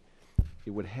I think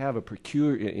it would have a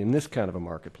peculiar, in this kind of a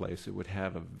marketplace, it would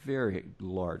have a very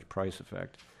large price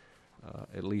effect,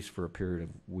 at least for a period of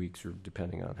weeks, or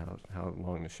depending on how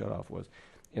long the shutoff was.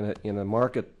 In a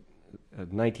market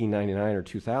of 1999 or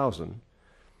 2000,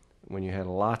 when you had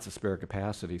lots of spare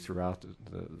capacity throughout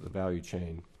the value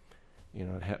chain, you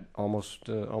know, it had almost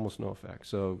no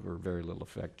effect, or very little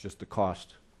effect, just the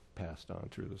cost passed on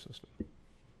through the system.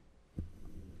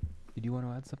 Did you want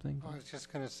to add something? I was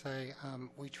just going to say,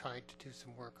 we tried to do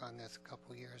some work on this a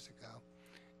couple years ago,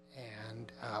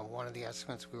 and one of the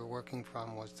estimates we were working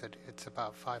from was that it's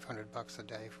about $500 a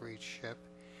day for each ship,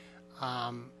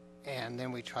 and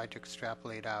then we tried to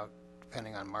extrapolate out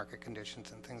depending on market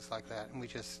conditions and things like that, and we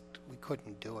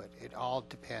couldn't do it. It all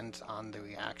depends on the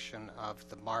reaction of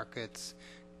the markets,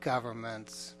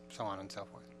 governments, so on and so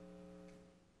forth.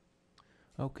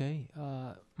 Okay.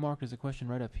 Mark, there's a question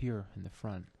right up here in the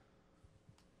front.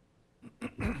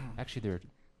 Actually, there are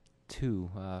two.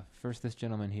 First, this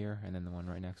gentleman here, and then the one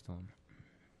right next to him.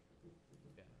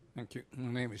 Thank you.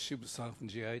 My name is Shibusan from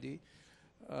GID.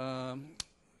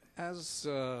 As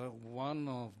one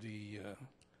of the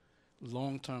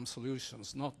long-term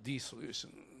solutions, not the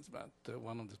solutions, but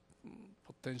one of the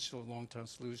potential long-term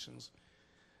solutions,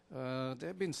 there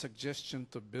have been suggestions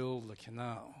to build a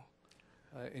canal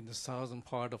in the southern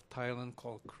part of Thailand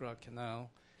called Kra Canal.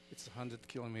 It's a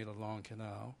 100-kilometer long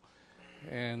canal.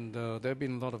 And there have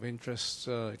been a lot of interest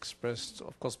expressed,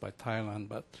 of course, by Thailand,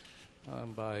 but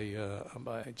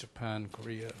by Japan,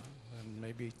 Korea, and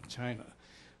maybe China.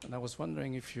 And I was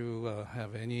wondering if you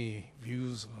have any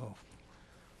views or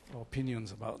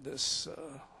opinions about this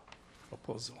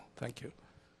proposal. Thank you.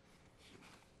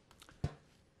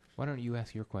 Why don't you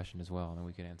ask your question as well, and then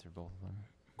we can answer both of them.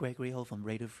 Gregory Ho from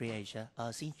Radio Free Asia.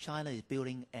 Since China is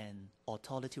building an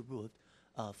alternative route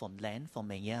from land from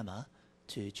Myanmar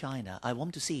to China, I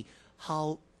want to see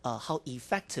how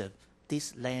effective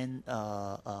this land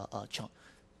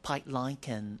pipeline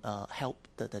can help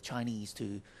the Chinese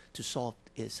to solve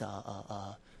its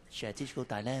strategical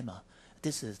dilemma.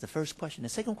 This is the first question. The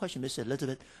second question is a little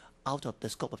bit out of the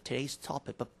scope of today's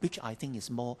topic, but which I think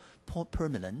is more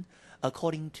permanent.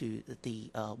 According to the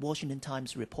Washington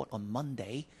Times report on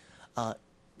Monday,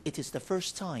 it is the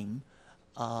first time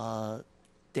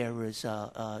there is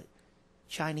a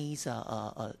Chinese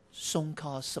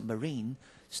Songkar submarine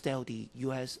steal the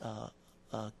U.S.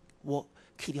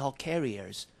 Kitty Hawk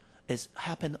carriers. It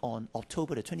happened on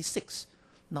October the 26th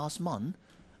last month.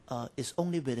 It's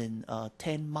only within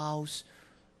 10 miles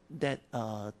that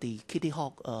the Kitty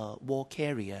Hawk war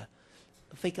carrier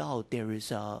figure out there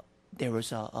is a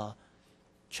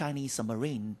Chinese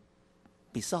submarine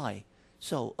beside.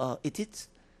 So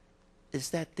is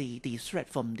that the threat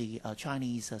from the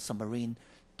Chinese submarine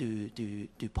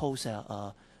to pose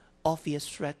a obvious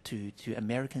threat to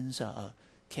Americans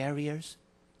carriers?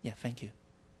 Yeah, thank you.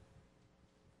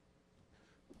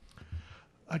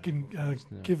 I can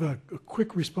give a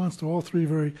quick response to all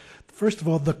three. First of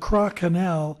all, the Kra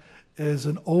Canal is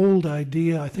an old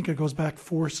idea. I think it goes back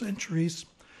 4 centuries.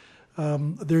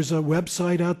 There's a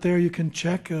website out there you can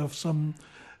check of some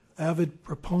avid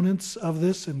proponents of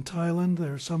this in Thailand.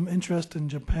 There's some interest in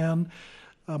Japan.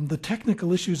 The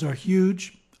technical issues are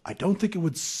huge. I don't think it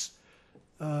would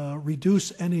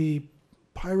reduce any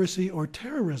piracy or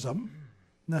terrorism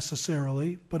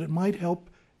necessarily, but it might help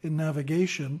in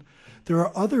navigation. There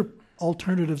are other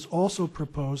alternatives also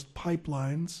proposed,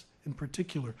 pipelines in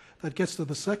particular. That gets to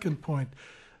the second point.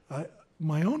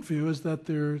 My own view is that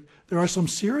there are some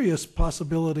serious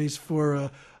possibilities for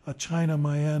a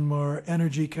China-Myanmar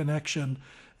energy connection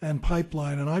and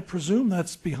pipeline, and I presume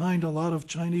that's behind a lot of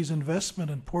Chinese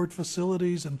investment in port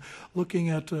facilities and looking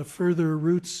at further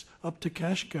routes up to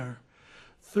Kashgar.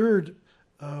 The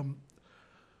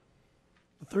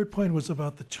third point was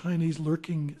about the Chinese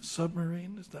lurking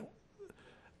submarine. Is that?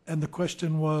 And the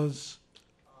question was.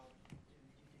 Do the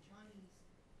Chinese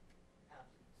have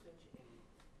such a?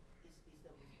 Is the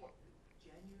report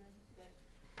genuine that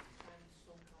the Chinese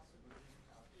Songkar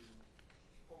submarine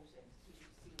pose a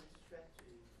serious threat to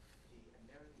the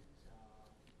American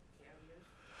carriers?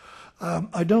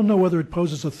 I don't know whether it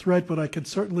poses a threat, but I can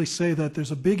certainly say that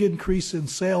there's a big increase in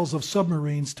sales of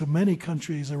submarines to many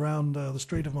countries around the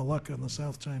Strait of Malacca in the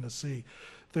South China Sea.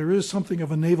 There is something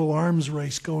of a naval arms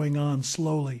race going on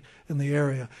slowly in the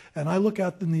area. And I look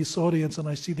out in this audience and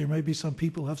I see there may be some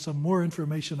people who have some more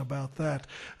information about that.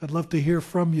 I'd love to hear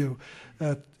from you.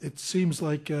 It seems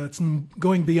like it's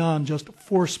going beyond just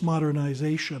force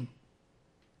modernization.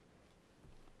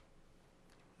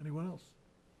 Anyone else?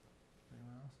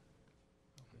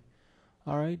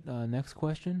 All right, next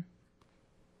question.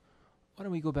 Why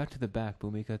don't we go back to the back,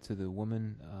 Bhumika, to the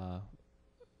woman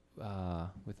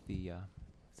with the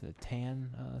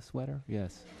tan sweater?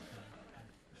 Yes.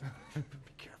 Be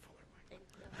careful.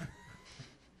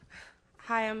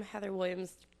 Hi, I'm Heather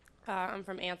Williams. I'm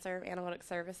from Answer Analytic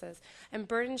Services. And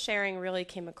burden sharing really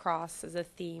came across as a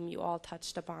theme. You all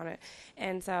touched upon it.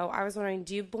 And so I was wondering,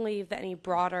 do you believe that any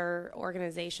broader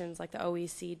organizations like the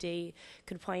OECD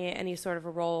could play any sort of a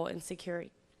role in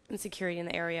security in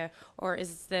the area? Or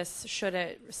should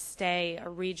it stay a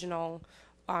regional,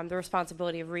 the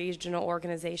responsibility of regional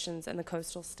organizations in the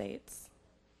coastal states?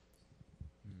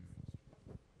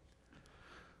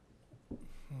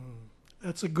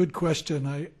 That's a good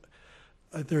question.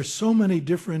 There's so many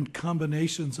different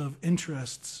combinations of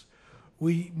interests.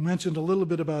 We mentioned a little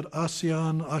bit about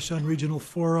ASEAN Regional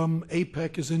Forum.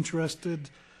 APEC is interested.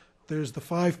 There's the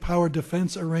 5 Power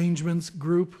Defense Arrangements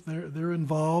group. They're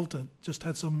involved and just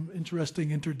had some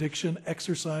interesting interdiction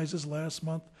exercises last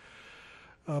month.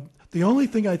 The only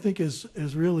thing I think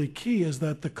is really key is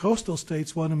that the coastal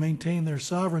states want to maintain their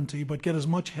sovereignty but get as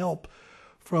much help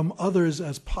from others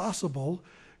as possible,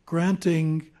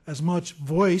 granting as much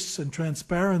voice and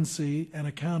transparency and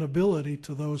accountability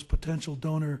to those potential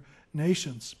donor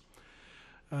nations.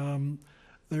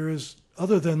 There is,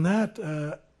 other than that,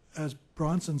 as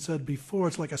Bronson said before,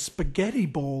 it's like a spaghetti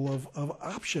bowl of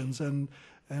options, and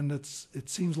it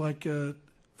seems like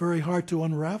very hard to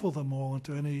unravel them all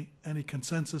into any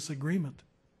consensus agreement.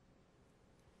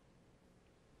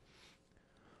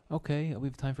 Okay, we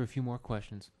have time for a few more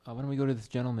questions. Why don't we go to this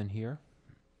gentleman here?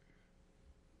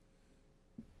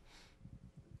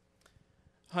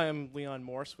 Hi, I'm Leon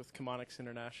Morse with Chemonics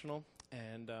International,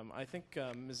 and I think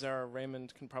Ms. Zara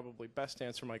Raymond can probably best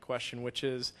answer my question, which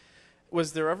is,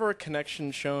 was there ever a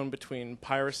connection shown between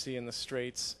piracy in the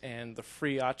Straits and the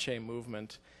Free Aceh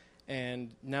movement?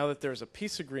 And now that there's a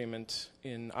peace agreement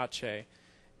in Aceh,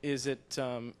 is it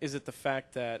the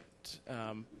fact that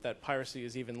that piracy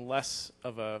is even less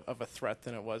of a threat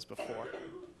than it was before?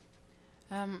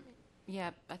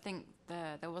 Yeah, I think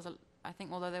I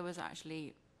think although there was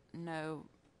actually no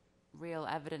real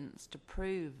evidence to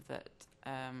prove that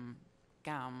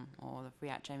GAM, or the Free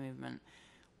Aceh movement,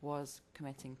 was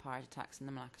committing pirate attacks in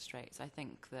the Malacca Straits, I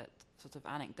think that sort of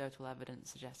anecdotal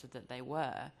evidence suggested that they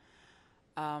were.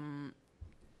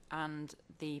 And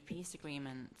the peace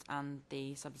agreement and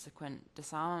the subsequent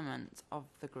disarmament of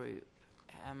the group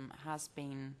has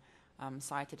been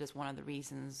cited as one of the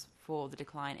reasons for the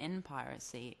decline in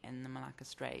piracy in the Malacca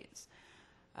Straits.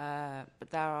 But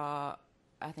there are,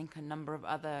 I think, a number of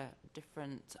other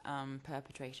different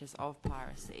perpetrators of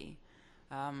piracy.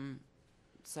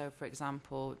 So, for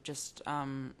example, just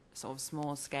sort of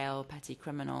small-scale petty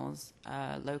criminals,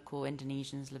 local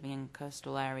Indonesians living in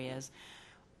coastal areas,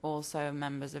 also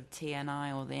members of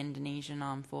TNI or the Indonesian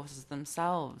Armed Forces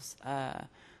themselves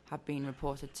have been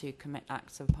reported to commit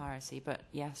acts of piracy. But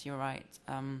yes, you're right.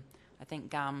 I think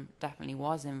GAM definitely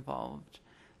was involved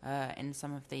in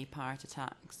some of the pirate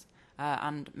attacks,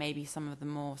 and maybe some of the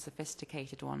more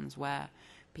sophisticated ones where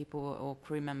people or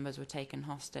crew members were taken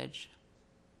hostage.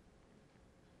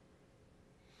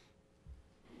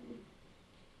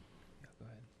 Go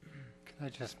ahead. Can I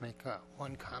just make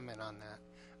one comment on that?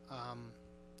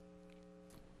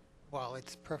 While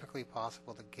it's perfectly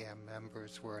possible that GAM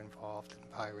members were involved in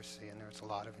piracy, and there's a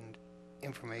lot of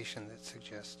information that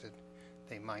suggested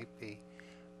they might be,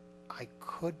 I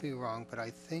could be wrong, but I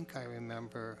think I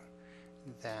remember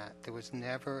that there was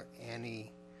never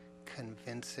any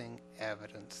convincing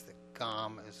evidence that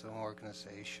GAM as an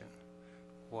organization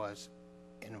was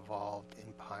involved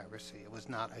in piracy. It was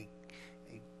not a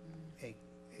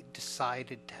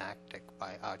decided tactic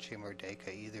by Aceh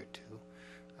Merdeka either to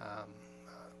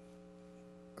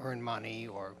earn money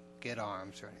or get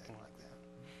arms or anything like that.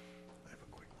 I have a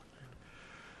quick one.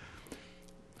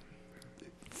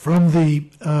 From the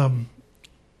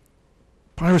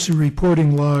piracy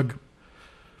reporting log,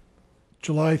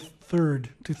 July 3rd,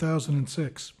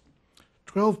 2006,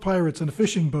 12 pirates in a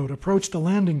fishing boat approached a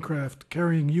landing craft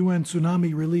carrying UN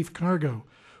tsunami relief cargo.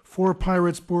 4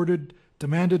 pirates boarded,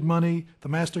 demanded money. The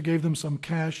master gave them some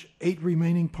cash. 8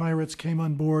 remaining pirates came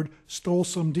on board, stole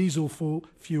some diesel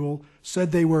fuel,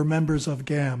 said they were members of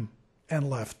GAM, and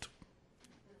left.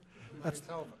 It's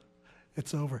over.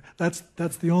 It's over. That's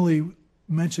the only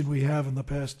mention we have in the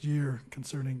past year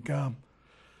concerning GAM.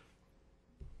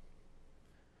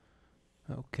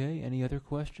 Okay, any other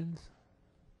questions?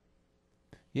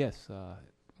 Yes,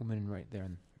 woman right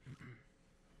there.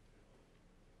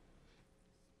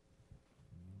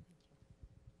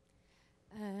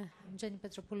 I'm Jenny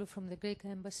Petropoulou from the Greek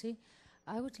Embassy.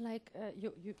 I would like,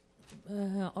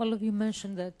 all of you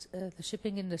mentioned that the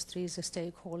shipping industry is a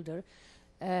stakeholder.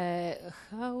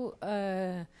 How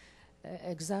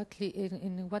exactly,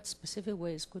 in what specific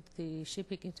ways could the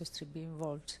shipping industry be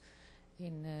involved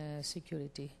in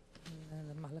security in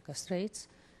the Malacca Straits?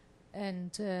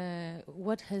 And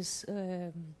what has,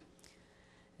 in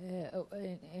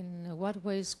what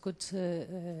ways could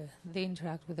they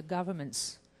interact with the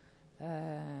governments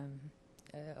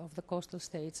of the coastal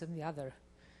states and the other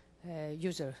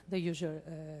user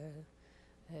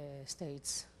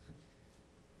states?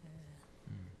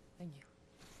 Thank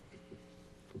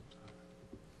you.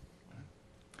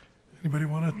 Anybody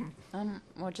want to?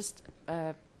 Well, just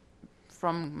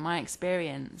from my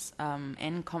experience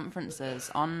in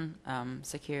conferences on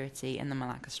security in the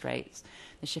Malacca Straits,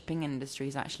 the shipping industry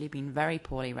has actually been very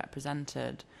poorly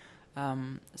represented.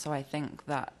 So I think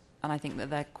that, and I think that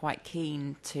they're quite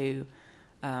keen to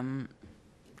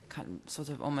sort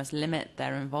of almost limit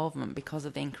their involvement because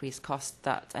of the increased cost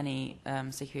that any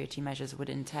security measures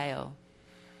would entail.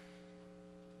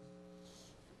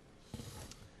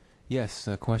 Yes,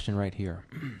 a question right here.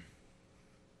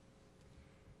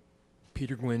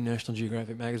 Peter Gwynn, National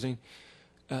Geographic Magazine.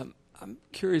 I'm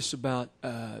curious about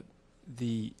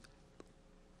the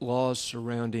laws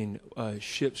surrounding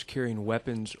ships carrying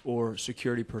weapons or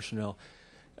security personnel.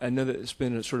 I know that it's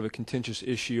been a sort of a contentious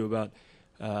issue about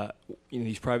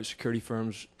these private security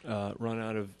firms run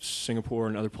out of Singapore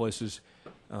and other places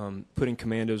putting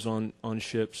commandos on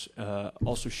ships,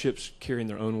 also ships carrying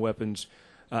their own weapons.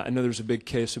 I know there's a big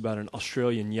case about an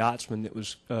Australian yachtsman that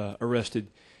was arrested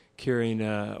carrying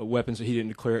weapons that he didn't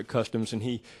declare at customs, and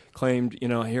he claimed,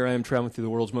 here I am traveling through the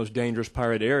world's most dangerous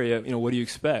pirate area. What do you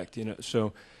expect?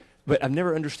 So, but I've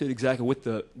never understood exactly what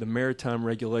the maritime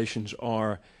regulations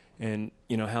are, and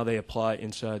how they apply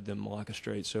inside the Malacca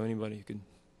Strait. So anybody who could.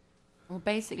 Well,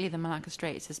 basically, the Malacca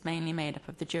Straits is mainly made up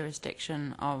of the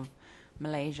jurisdiction of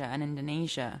Malaysia and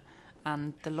Indonesia,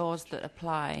 and the laws that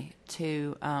apply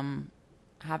to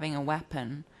having a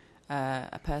weapon,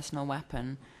 a personal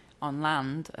weapon, on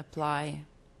land apply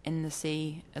in the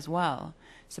sea as well.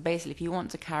 So basically, if you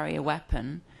want to carry a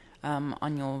weapon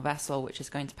on your vessel which is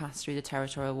going to pass through the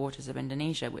territorial waters of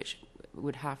Indonesia, which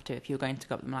would have to, if you're going to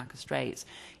go up the Malacca Straits,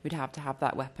 you'd have to have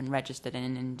that weapon registered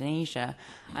in Indonesia,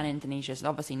 and Indonesia is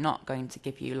obviously not going to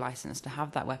give you license to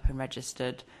have that weapon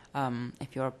registered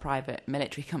if you're a private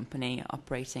military company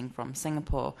operating from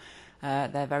Singapore.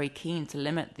 They're very keen to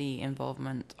limit the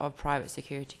involvement of private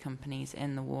security companies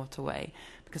in the waterway,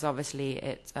 because obviously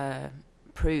it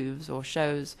proves or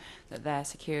shows that their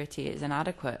security is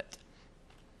inadequate.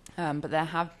 But there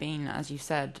have been, as you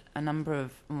said,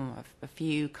 a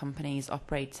few companies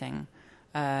operating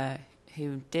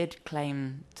who did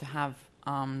claim to have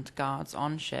armed guards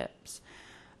on ships,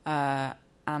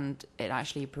 and it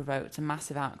actually provoked a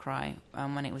massive outcry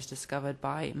when it was discovered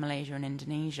by Malaysia and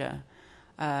Indonesia.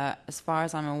 As far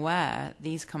as I'm aware,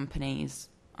 these companies,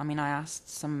 I asked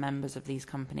some members of these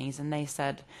companies, and they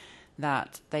said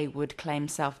that they would claim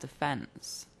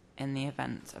self-defense in the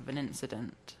event of an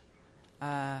incident.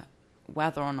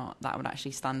 Whether or not that would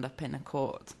actually stand up in a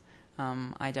court,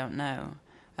 I don't know.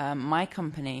 My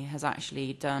company has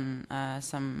actually done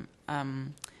some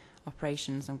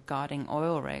operations of guarding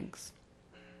oil rigs,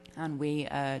 and we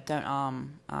don't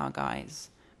arm our guys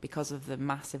because of the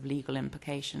massive legal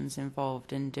implications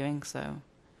involved in doing so.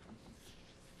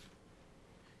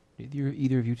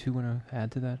 Either of you two want to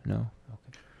add to that? No?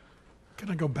 Okay. Can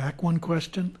I go back one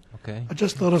question? Okay. I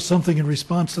just thought of something in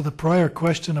response to the prior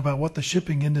question about what the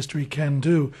shipping industry can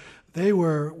do. They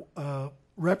were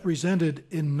represented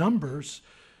in numbers,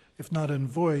 if not in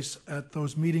voice, at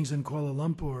those meetings in Kuala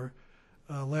Lumpur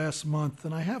last month.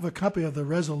 And I have a copy of the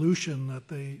resolution that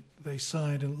they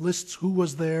signed, and it lists who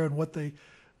was there and what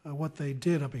they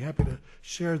did. I'll be happy to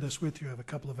share this with you. I have a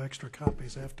couple of extra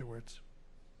copies afterwards.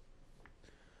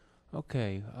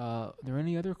 Okay. Are there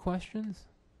any other questions?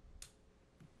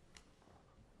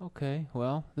 Okay,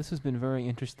 well, this has been very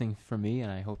interesting for me,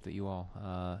 and I hope that you all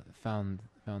found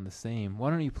the same. Why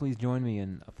don't you please join me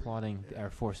in applauding our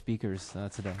four speakers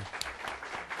today.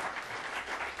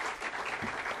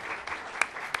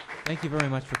 Thank you very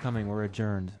much for coming. We're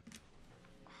adjourned.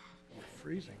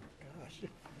 Freezing.